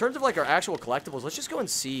in terms of, like, our actual collectibles, let's just go and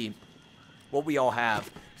see what we all have.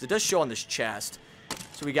 Because it does show on this chest.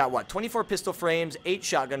 So we got, what, 24 pistol frames, 8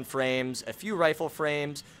 shotgun frames, a few rifle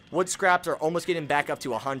frames. Wood scraps are almost getting back up to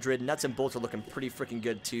 100. Nuts and bolts are looking pretty freaking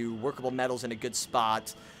good, too. Workable metal's in a good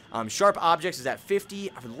spot. Sharp objects is at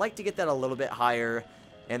 50. I would like to get that a little bit higher.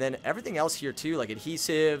 And then everything else here, too, like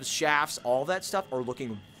adhesives, shafts, all that stuff are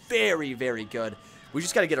looking very, very good. We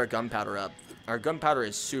just got to get our gunpowder up. Our gunpowder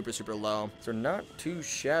is super, super low. So not too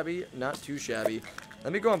shabby, not too shabby.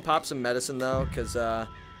 Let me go and pop some medicine, though, because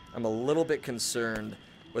I'm a little bit concerned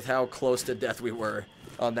with how close to death we were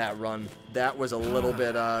on that run. That was a little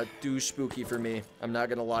bit too spooky for me. I'm not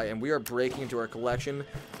going to lie. And we are breaking into our collection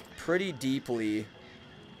pretty deeply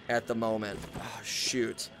at the moment. Oh,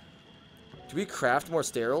 shoot. Do we craft more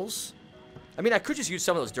steriles? I mean, I could just use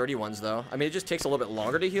some of those dirty ones, though. I mean, it just takes a little bit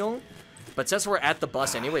longer to heal. But since we're at the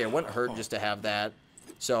bus anyway, it wouldn't hurt just to have that.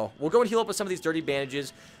 So, we'll go and heal up with some of these dirty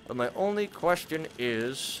bandages. But my only question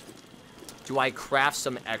is, do I craft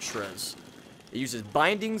some extras? It uses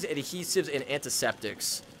bindings, adhesives, and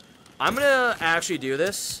antiseptics. I'm going to actually do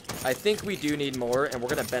this. I think we do need more, and we're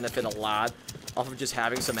going to benefit a lot off of just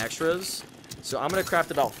having some extras. So I'm going to craft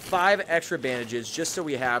about 5 extra bandages just so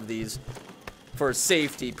we have these for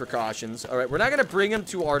safety precautions. All right, we're not going to bring them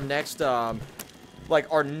to our next, our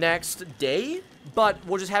next day, but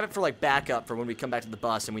we'll just have it for, like, backup for when we come back to the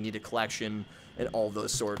bus and we need a collection and all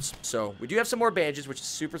those sorts. So we do have some more bandages, which is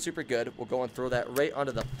super, super good. We'll go and throw that right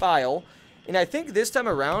onto the file. And I think this time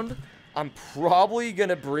around, I'm probably going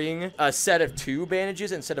to bring a set of 2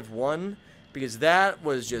 bandages instead of 1, because that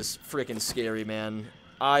was just freaking scary, man.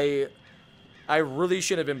 I really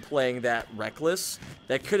should have been playing that reckless.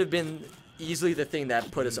 That could have been easily the thing that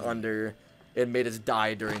put us under and made us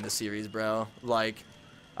die during the series, bro. Like,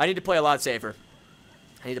 I need to play a lot safer.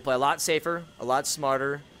 I need to play a lot safer, a lot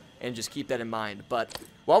smarter, and just keep that in mind. But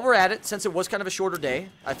while we're at it, since it was kind of a shorter day,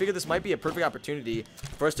 I figured this might be a perfect opportunity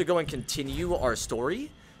for us to go and continue our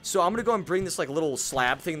story. So I'm going to go and bring this, like, little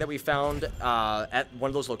slab thing that we found at one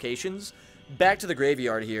of those locations back to the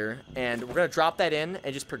graveyard here. And we're going to drop that in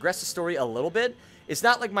and just progress the story a little bit. It's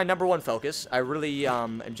not, like, my #1 focus. I really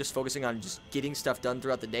am just focusing on just getting stuff done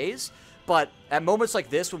throughout the days. But at moments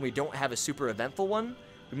like this, when we don't have a super eventful one,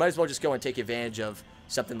 we might as well just go and take advantage of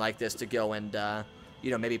something like this to go and,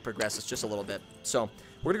 you know, maybe progress this just a little bit. So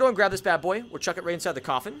we're going to go and grab this bad boy. We'll chuck it right inside the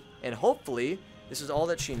coffin. And hopefully, this is all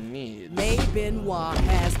that she needs. May Benoit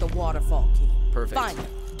has the waterfall key. Perfect. Find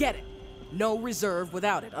it. Get it. No reserve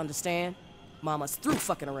without it, understand? Mama's through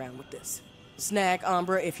fucking around with this. Snag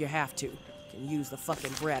Umbra if you have to. Can use the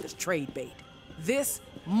fucking brat as trade bait. This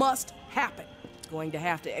must happen. Going to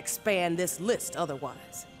have to expand this list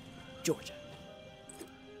otherwise. Georgia.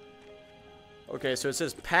 Okay, so it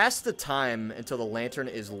says, pass the time until the lantern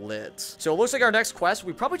is lit. So it looks like our next quest,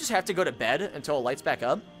 we probably just have to go to bed until it lights back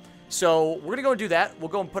up. So we're gonna go and do that. We'll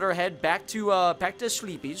go and put our head back to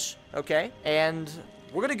sleepies, okay? And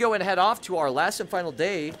we're gonna go and head off to our last and final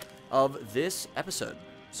day of this episode.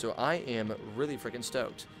 So I am really freaking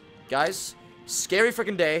stoked. Guys, scary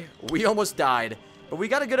freaking day. We almost died, but we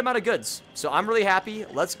got a good amount of goods. So I'm really happy.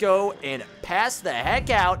 Let's go and pass the heck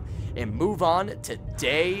out and move on to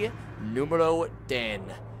day numero 10.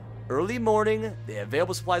 Early morning, the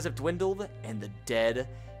available supplies have dwindled, and the dead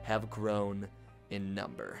have grown in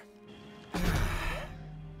number.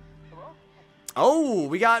 Oh,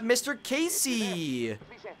 we got Mr. Casey,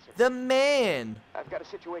 the man. I've got a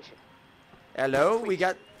situation. Hello, we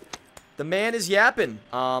got the man is yapping.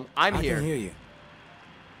 I'm here. I can hear you.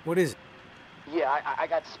 What is it? Yeah, I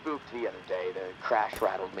got spooked the other day. The crash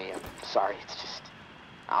rattled me. I'm sorry. It's just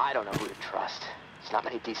I don't know who to trust. There's not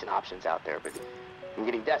many decent options out there, but I'm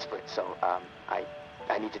getting desperate. So I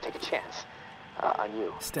need to take a chance on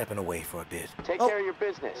you. Stepping away for a bit. Take care of your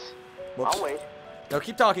business. Whoops. I'll wait. No,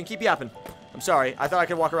 keep talking, keep yapping. I'm sorry. I thought I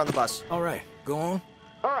could walk around the bus. All right, go on.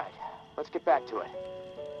 All right, let's get back to it.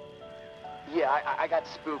 Yeah, I got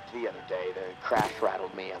spooked the other day. The crash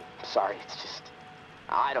rattled me. I'm sorry. It's just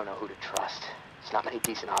I don't know who to trust. There's not many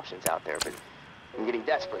decent options out there, but I'm getting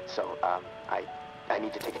desperate, so I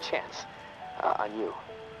need to take a chance on you.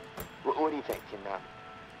 What do you think?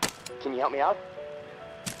 Can you help me out?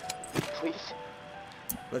 Please?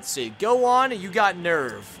 Let's see. Go on, you got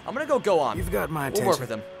nerve. I'm gonna go on. You've got my attention. We'll work with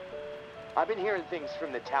him. I've been hearing things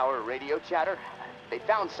from the tower radio chatter. They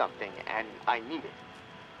found something, and I need it.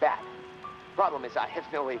 Bad. Problem is, I have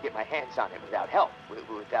no way to get my hands on it without help,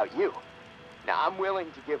 without you. Now, I'm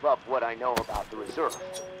willing to give up what I know about the reserve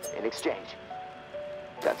in exchange.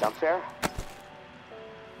 Does that sound fair?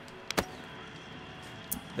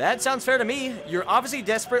 That sounds fair to me. You're obviously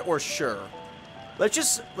desperate, or sure.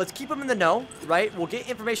 Let's keep him in the know, right? We'll get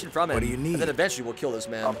information from him. What do you need? And then eventually we'll kill this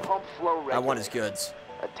man. A pump flow regulator. I want his goods.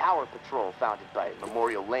 A tower patrol founded by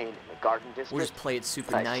Memorial Lane in the Garden District. We'll just play it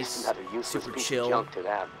super Just nice, another useless super piece chill. of junk to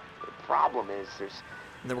them. The problem is there's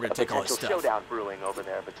And then we're gonna a take all his potential stuff. showdown brewing over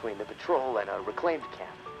there between the patrol and a reclaimed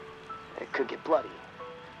camp. It could get bloody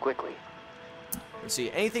quickly. Let's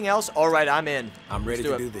see. Anything else? All right, I'm in. I'm ready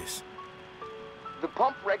Let's to do do it. this. The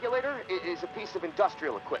pump regulator is a piece of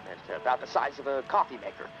industrial equipment about the size of a coffee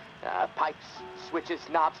maker. Pipes, switches,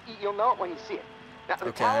 knobs. You'll know it when you see it. Now, the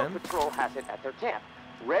Okay. Tower Patrol has it at their camp.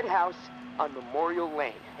 Red House on Memorial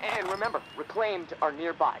Lane. And remember, reclaimed are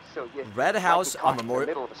nearby, so you Red might House get on caught in the Memorial.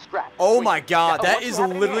 middle of a scrap. Oh Wait, my God, now, that once is you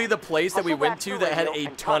have it in literally hand, the place that we hustle went back to the that had radio a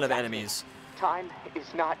and ton of contact me. enemies. Time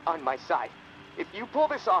is not on my side. If you pull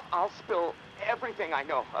this off, I'll spill everything I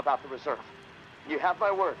know about the reserve. You have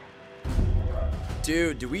my word.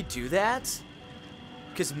 Dude, do we do that?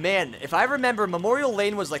 Because, man, if I remember, Memorial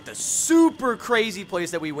Lane was like the super crazy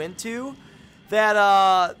place that we went to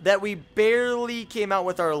that we barely came out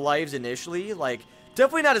with our lives initially. Like,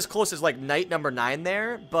 definitely not as close as, like, night number 9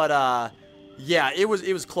 there. But, yeah, it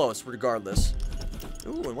was close regardless.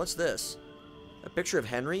 Ooh, and what's this? A picture of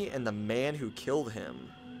Henry and the man who killed him.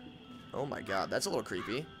 Oh, my God. That's a little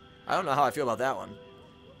creepy. I don't know how I feel about that one.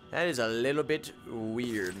 That is a little bit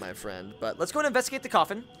weird, my friend. But let's go and investigate the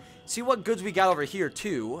coffin. See what goods we got over here,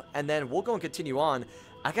 too. And then we'll go and continue on.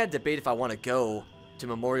 I gotta debate if I want to go to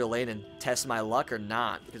Memorial Lane and test my luck or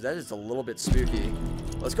not. Because that is a little bit spooky.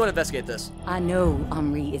 Let's go and investigate this. I know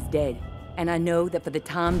Henri is dead. And I know that for the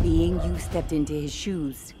time being, you stepped into his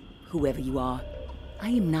shoes, whoever you are. I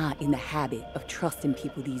am not in the habit of trusting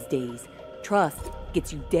people these days. Trust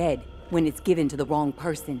gets you dead when it's given to the wrong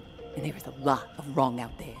person. And there is a lot of wrong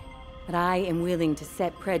out there. But I am willing to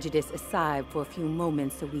set prejudice aside for a few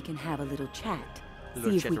moments so we can have a little chat.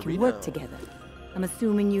 See if we can work together. I'm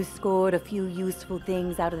assuming you scored a few useful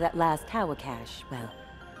things out of that last tower cache. Well,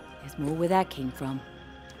 there's more where that came from.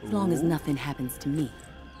 As long as nothing happens to me.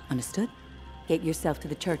 Understood? Get yourself to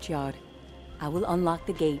the churchyard. I will unlock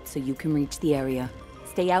the gate so you can reach the area.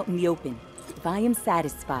 Stay out in the open. If I am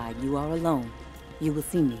satisfied you are alone, you will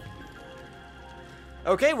see me.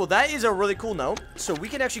 Okay, well, that is a really cool note. So we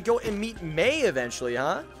can actually go and meet May eventually,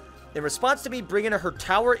 huh? In response to me bringing her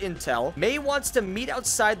tower intel, May wants to meet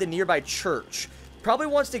outside the nearby church. Probably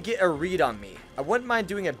wants to get a read on me. I wouldn't mind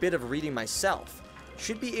doing a bit of reading myself.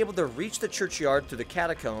 Should be able to reach the churchyard through the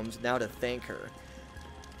catacombs now to thank her.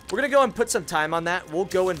 We're going to go and put some time on that. We'll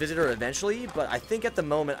go and visit her eventually, but I think at the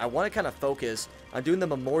moment I want to kind of focus on doing the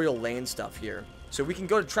Memorial Lane stuff here. So we can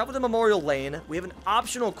go to travel to Memorial Lane. We have an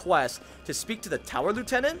optional quest to speak to the tower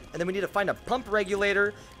lieutenant, and then we need to find a pump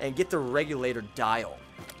regulator and get the regulator dial.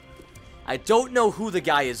 I don't know who the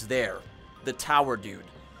guy is there, the tower dude.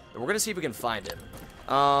 But we're going to see if we can find him.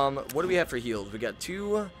 What do we have for heals? We got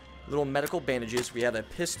 2 little medical bandages. We have a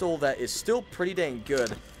pistol that is still pretty dang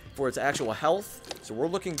good for its actual health. So we're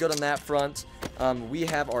looking good on that front. We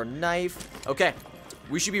have our knife. Okay.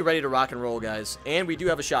 We should be ready to rock and roll, guys. And we do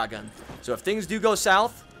have a shotgun. So if things do go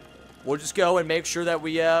south, we'll just go and make sure that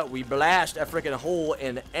we blast a freaking hole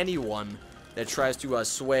in anyone that tries to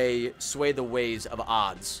sway the ways of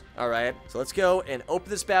odds. All right. So let's go and open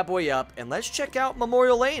this bad boy up, and let's check out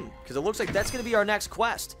Memorial Lane, because it looks like that's going to be our next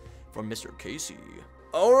quest for Mr. Casey.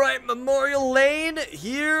 All right, Memorial Lane,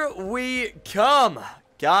 here we come.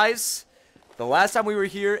 Guys, the last time we were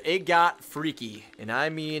here, it got freaky. And I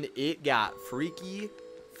mean, it got freaky,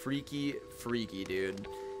 dude.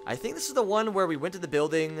 I think this is the one where we went to the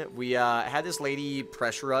building. We had this lady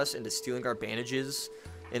pressure us into stealing our bandages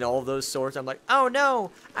and all of those sorts. I'm like, oh no,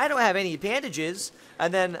 I don't have any bandages.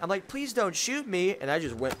 And then I'm like, please don't shoot me. And I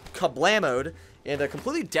just went kablamoed and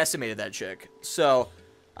completely decimated that chick. So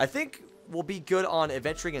I think we'll be good on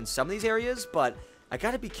adventuring in some of these areas, but I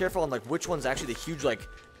gotta be careful on like which one's actually the huge like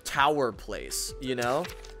tower place, you know?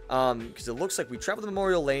 Because it looks like we traveled to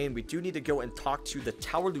Memorial Lane. We do need to go and talk to the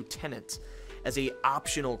tower lieutenant as a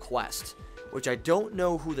optional quest, which I don't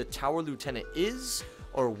know who the tower lieutenant is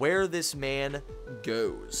or where this man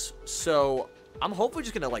goes. So I'm hopefully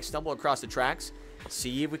just gonna like stumble across the tracks,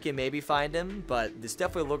 see if we can maybe find him, but this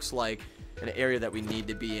definitely looks like an area that we need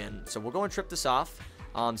to be in. So we'll go and trip this off,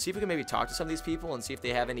 see if we can maybe talk to some of these people and see if they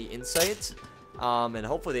have any insights, and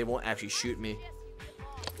hopefully they won't actually shoot me.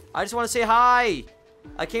 I just want to say hi.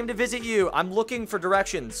 I came to visit you. I'm looking for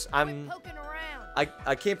directions.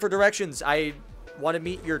 I came for directions. I want to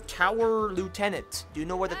meet your tower lieutenant. Do you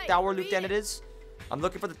know where the tower lieutenant is? I'm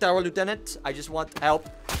looking for the tower lieutenant. I just want help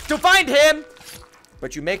to find him.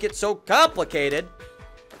 But you make it so complicated.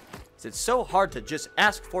 It's so hard to just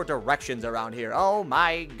ask for directions around here. Oh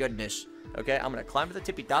my goodness. Okay, I'm gonna climb to the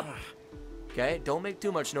tippy top. Okay, don't make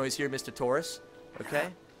too much noise here, Mr. Taurus. Okay,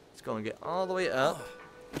 let's go and get all the way up.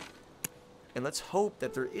 And let's hope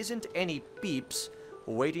that there isn't any beeps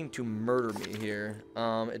waiting to murder me here.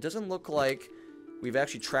 It doesn't look like we've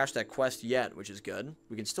actually trashed that quest yet, which is good.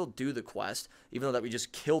 We can still do the quest, even though that we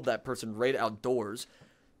just killed that person right outdoors.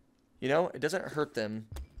 You know, it doesn't hurt them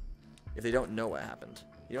if they don't know what happened.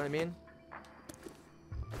 You know what I mean?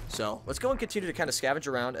 So, let's go and continue to kind of scavenge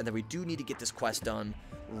around, and then we do need to get this quest done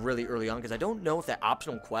really early on, because I don't know if that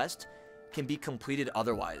optional quest can be completed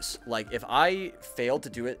otherwise. Like, if I failed to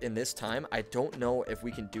do it in this time, I don't know if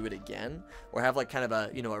we can do it again, or have like kind of a,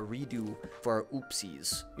 you know, a redo for our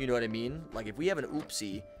oopsies. You know what I mean? Like, if we have an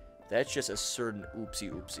oopsie, that's just a certain oopsie,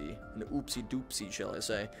 an oopsie doopsie, shall I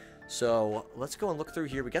say. So let's go and look through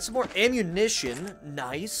here. We got some more ammunition.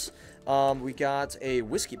 Nice. We got a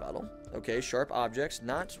whiskey bottle. Okay, sharp objects.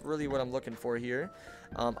 Not really what I'm looking for here.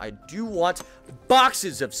 I do want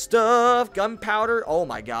boxes of stuff. Gunpowder. Oh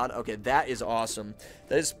my god. Okay, that is awesome.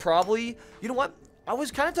 That is probably... You know what? I was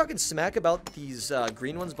kind of talking smack about these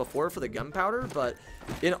green ones before for the gunpowder, but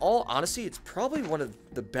in all honesty, it's probably one of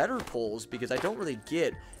the better pulls because I don't really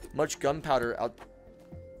get much gunpowder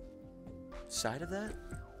outside of that.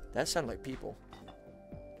 That sounded like people.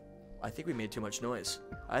 I think we made too much noise.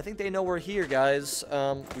 I think they know we're here, guys.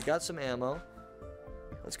 We got some ammo.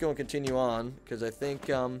 Let's go and continue on, because I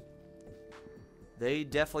think they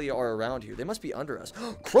definitely are around here. They must be under us.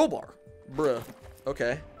 Crowbar! Bruh.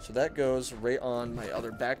 Okay, so that goes right on my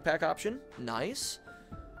other backpack option. Nice.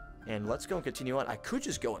 And let's go and continue on. I could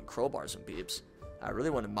just go and crowbar some peeps. I really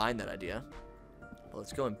want to mind that idea. But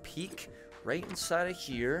let's go and peek right inside of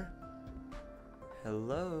here.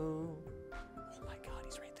 Hello? Oh my god,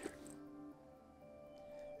 he's right there.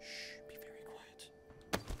 Shh, be very quiet.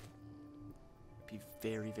 Be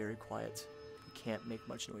very, very quiet. We can't make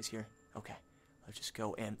much noise here. Okay, let's just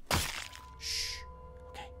go and... Shh.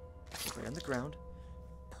 Okay, right on the ground.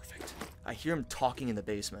 Perfect. I hear him talking in the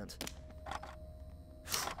basement.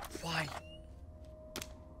 Why?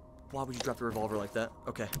 Why would you drop the revolver like that?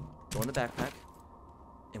 Okay, go in the backpack.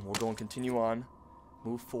 And we'll go and continue on.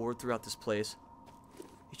 Move forward throughout this place.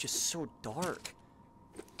 It's just so dark.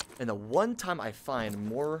 And the one time I find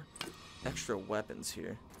more extra weapons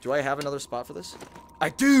here. Do I have another spot for this? I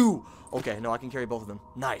do! Okay, no, I can carry both of them.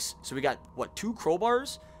 Nice. So we got, what, 2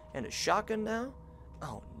 crowbars and a shotgun now?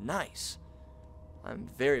 Oh, nice. I'm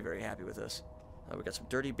very, very happy with this. We got some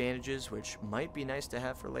dirty bandages, which might be nice to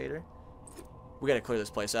have for later. We gotta clear this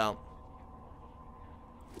place out.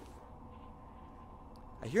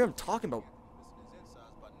 I hear him talking about...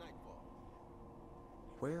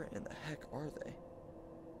 Where in the heck are they?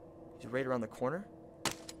 He's right around the corner.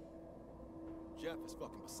 Jeff is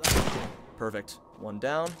fucking beside me. Perfect. One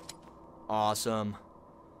down. Awesome.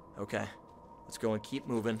 Okay. Let's go and keep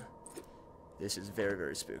moving. This is very,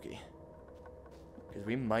 very spooky. Because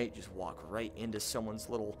we might just walk right into someone's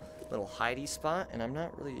little hidey spot, and I'm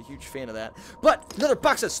not really a huge fan of that. But another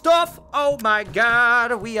box of stuff! Oh my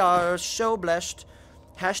god, we are so blessed.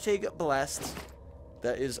 Hashtag blessed.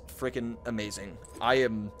 That is freaking amazing. I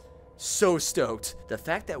am so stoked. The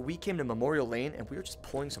fact that we came to Memorial Lane and we were just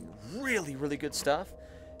pulling some really, really good stuff.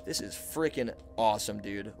 This is freaking awesome,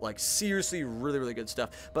 dude. Like, seriously, really, really good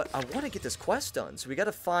stuff. But I want to get this quest done. So we got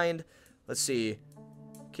to find, let's see.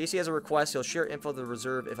 Casey has a request. He'll share info of the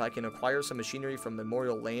reserve if I can acquire some machinery from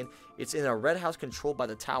Memorial Lane. It's in a red house controlled by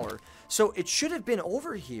the tower. So it should have been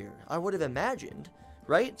over here, I would have imagined.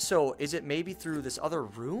 Right? So is it maybe through this other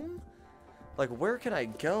room? Like, where can I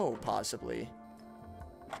go, possibly?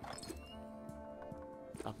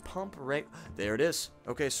 A pump right... There it is.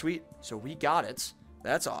 Okay, sweet. So we got it.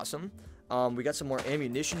 That's awesome. We got some more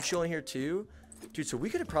ammunition chilling here, too. Dude, so we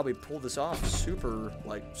could have probably pulled this off super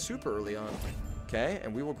early on. Okay,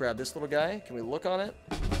 and we will grab this little guy. Can we look on it?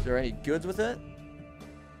 Is there any goods with it?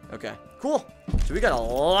 Okay, cool. So we got a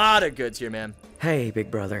lot of goods here, man. Hey,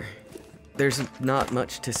 big brother. There's not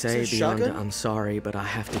much to say beyond I'm sorry, but I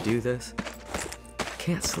have to do this. I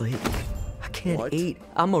can't sleep. I can't What? eat.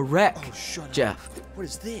 I'm a wreck. Oh, shut up. Jeff. What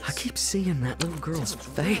is this? I keep seeing that little girl's Sounds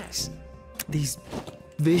face. These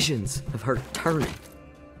visions of her turning.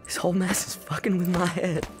 This whole mess is fucking with my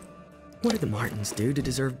head. What did the Martins do to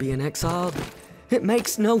deserve being exiled? It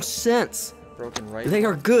makes no sense. Broken right. They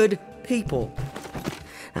are good people.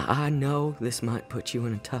 Now, I know this might put you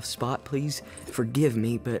in a tough spot. Please forgive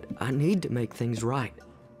me, but I need to make things right.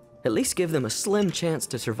 At least give them a slim chance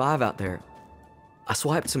to survive out there. I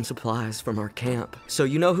swiped some supplies from our camp, so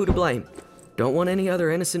you know who to blame. Don't want any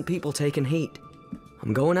other innocent people taking heat.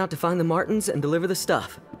 I'm going out to find the Martins and deliver the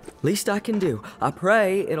stuff. Least I can do. I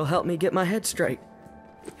pray it'll help me get my head straight.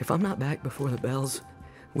 If I'm not back before the bells,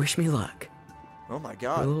 wish me luck. Oh my Your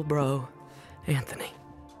god. little bro, Anthony.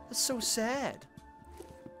 That's so sad.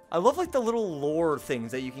 I love like the little lore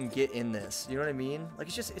things that you can get in this. You know what I mean? Like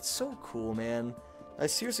it's so cool, man. I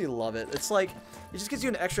seriously love it. It's like, it just gives you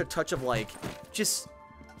an extra touch of like, just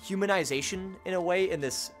humanization in a way in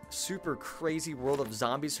this super crazy world of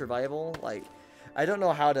zombie survival. Like, I don't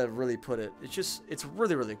know how to really put it. It's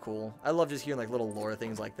really, really cool. I love just hearing like little lore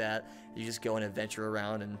things like that. You just go and adventure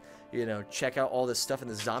around and, you know, check out all this stuff in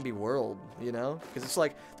the zombie world, you know? Because it's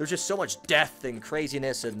like, there's just so much death and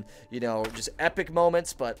craziness and, you know, just epic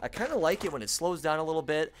moments. But I kind of like it when it slows down a little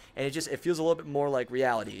bit and it feels a little bit more like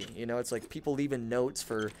reality. You know, it's like people leaving notes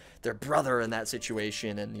for their brother in that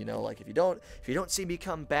situation. And, you know, like if you don't see me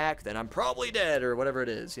come back, then I'm probably dead or whatever it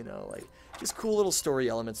is, you know, like just cool little story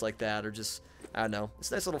elements like that, or just, I don't know,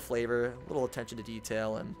 it's a nice little flavor, a little attention to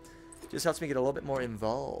detail, and just helps me get a little bit more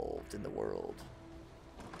involved in the world.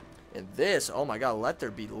 And this, oh my god, let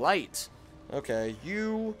there be light. Okay,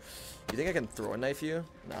 you think I can throw a knife you?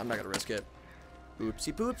 No, I'm not gonna risk it.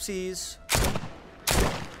 Oopsie poopsies.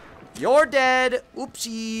 You're dead.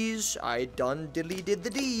 Oopsies. I done diddly did the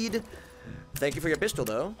deed. Thank you for your pistol,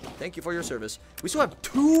 though. Thank you for your service. We still have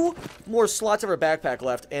 2 more slots of our backpack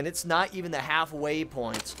left, and it's not even the halfway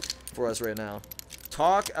point for us right now.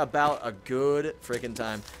 Talk about a good freaking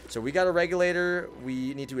time. So we got a regulator.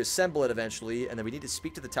 We need to assemble it eventually, and then we need to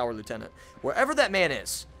speak to the tower lieutenant. Wherever that man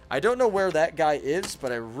is. I don't know where that guy is,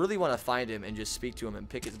 but I really want to find him and just speak to him and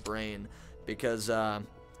pick his brain. Because,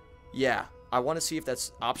 yeah, I want to see if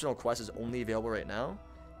that's optional quest is only available right now.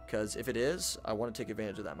 Because if it is, I want to take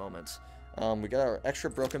advantage of that moment. We got our extra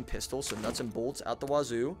broken pistol, so nuts and bolts out the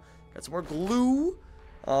wazoo. Got some more glue.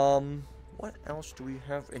 What else do we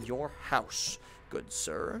have in your house, good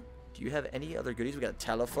sir? Do you have any other goodies? We got a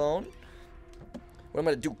telephone. What am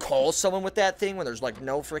I gonna do? Call someone with that thing when there's like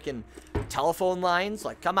no freaking telephone lines?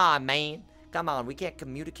 Like, come on, man. Come on, we can't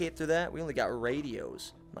communicate through that. We only got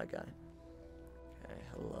radios, my guy. Okay,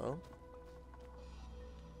 hello.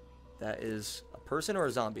 That is a person or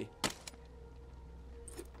a zombie?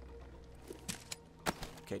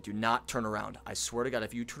 Okay, do not turn around. I swear to God,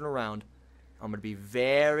 if you turn around, I'm going to be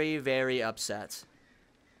very, very upset.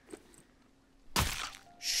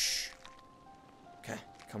 Shh. Okay,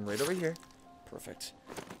 come right over here. Perfect.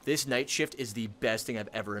 This night shift is the best thing I've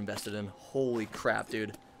ever invested in. Holy crap,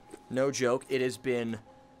 dude. No joke. It has been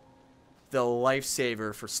the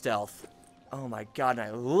lifesaver for stealth. Oh my god, and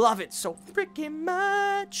I love it so freaking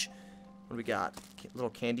much. What do we got?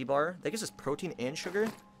 Little candy bar. That gives us protein and sugar.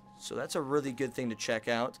 So that's a really good thing to check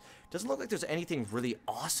out. Doesn't look like there's anything really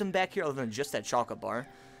awesome back here other than just that chocolate bar.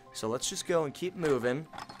 So let's just go and keep moving.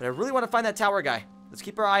 But I really want to find that tower guy. Let's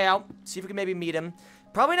keep our eye out. See if we can maybe meet him.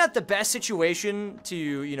 Probably not the best situation to,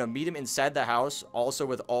 you know, meet him inside the house. Also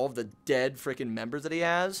with all of the dead freaking members that he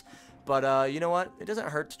has. But, you know what? It doesn't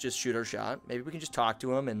hurt to just shoot our shot. Maybe we can just talk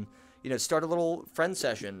to him and, you know, start a little friend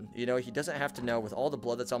session. You know, he doesn't have to know with all the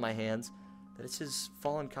blood that's on my hands that it's his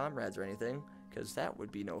fallen comrades or anything. Because that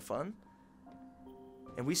would be no fun.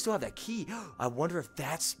 And we still have that key. I wonder if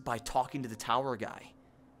that's by talking to the tower guy.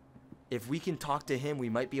 If we can talk to him, we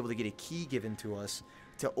might be able to get a key given to us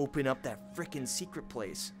to open up that freaking secret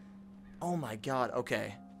place. Oh my god.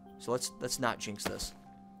 Okay. So let's not jinx this.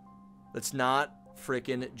 Let's not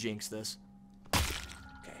freaking jinx this.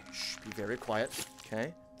 Okay. Shh. Be very quiet.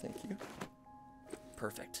 Okay. Thank you.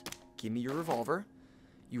 Perfect. Give me your revolver.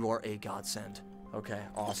 You are a godsend. Okay.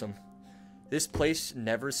 Awesome. This place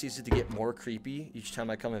never ceases to get more creepy each time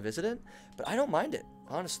I come and visit it, but I don't mind it,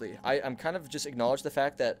 honestly. I'm kind of just acknowledge the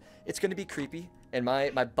fact that it's going to be creepy, and my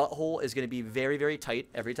butthole is going to be very, very tight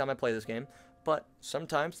every time I play this game, but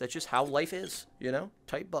sometimes that's just how life is, you know?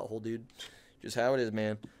 Tight butthole, dude. Just how it is,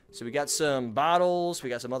 man. So we got some bottles, we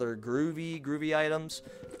got some other groovy items,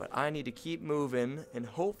 but I need to keep moving and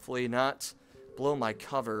hopefully not blow my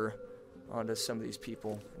cover onto some of these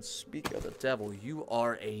people. And speak of the devil, you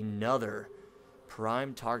are another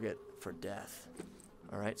prime target for death.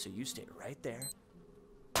 Alright, so you stay right there.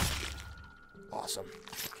 Awesome.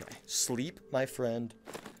 Okay. Sleep, my friend.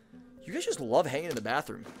 You guys just love hanging in the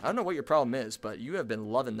bathroom. I don't know what your problem is, but you have been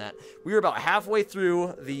loving that. We are about halfway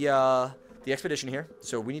through the expedition here,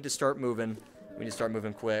 so we need to start moving. We need to start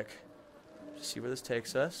moving quick. See where this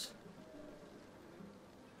takes us.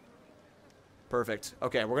 Perfect.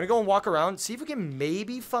 Okay, we're gonna go and walk around, see if we can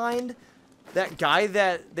maybe find that guy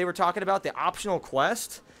that they were talking about, the optional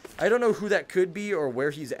quest. I don't know who that could be or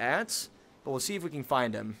where he's at, but we'll see if we can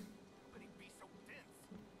find him.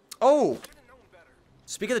 Oh!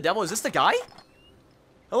 Speak of the devil, is this the guy?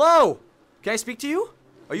 Hello! Can I speak to you?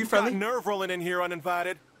 Are you friendly? Got nerve rolling in here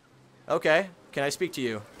uninvited. Okay, can I speak to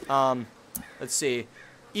you? Let's see.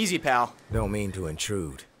 Easy, pal. Don't mean to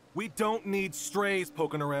intrude. We don't need strays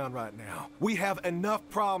poking around right now. We have enough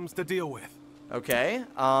problems to deal with. Okay,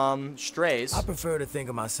 strays. I prefer to think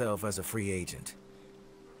of myself as a free agent.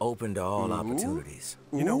 Open to all opportunities.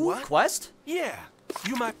 You know what? Quest? Yeah,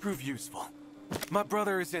 you might prove useful. My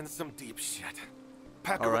brother is in some deep shit.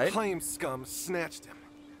 Pack of right. reclaimed scum snatched him.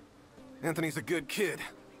 Anthony's a good kid.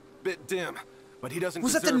 Bit dim, but he doesn't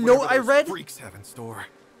Was that deserve the note whatever I those read? freaks have in store.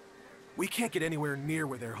 We can't get anywhere near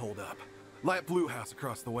where they're holed up. Light Blue House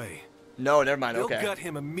across the way. No, never mind, They'll okay. gut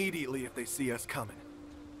him immediately if they see us coming.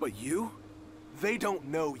 But you? They don't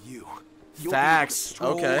know you. You'll Facts, be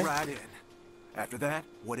able to stroll okay. right in. After that,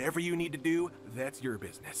 whatever you need to do, that's your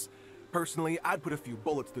business. Personally, I'd put a few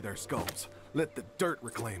bullets through their skulls. Let the dirt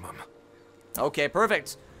reclaim them. Okay,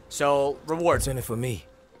 perfect. So, reward. What's in it for me?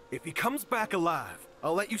 If he comes back alive,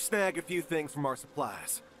 I'll let you snag a few things from our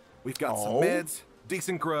supplies. We've got some Oh. meds,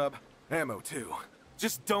 decent grub, ammo too.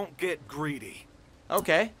 Just don't get greedy.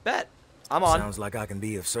 Okay, bet. I'm on. Sounds like I can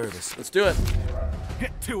be of service. Let's do it.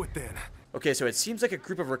 Get to it then. Okay, so it seems like a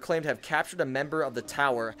group of Reclaimed have captured a member of the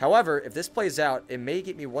tower. However, if this plays out, it may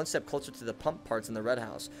get me one step closer to the pump parts in the red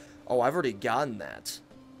house. Oh, I've already gotten that.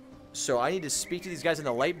 So I need to speak to these guys in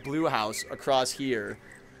the light blue house across here.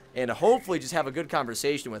 And hopefully just have a good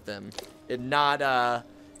conversation with them. And not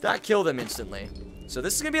kill them instantly. So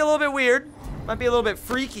this is going to be a little bit weird. Might be a little bit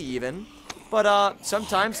freaky even. But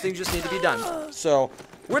sometimes things just need to be done. So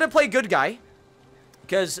we're going to play good guy.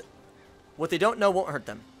 Because what they don't know won't hurt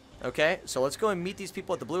them. Okay, so let's go and meet these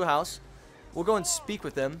people at the blue house. We'll go and speak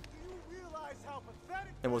with them.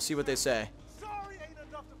 And we'll see what they say.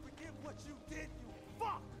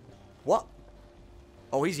 What?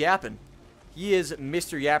 Oh, he's yapping. He is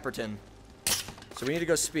Mr. Yapperton. So we need to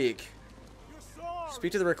go speak.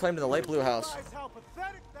 Speak to the Reclaimed in the light blue house.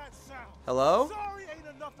 Hello?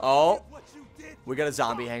 Oh, we got a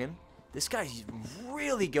zombie hanging. This guy's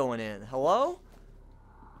really going in. Hello?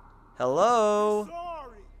 Hello?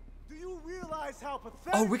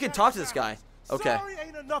 Oh, we can talk to this guy. Okay. Sorry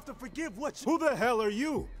ain't enough to forgive what you... Who the hell are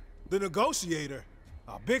you? The negotiator?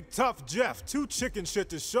 A big tough Jeff, too chicken shit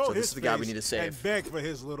to show So this his is the guy we face need to save. and beg for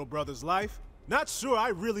his little brother's life. Not sure I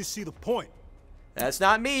really see the point. That's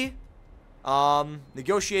not me.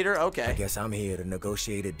 Negotiator, okay. I guess I'm here to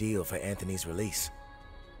negotiate a deal for Anthony's release.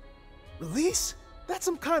 Release? That's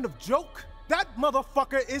some kind of joke. That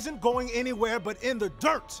motherfucker isn't going anywhere but in the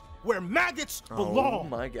dirt, where maggots belong. Oh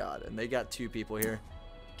my god, and they got two people here.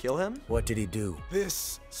 Kill him? What did he do?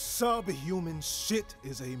 This subhuman shit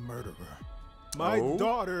is a murderer. My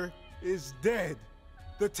daughter is dead.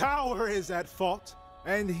 The tower is at fault,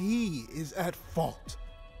 and he is at fault.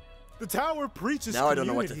 The tower preaches now I don't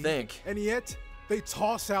know what to think. And yet, they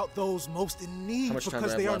toss out those most in need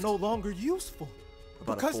because they are no longer useful.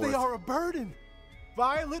 Because they are a burden.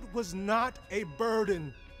 Violet was not a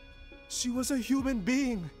burden. She was a human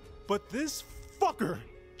being. But this fucker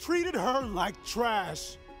treated her like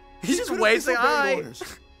trash. He's just wasting orders,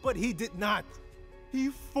 but he did not. He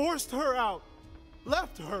forced her out.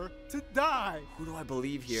 Left her to die. Who do I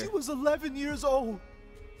believe here? She was 11 years old.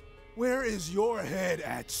 Where is your head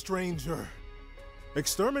at, stranger?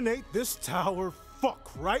 Exterminate this tower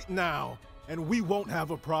fuck right now, and we won't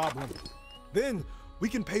have a problem. Then we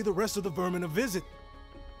can pay the rest of the vermin a visit.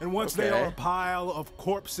 And once they are a pile of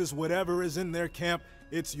corpses, whatever is in their camp,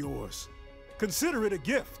 it's yours. Consider it a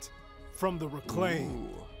gift from the Reclaimed.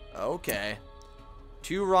 Ooh, okay.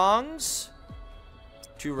 Two wrongs?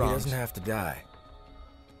 Two wrongs. He doesn't have to die.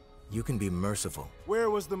 You can be merciful. Where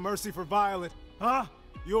was the mercy for Violet? Huh?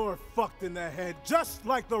 You're fucked in the head, just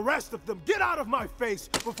like the rest of them. Get out of my face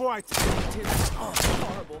before I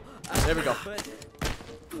horrible. There we go.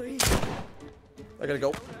 Please. I gotta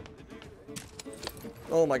go.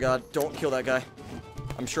 Oh my god, don't kill that guy.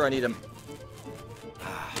 I'm sure I need him.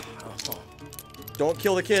 Don't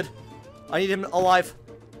kill the kid. I need him alive.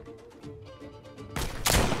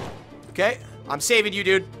 Okay, I'm saving you,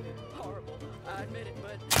 dude. Horrible. I admit it,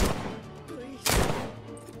 but please.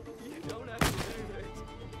 You don't have to.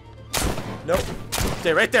 Nope.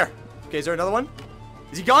 Stay right there. Okay, is there another one?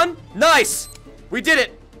 Is he gone? Nice! We did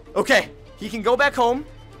it! Okay, he can go back home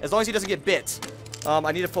as long as he doesn't get bit.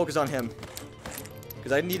 I need to focus on him.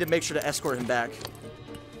 Because I need to make sure to escort him back.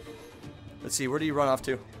 Let's see, where did he run off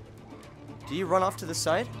to? Did he run off to this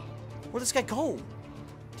side? Where'd this guy go?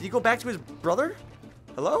 Did he go back to his brother?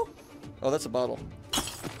 Hello? Oh, that's a bottle.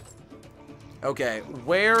 Okay,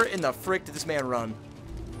 where in the frick did this man run?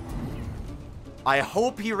 I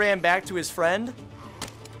hope he ran back to his friend.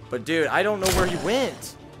 But dude, I don't know where he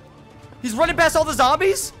went. He's running past all the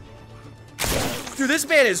zombies? Dude, this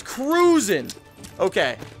man is cruising.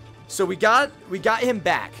 Okay, so we got him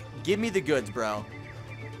back. Give me the goods, bro.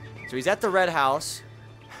 So he's at the red house.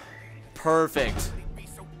 Perfect.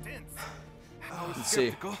 Let's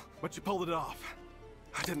see. But you pulled it off.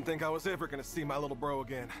 I didn't think I was ever gonna see my little bro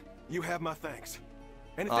again. You have my thanks.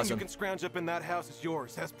 Anything Awesome. you can scrounge up in that house is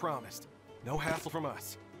yours, as promised. No hassle from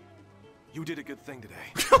us. You did a good thing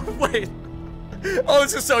today. Wait. Oh,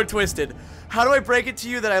 this is so twisted. How do I break it to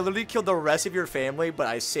you that I literally killed the rest of your family, but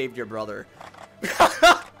I saved your brother?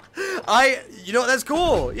 You know, that's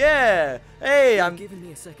cool. Yeah. Hey, You're I'm giving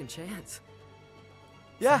me a second chance.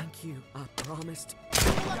 Yeah. Thank you. I promised.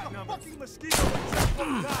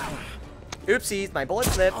 Oopsies, my bullet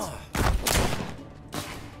slipped.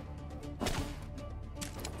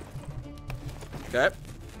 Okay.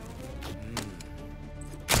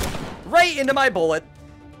 Right into my bullet.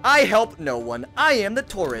 I help no one. I am the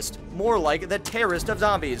tourist. More like the terrorist of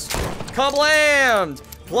zombies. Kablammed!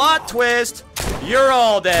 Plot twist. You're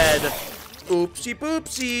all dead. Oopsie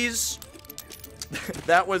poopsies.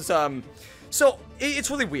 That was, so,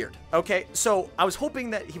 it's really weird, okay? So, I was hoping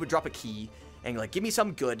that he would drop a key and, like, give me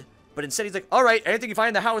something good. But instead, he's like, all right, anything you find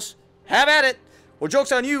in the house, have at it. Well,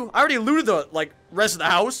 joke's on you. I already looted the, like, rest of the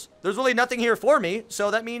house. There's really nothing here for me.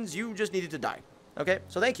 So, that means you just needed to die. Okay?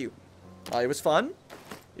 So, thank you. It was fun.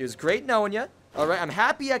 It was great knowing you. All right? I'm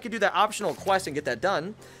happy I could do that optional quest and get that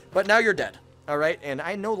done. But now you're dead. All right? And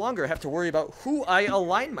I no longer have to worry about who I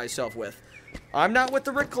align myself with. I'm not with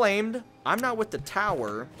the Reclaimed. I'm not with the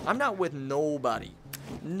Tower. I'm not with nobody.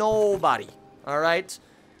 Nobody. All right?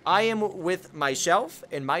 I am with myself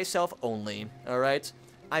and myself only. All right?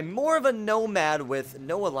 I'm more of a nomad with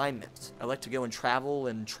no alignment. I like to go and travel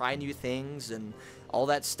and try new things and all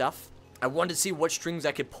that stuff. I wanted to see what strings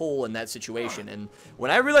I could pull in that situation. And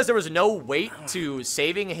when I realized there was no weight to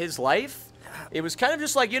saving his life, it was kind of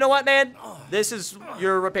just like, you know what, man? This is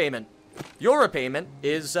your repayment. Your repayment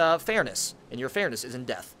is fairness. And your fairness is in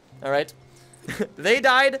death. All right? They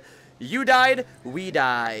died. You died. We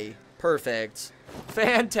die. Perfect.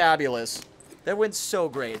 Fantabulous. That went so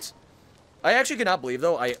great. I actually cannot believe,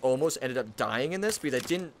 though, I almost ended up dying in this because I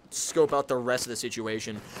didn't scope out the rest of the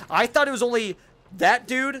situation. I thought it was only that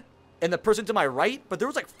dude and the person to my right, but there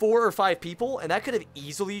was like 4 or 5 people, and that could have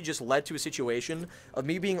easily just led to a situation of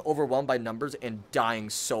me being overwhelmed by numbers and dying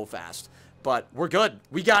so fast. But we're good.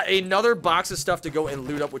 We got another box of stuff to go and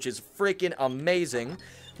loot up, which is freaking amazing.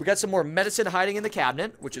 We got some more medicine hiding in the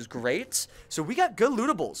cabinet, which is great. So we got good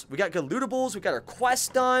lootables. We got our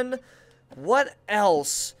quest done. What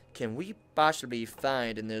else can we possibly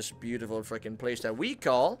find in this beautiful freaking place that we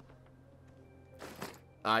call...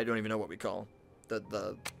 I don't even know what we call.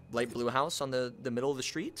 The light blue house on the middle of the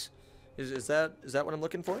street? Is that what I'm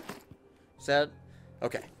looking for? Is that...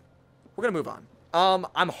 Okay. We're gonna move on.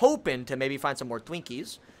 I'm hoping to maybe find some more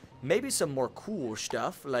Twinkies. Maybe some more cool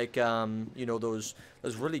stuff, like, you know, those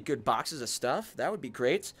really good boxes of stuff. That would be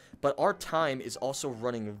great. But our time is also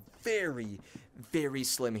running very, very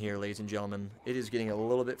slim here, ladies and gentlemen. It is getting a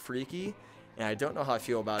little bit freaky, and I don't know how I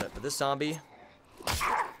feel about it. But this zombie,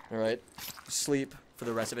 all right, sleep for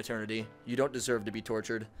the rest of eternity. You don't deserve to be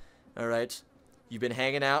tortured, all right? You've been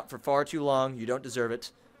hanging out for far too long. You don't deserve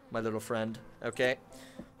it, my little friend, okay?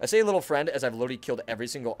 I say little friend as I've literally killed every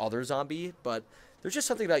single other zombie, but... there's just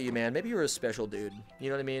something about you, man. Maybe you're a special dude. You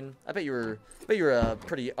know what I mean? I bet you're a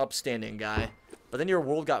pretty upstanding guy. But then your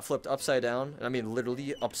world got flipped upside down. And I mean,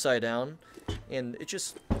 literally upside down. And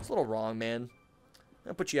it's a little wrong, man.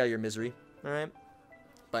 I'll put you out of your misery. Alright?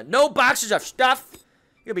 But no boxes of stuff!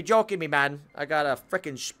 You'll be joking me, man. I got a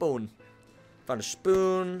frickin' spoon. Found a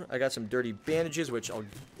spoon. I got some dirty bandages, which I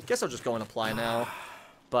guess I'll just go and apply now.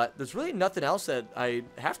 But there's really nothing else that I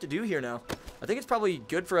have to do here now. I think it's probably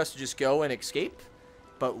good for us to just go and escape.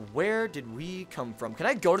 But where did we come from? Can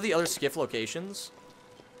I go to the other skiff locations?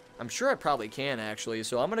 I'm sure I probably can, actually.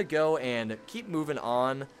 So I'm going to go and keep moving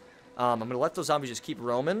on. I'm going to let those zombies just keep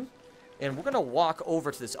roaming. And we're going to walk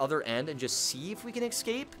over to this other end and just see if we can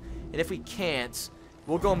escape. And if we can't,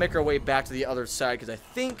 we'll go and make our way back to the other side. Because I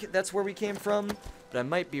think that's where we came from. But I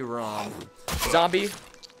might be wrong. Zombie,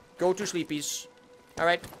 Go to sleepies.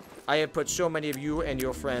 Alright. I have put so many of you and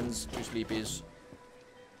your friends to sleepies.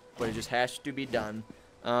 But it just has to be done.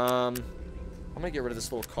 I'm gonna get rid of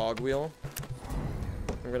this little cogwheel.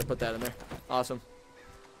 I'm gonna put that in there. Awesome.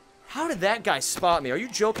 How did that guy spot me? Are you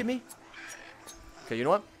joking me? Okay, you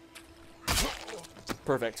know what?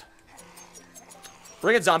 Perfect.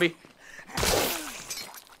 Bring it, zombie.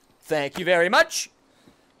 Thank you very much.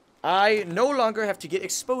 I no longer have to get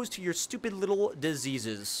exposed to your stupid little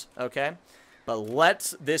diseases, okay? But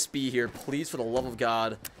let this be here, please, for the love of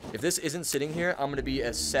God. If this isn't sitting here, I'm going to be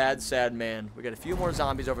a sad, sad man. We got a few more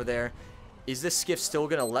zombies over there. Is this skiff still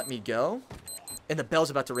going to let me go? And the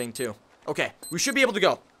bell's about to ring, too. Okay, we should be able to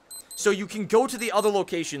go. So you can go to the other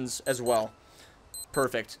locations as well.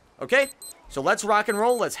 Perfect. Okay, so let's rock and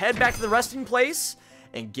roll. Let's head back to the resting place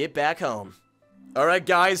and get back home. Alright,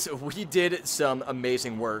 guys, we did some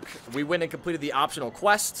amazing work. We went and completed the optional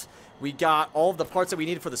quests. We got all of the parts that we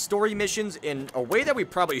needed for the story missions in a way that we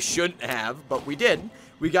probably shouldn't have, but we did.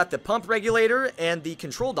 We got the pump regulator and the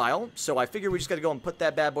control dial, so I figured we just gotta go and put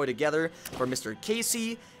that bad boy together for Mr.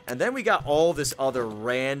 Casey. And then we got all this other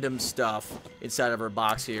random stuff inside of our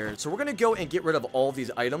box here. So we're gonna go and get rid of all of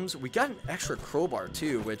these items. We got an extra crowbar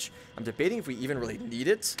too, which I'm debating if we even really need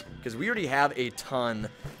it, because we already have a ton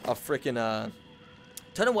of freaking,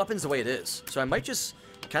 ton of weapons the way it is. So I might just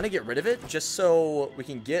kind of get rid of it just so we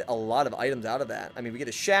can get a lot of items out of that. I mean, we get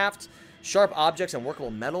a shaft, sharp objects, and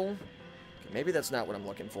workable metal. Okay, maybe that's not what I'm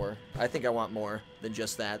looking for. I think I want more than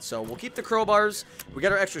just that. So we'll keep the crowbars. We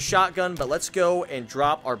got our extra shotgun, but let's go and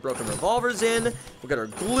drop our broken revolvers in. We got our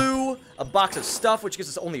glue, a box of stuff, which gives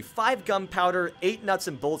us only 5 gunpowder, 8 nuts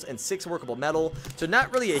and bolts, and 6 workable metal. So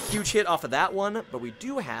not really a huge hit off of that one, but we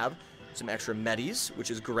do have some extra medis,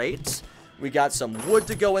 which is great. We got some wood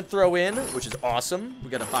to go and throw in, which is awesome. We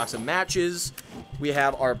got a box of matches. We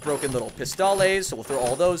have our broken little pistoles, so we'll throw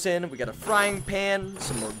all those in. We got a frying pan,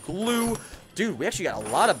 some more glue. Dude, we actually got a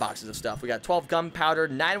lot of boxes of stuff. We got 12 gunpowder,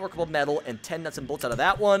 9 workable metal, and 10 nuts and bolts out of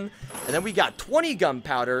that one. And then we got 20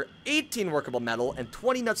 gunpowder, 18 workable metal, and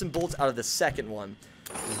 20 nuts and bolts out of the second one.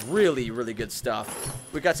 Really, really good stuff.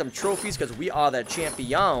 We got some trophies because we are the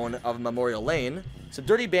champion of Memorial Lane. Some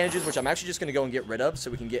dirty bandages, which I'm actually just going to go and get rid of so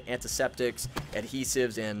we can get antiseptics,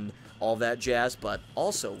 adhesives, and all that jazz. But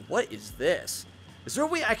also, what is this? Is there a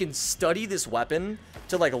way I can study this weapon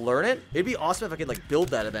to, like, learn it? It'd be awesome if I could, like, build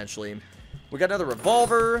that eventually. We got another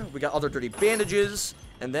revolver. We got other dirty bandages.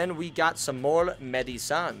 And then we got some more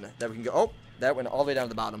medicine that we can go... Oh, that went all the way down to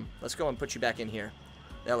the bottom. Let's go and put you back in here.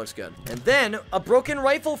 That looks good. And then a broken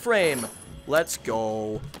rifle frame. Let's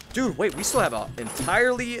go. Dude, wait, we still have an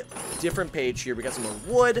entirely different page here. We got some more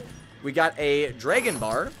wood. We got a dragon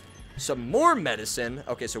bar. Some more medicine.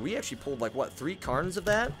 Okay, so we actually pulled, like, what, 3 cartons of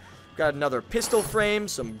that? Got another pistol frame,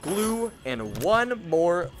 some glue, and 1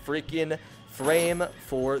 more freaking frame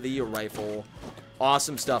for the rifle.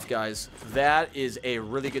 Awesome stuff, guys. That is a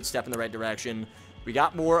really good step in the right direction. We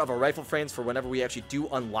got more of our rifle frames for whenever we actually do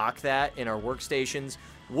unlock that in our workstations.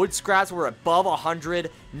 Wood scraps were above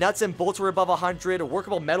 100. Nuts and bolts were above 100.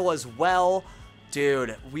 Workable metal as well.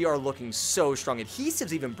 Dude, we are looking so strong.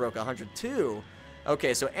 Adhesives even broke 100 too.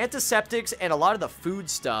 Okay, so antiseptics and a lot of the food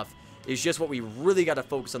stuff is just what we really got to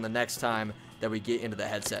focus on the next time that we get into the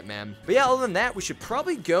headset, man. But yeah, other than that, we should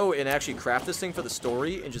probably go and actually craft this thing for the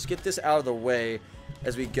story and just get this out of the way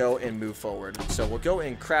as we go and move forward. So we'll go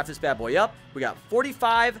and craft this bad boy up. We got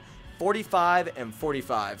 45, 45, and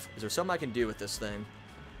 45. Is there something I can do with this thing?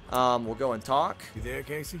 We'll go and talk. You there,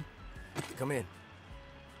 Casey? Come in.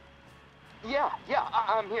 Yeah,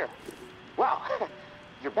 I'm here. Wow,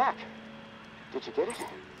 you're back. Did you get it?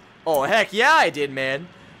 Oh, heck yeah, I did, man.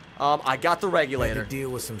 I got the regulator. Had to deal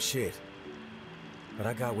with some shit. But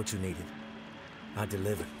I got what you needed. I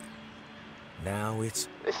delivered. Now it's...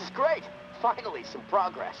 This is great. Finally, some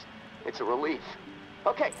progress. It's a relief.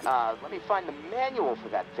 Okay, let me find the manual for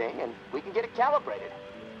that thing, and we can get it calibrated.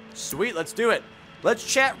 Sweet, let's do it. Let's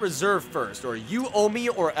chat reserve first, or you owe me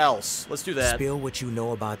or else. Let's do that. Spill what you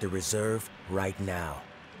know about the reserve right now,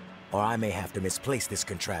 or I may have to misplace this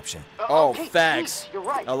contraption. Oh, okay, facts. Geez, you're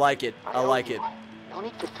right. I like it. I like it. No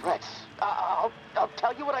need for threats. I'll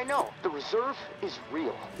tell you what I know. The reserve is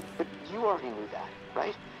real, but you already knew that,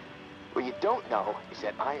 right? What you don't know is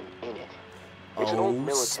that I am in it. It's an old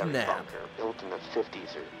military bunker built in the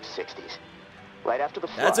 50s or 60s. Right after the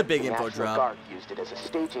flood, that's a big the info National drop. Guard used it as a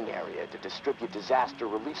staging area to distribute disaster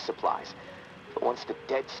relief supplies. But once the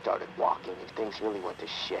dead started walking, things really went to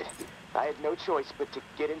shit. I had no choice but to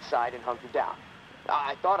get inside and hunker down.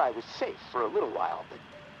 I thought I was safe for a little while, but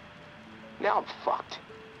now I'm fucked.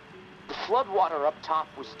 The flood water up top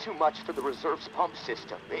was too much for the reserve's pump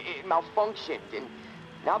system. It malfunctioned, and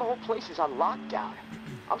Now the whole place is on lockdown.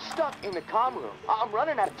 I'm stuck in the comm room. I'm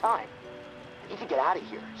running out of time. I need to get out of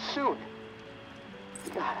here, soon.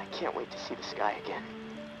 God, I can't wait to see the sky again.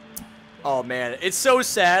 Oh, man. It's so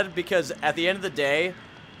sad because at the end of the day,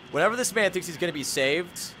 whenever this man thinks he's going to be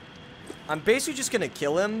saved, I'm basically just going to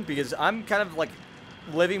kill him because I'm kind of like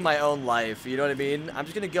living my own life. You know what I mean? I'm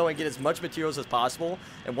just going to go and get as much materials as possible.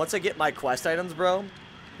 And once I get my quest items, bro,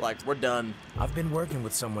 like, we're done. I've been working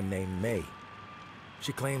with someone named May.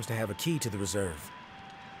 She claims to have a key to the reserve.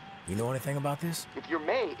 You know anything about this? If your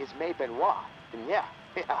May is May Benoit, then yeah,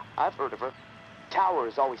 I've heard of her. Tower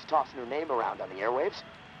is always tossing her name around on the airwaves.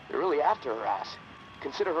 They're really after her ass.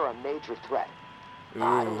 Consider her a major threat.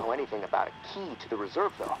 I don't know anything about a key to the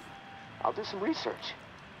reserve, though. I'll do some research.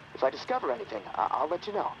 If I discover anything, I'll let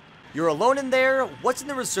you know. You're alone in there? What's in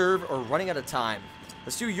the reserve or running out of time?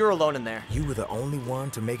 Let's do you're alone in there. You were the only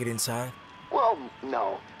one to make it inside? Well,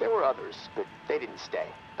 no. There were others, but they didn't stay.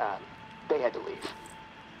 They had to leave.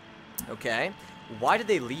 Okay. Why did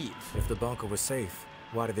they leave? If the bunker was safe,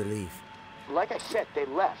 why did they leave? Like I said, they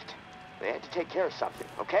left. They had to take care of something,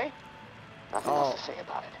 okay? Nothing else to say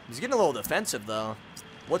about it. He's getting a little defensive, though.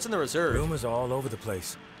 What's in the reserve? Rumors are all over the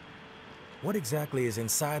place. What exactly is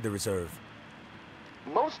inside the reserve?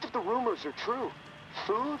 Most of the rumors are true.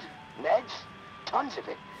 Food, meds, tons of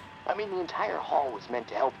it. I mean, the entire haul was meant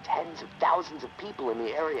to help tens of thousands of people in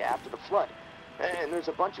the area after the flood. And there's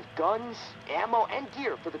a bunch of guns, ammo, and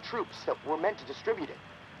gear for the troops that were meant to distribute it.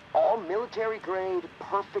 All military-grade,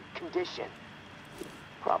 perfect condition.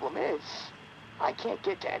 Problem is, I can't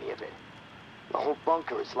get to any of it. The whole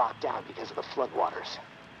bunker is locked down because of the floodwaters.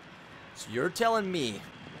 So you're telling me,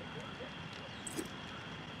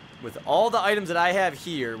 with all the items that I have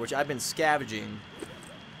here, which I've been scavenging,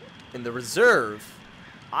 in the reserve,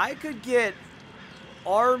 I could get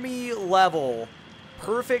army-level,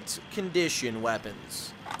 perfect condition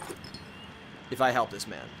weapons if I help this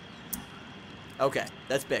man. Okay,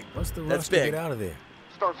 that's big. What's the rush That's to big. get out of there?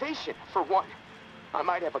 Starvation, for one. I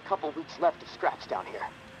might have a couple weeks left of scraps down here.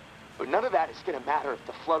 But none of that is gonna matter if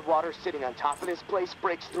the floodwater sitting on top of this place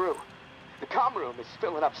breaks through. The comm room is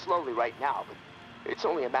filling up slowly right now, but it's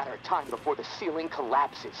only a matter of time before the ceiling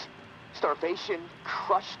collapses. Starvation,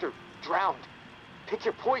 crushed, or drowned. Pick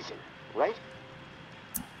your poison, right?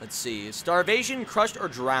 Let's see. Starvation, crushed, or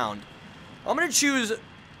drowned. I'm gonna choose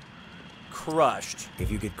crushed. If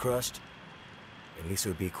you get crushed, at least it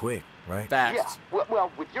would be quick, right? Fast. Yeah,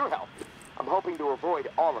 well, with your help, I'm hoping to avoid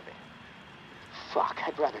all of it. Fuck,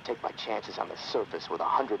 I'd rather take my chances on the surface with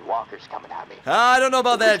 100 walkers coming at me. I don't know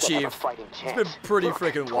about that, At least I have a Chief. fighting It's chance. been pretty Look,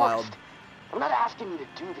 freaking Tourist, wild. I'm not asking you to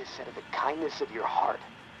do this out of the kindness of your heart.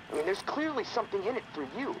 I mean, there's clearly something in it for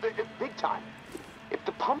you, big time. If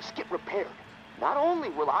the pumps get repaired, not only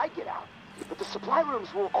will I get out, but the supply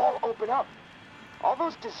rooms will all open up. All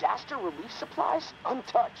those disaster relief supplies,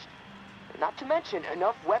 untouched. Not to mention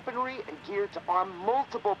enough weaponry and gear to arm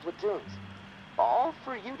multiple platoons. All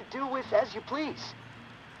for you to do with as you please.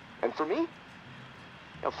 And for me,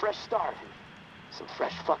 a fresh start and some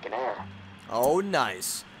fresh fucking air. Oh,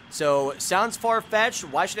 nice. So, sounds far-fetched.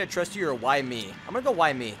 Why should I trust you or why me? I'm gonna go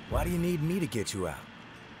why me. Why do you need me to get you out?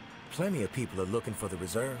 Plenty of people are looking for the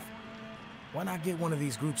reserve. Why not get one of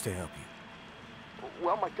these groups to help you?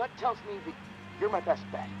 Well, my gut tells me that you're my best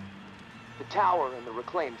bet. The Tower and the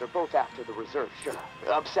Reclaimed are both after the reserve, sure.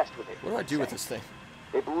 Obsessed with it. What do I do with this thing?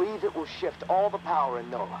 They believe it will shift all the power in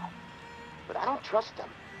NOLA. But I don't trust them.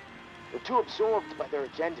 They're too absorbed by their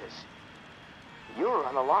agendas. You're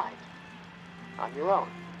unaligned. On your own.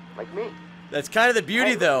 Like me. That's kind of the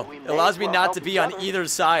beauty, Hey, though. we It may allows as me well not help to be each on other. either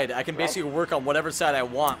side. I can basically work on whatever side I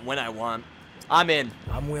want, when I want. I'm in.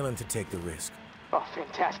 I'm willing to take the risk. Oh,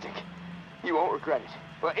 fantastic. You won't regret it.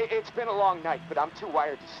 Well, it's been a long night, but I'm too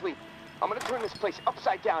wired to sleep. I'm gonna turn this place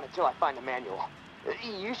upside down until I find the manual.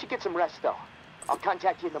 You should get some rest, though. I'll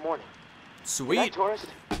contact you in the morning. Sweet. Good night, tourist.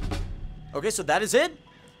 Okay, so that is it.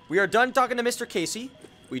 We are done talking to Mr. Casey.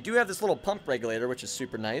 We do have this little pump regulator, which is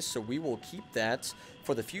super nice, so we will keep that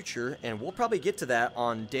for the future, and we'll probably get to that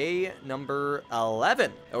on day number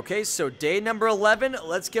 11. Okay, so day number 11,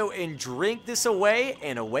 let's go and drink this away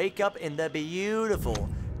and wake up in the beautiful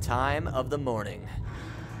time of the morning.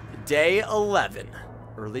 Day 11,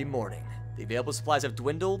 early morning. The available supplies have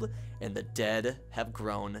dwindled, and the dead have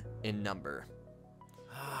grown in number.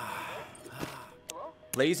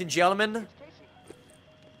 Ladies and gentlemen,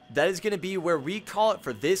 that is going to be where we call it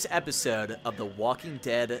for this episode of The Walking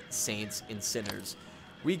Dead Saints and Sinners.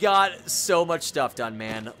 We got so much stuff done,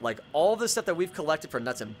 man. Like, all the stuff that we've collected for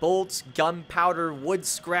nuts and bolts, gunpowder, wood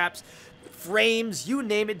scraps, frames, you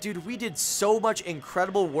name it, dude. We did so much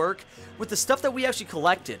incredible work with the stuff that we actually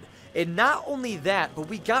collected. And not only that, but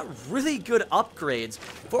we got really good upgrades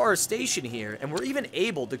for our station here, and we're even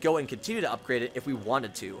able to go and continue to upgrade it if we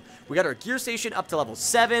wanted to. We got our gear station up to level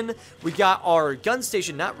 7. We got our gun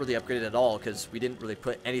station not really upgraded at all because we didn't really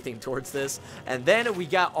put anything towards this. And then we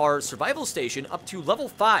got our survival station up to level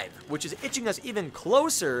 5, which is itching us even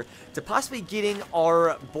closer to possibly getting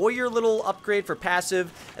our Boyer little upgrade for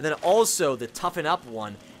passive, and then also the toughen up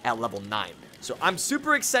one at level 9. So I'm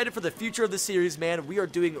super excited for the future of the series, man. We are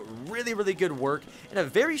doing really, really good work in a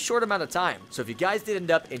very short amount of time. So if you guys did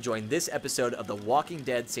end up enjoying this episode of The Walking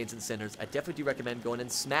Dead Saints and Sinners, I definitely do recommend going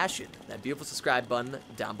and smashing that beautiful subscribe button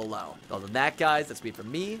down below. Other than that, guys, that's it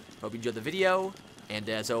from me. Hope you enjoyed the video. And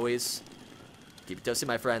as always, keep it toasty,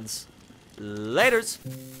 my friends. Laters.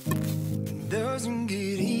 Doesn't get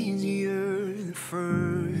easier the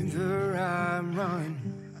further I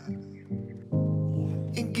run.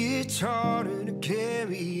 It gets harder to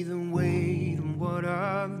carry the weight of what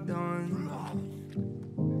I've done.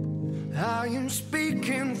 I am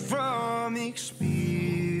speaking from experience.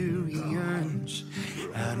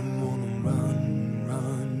 I don't wanna run.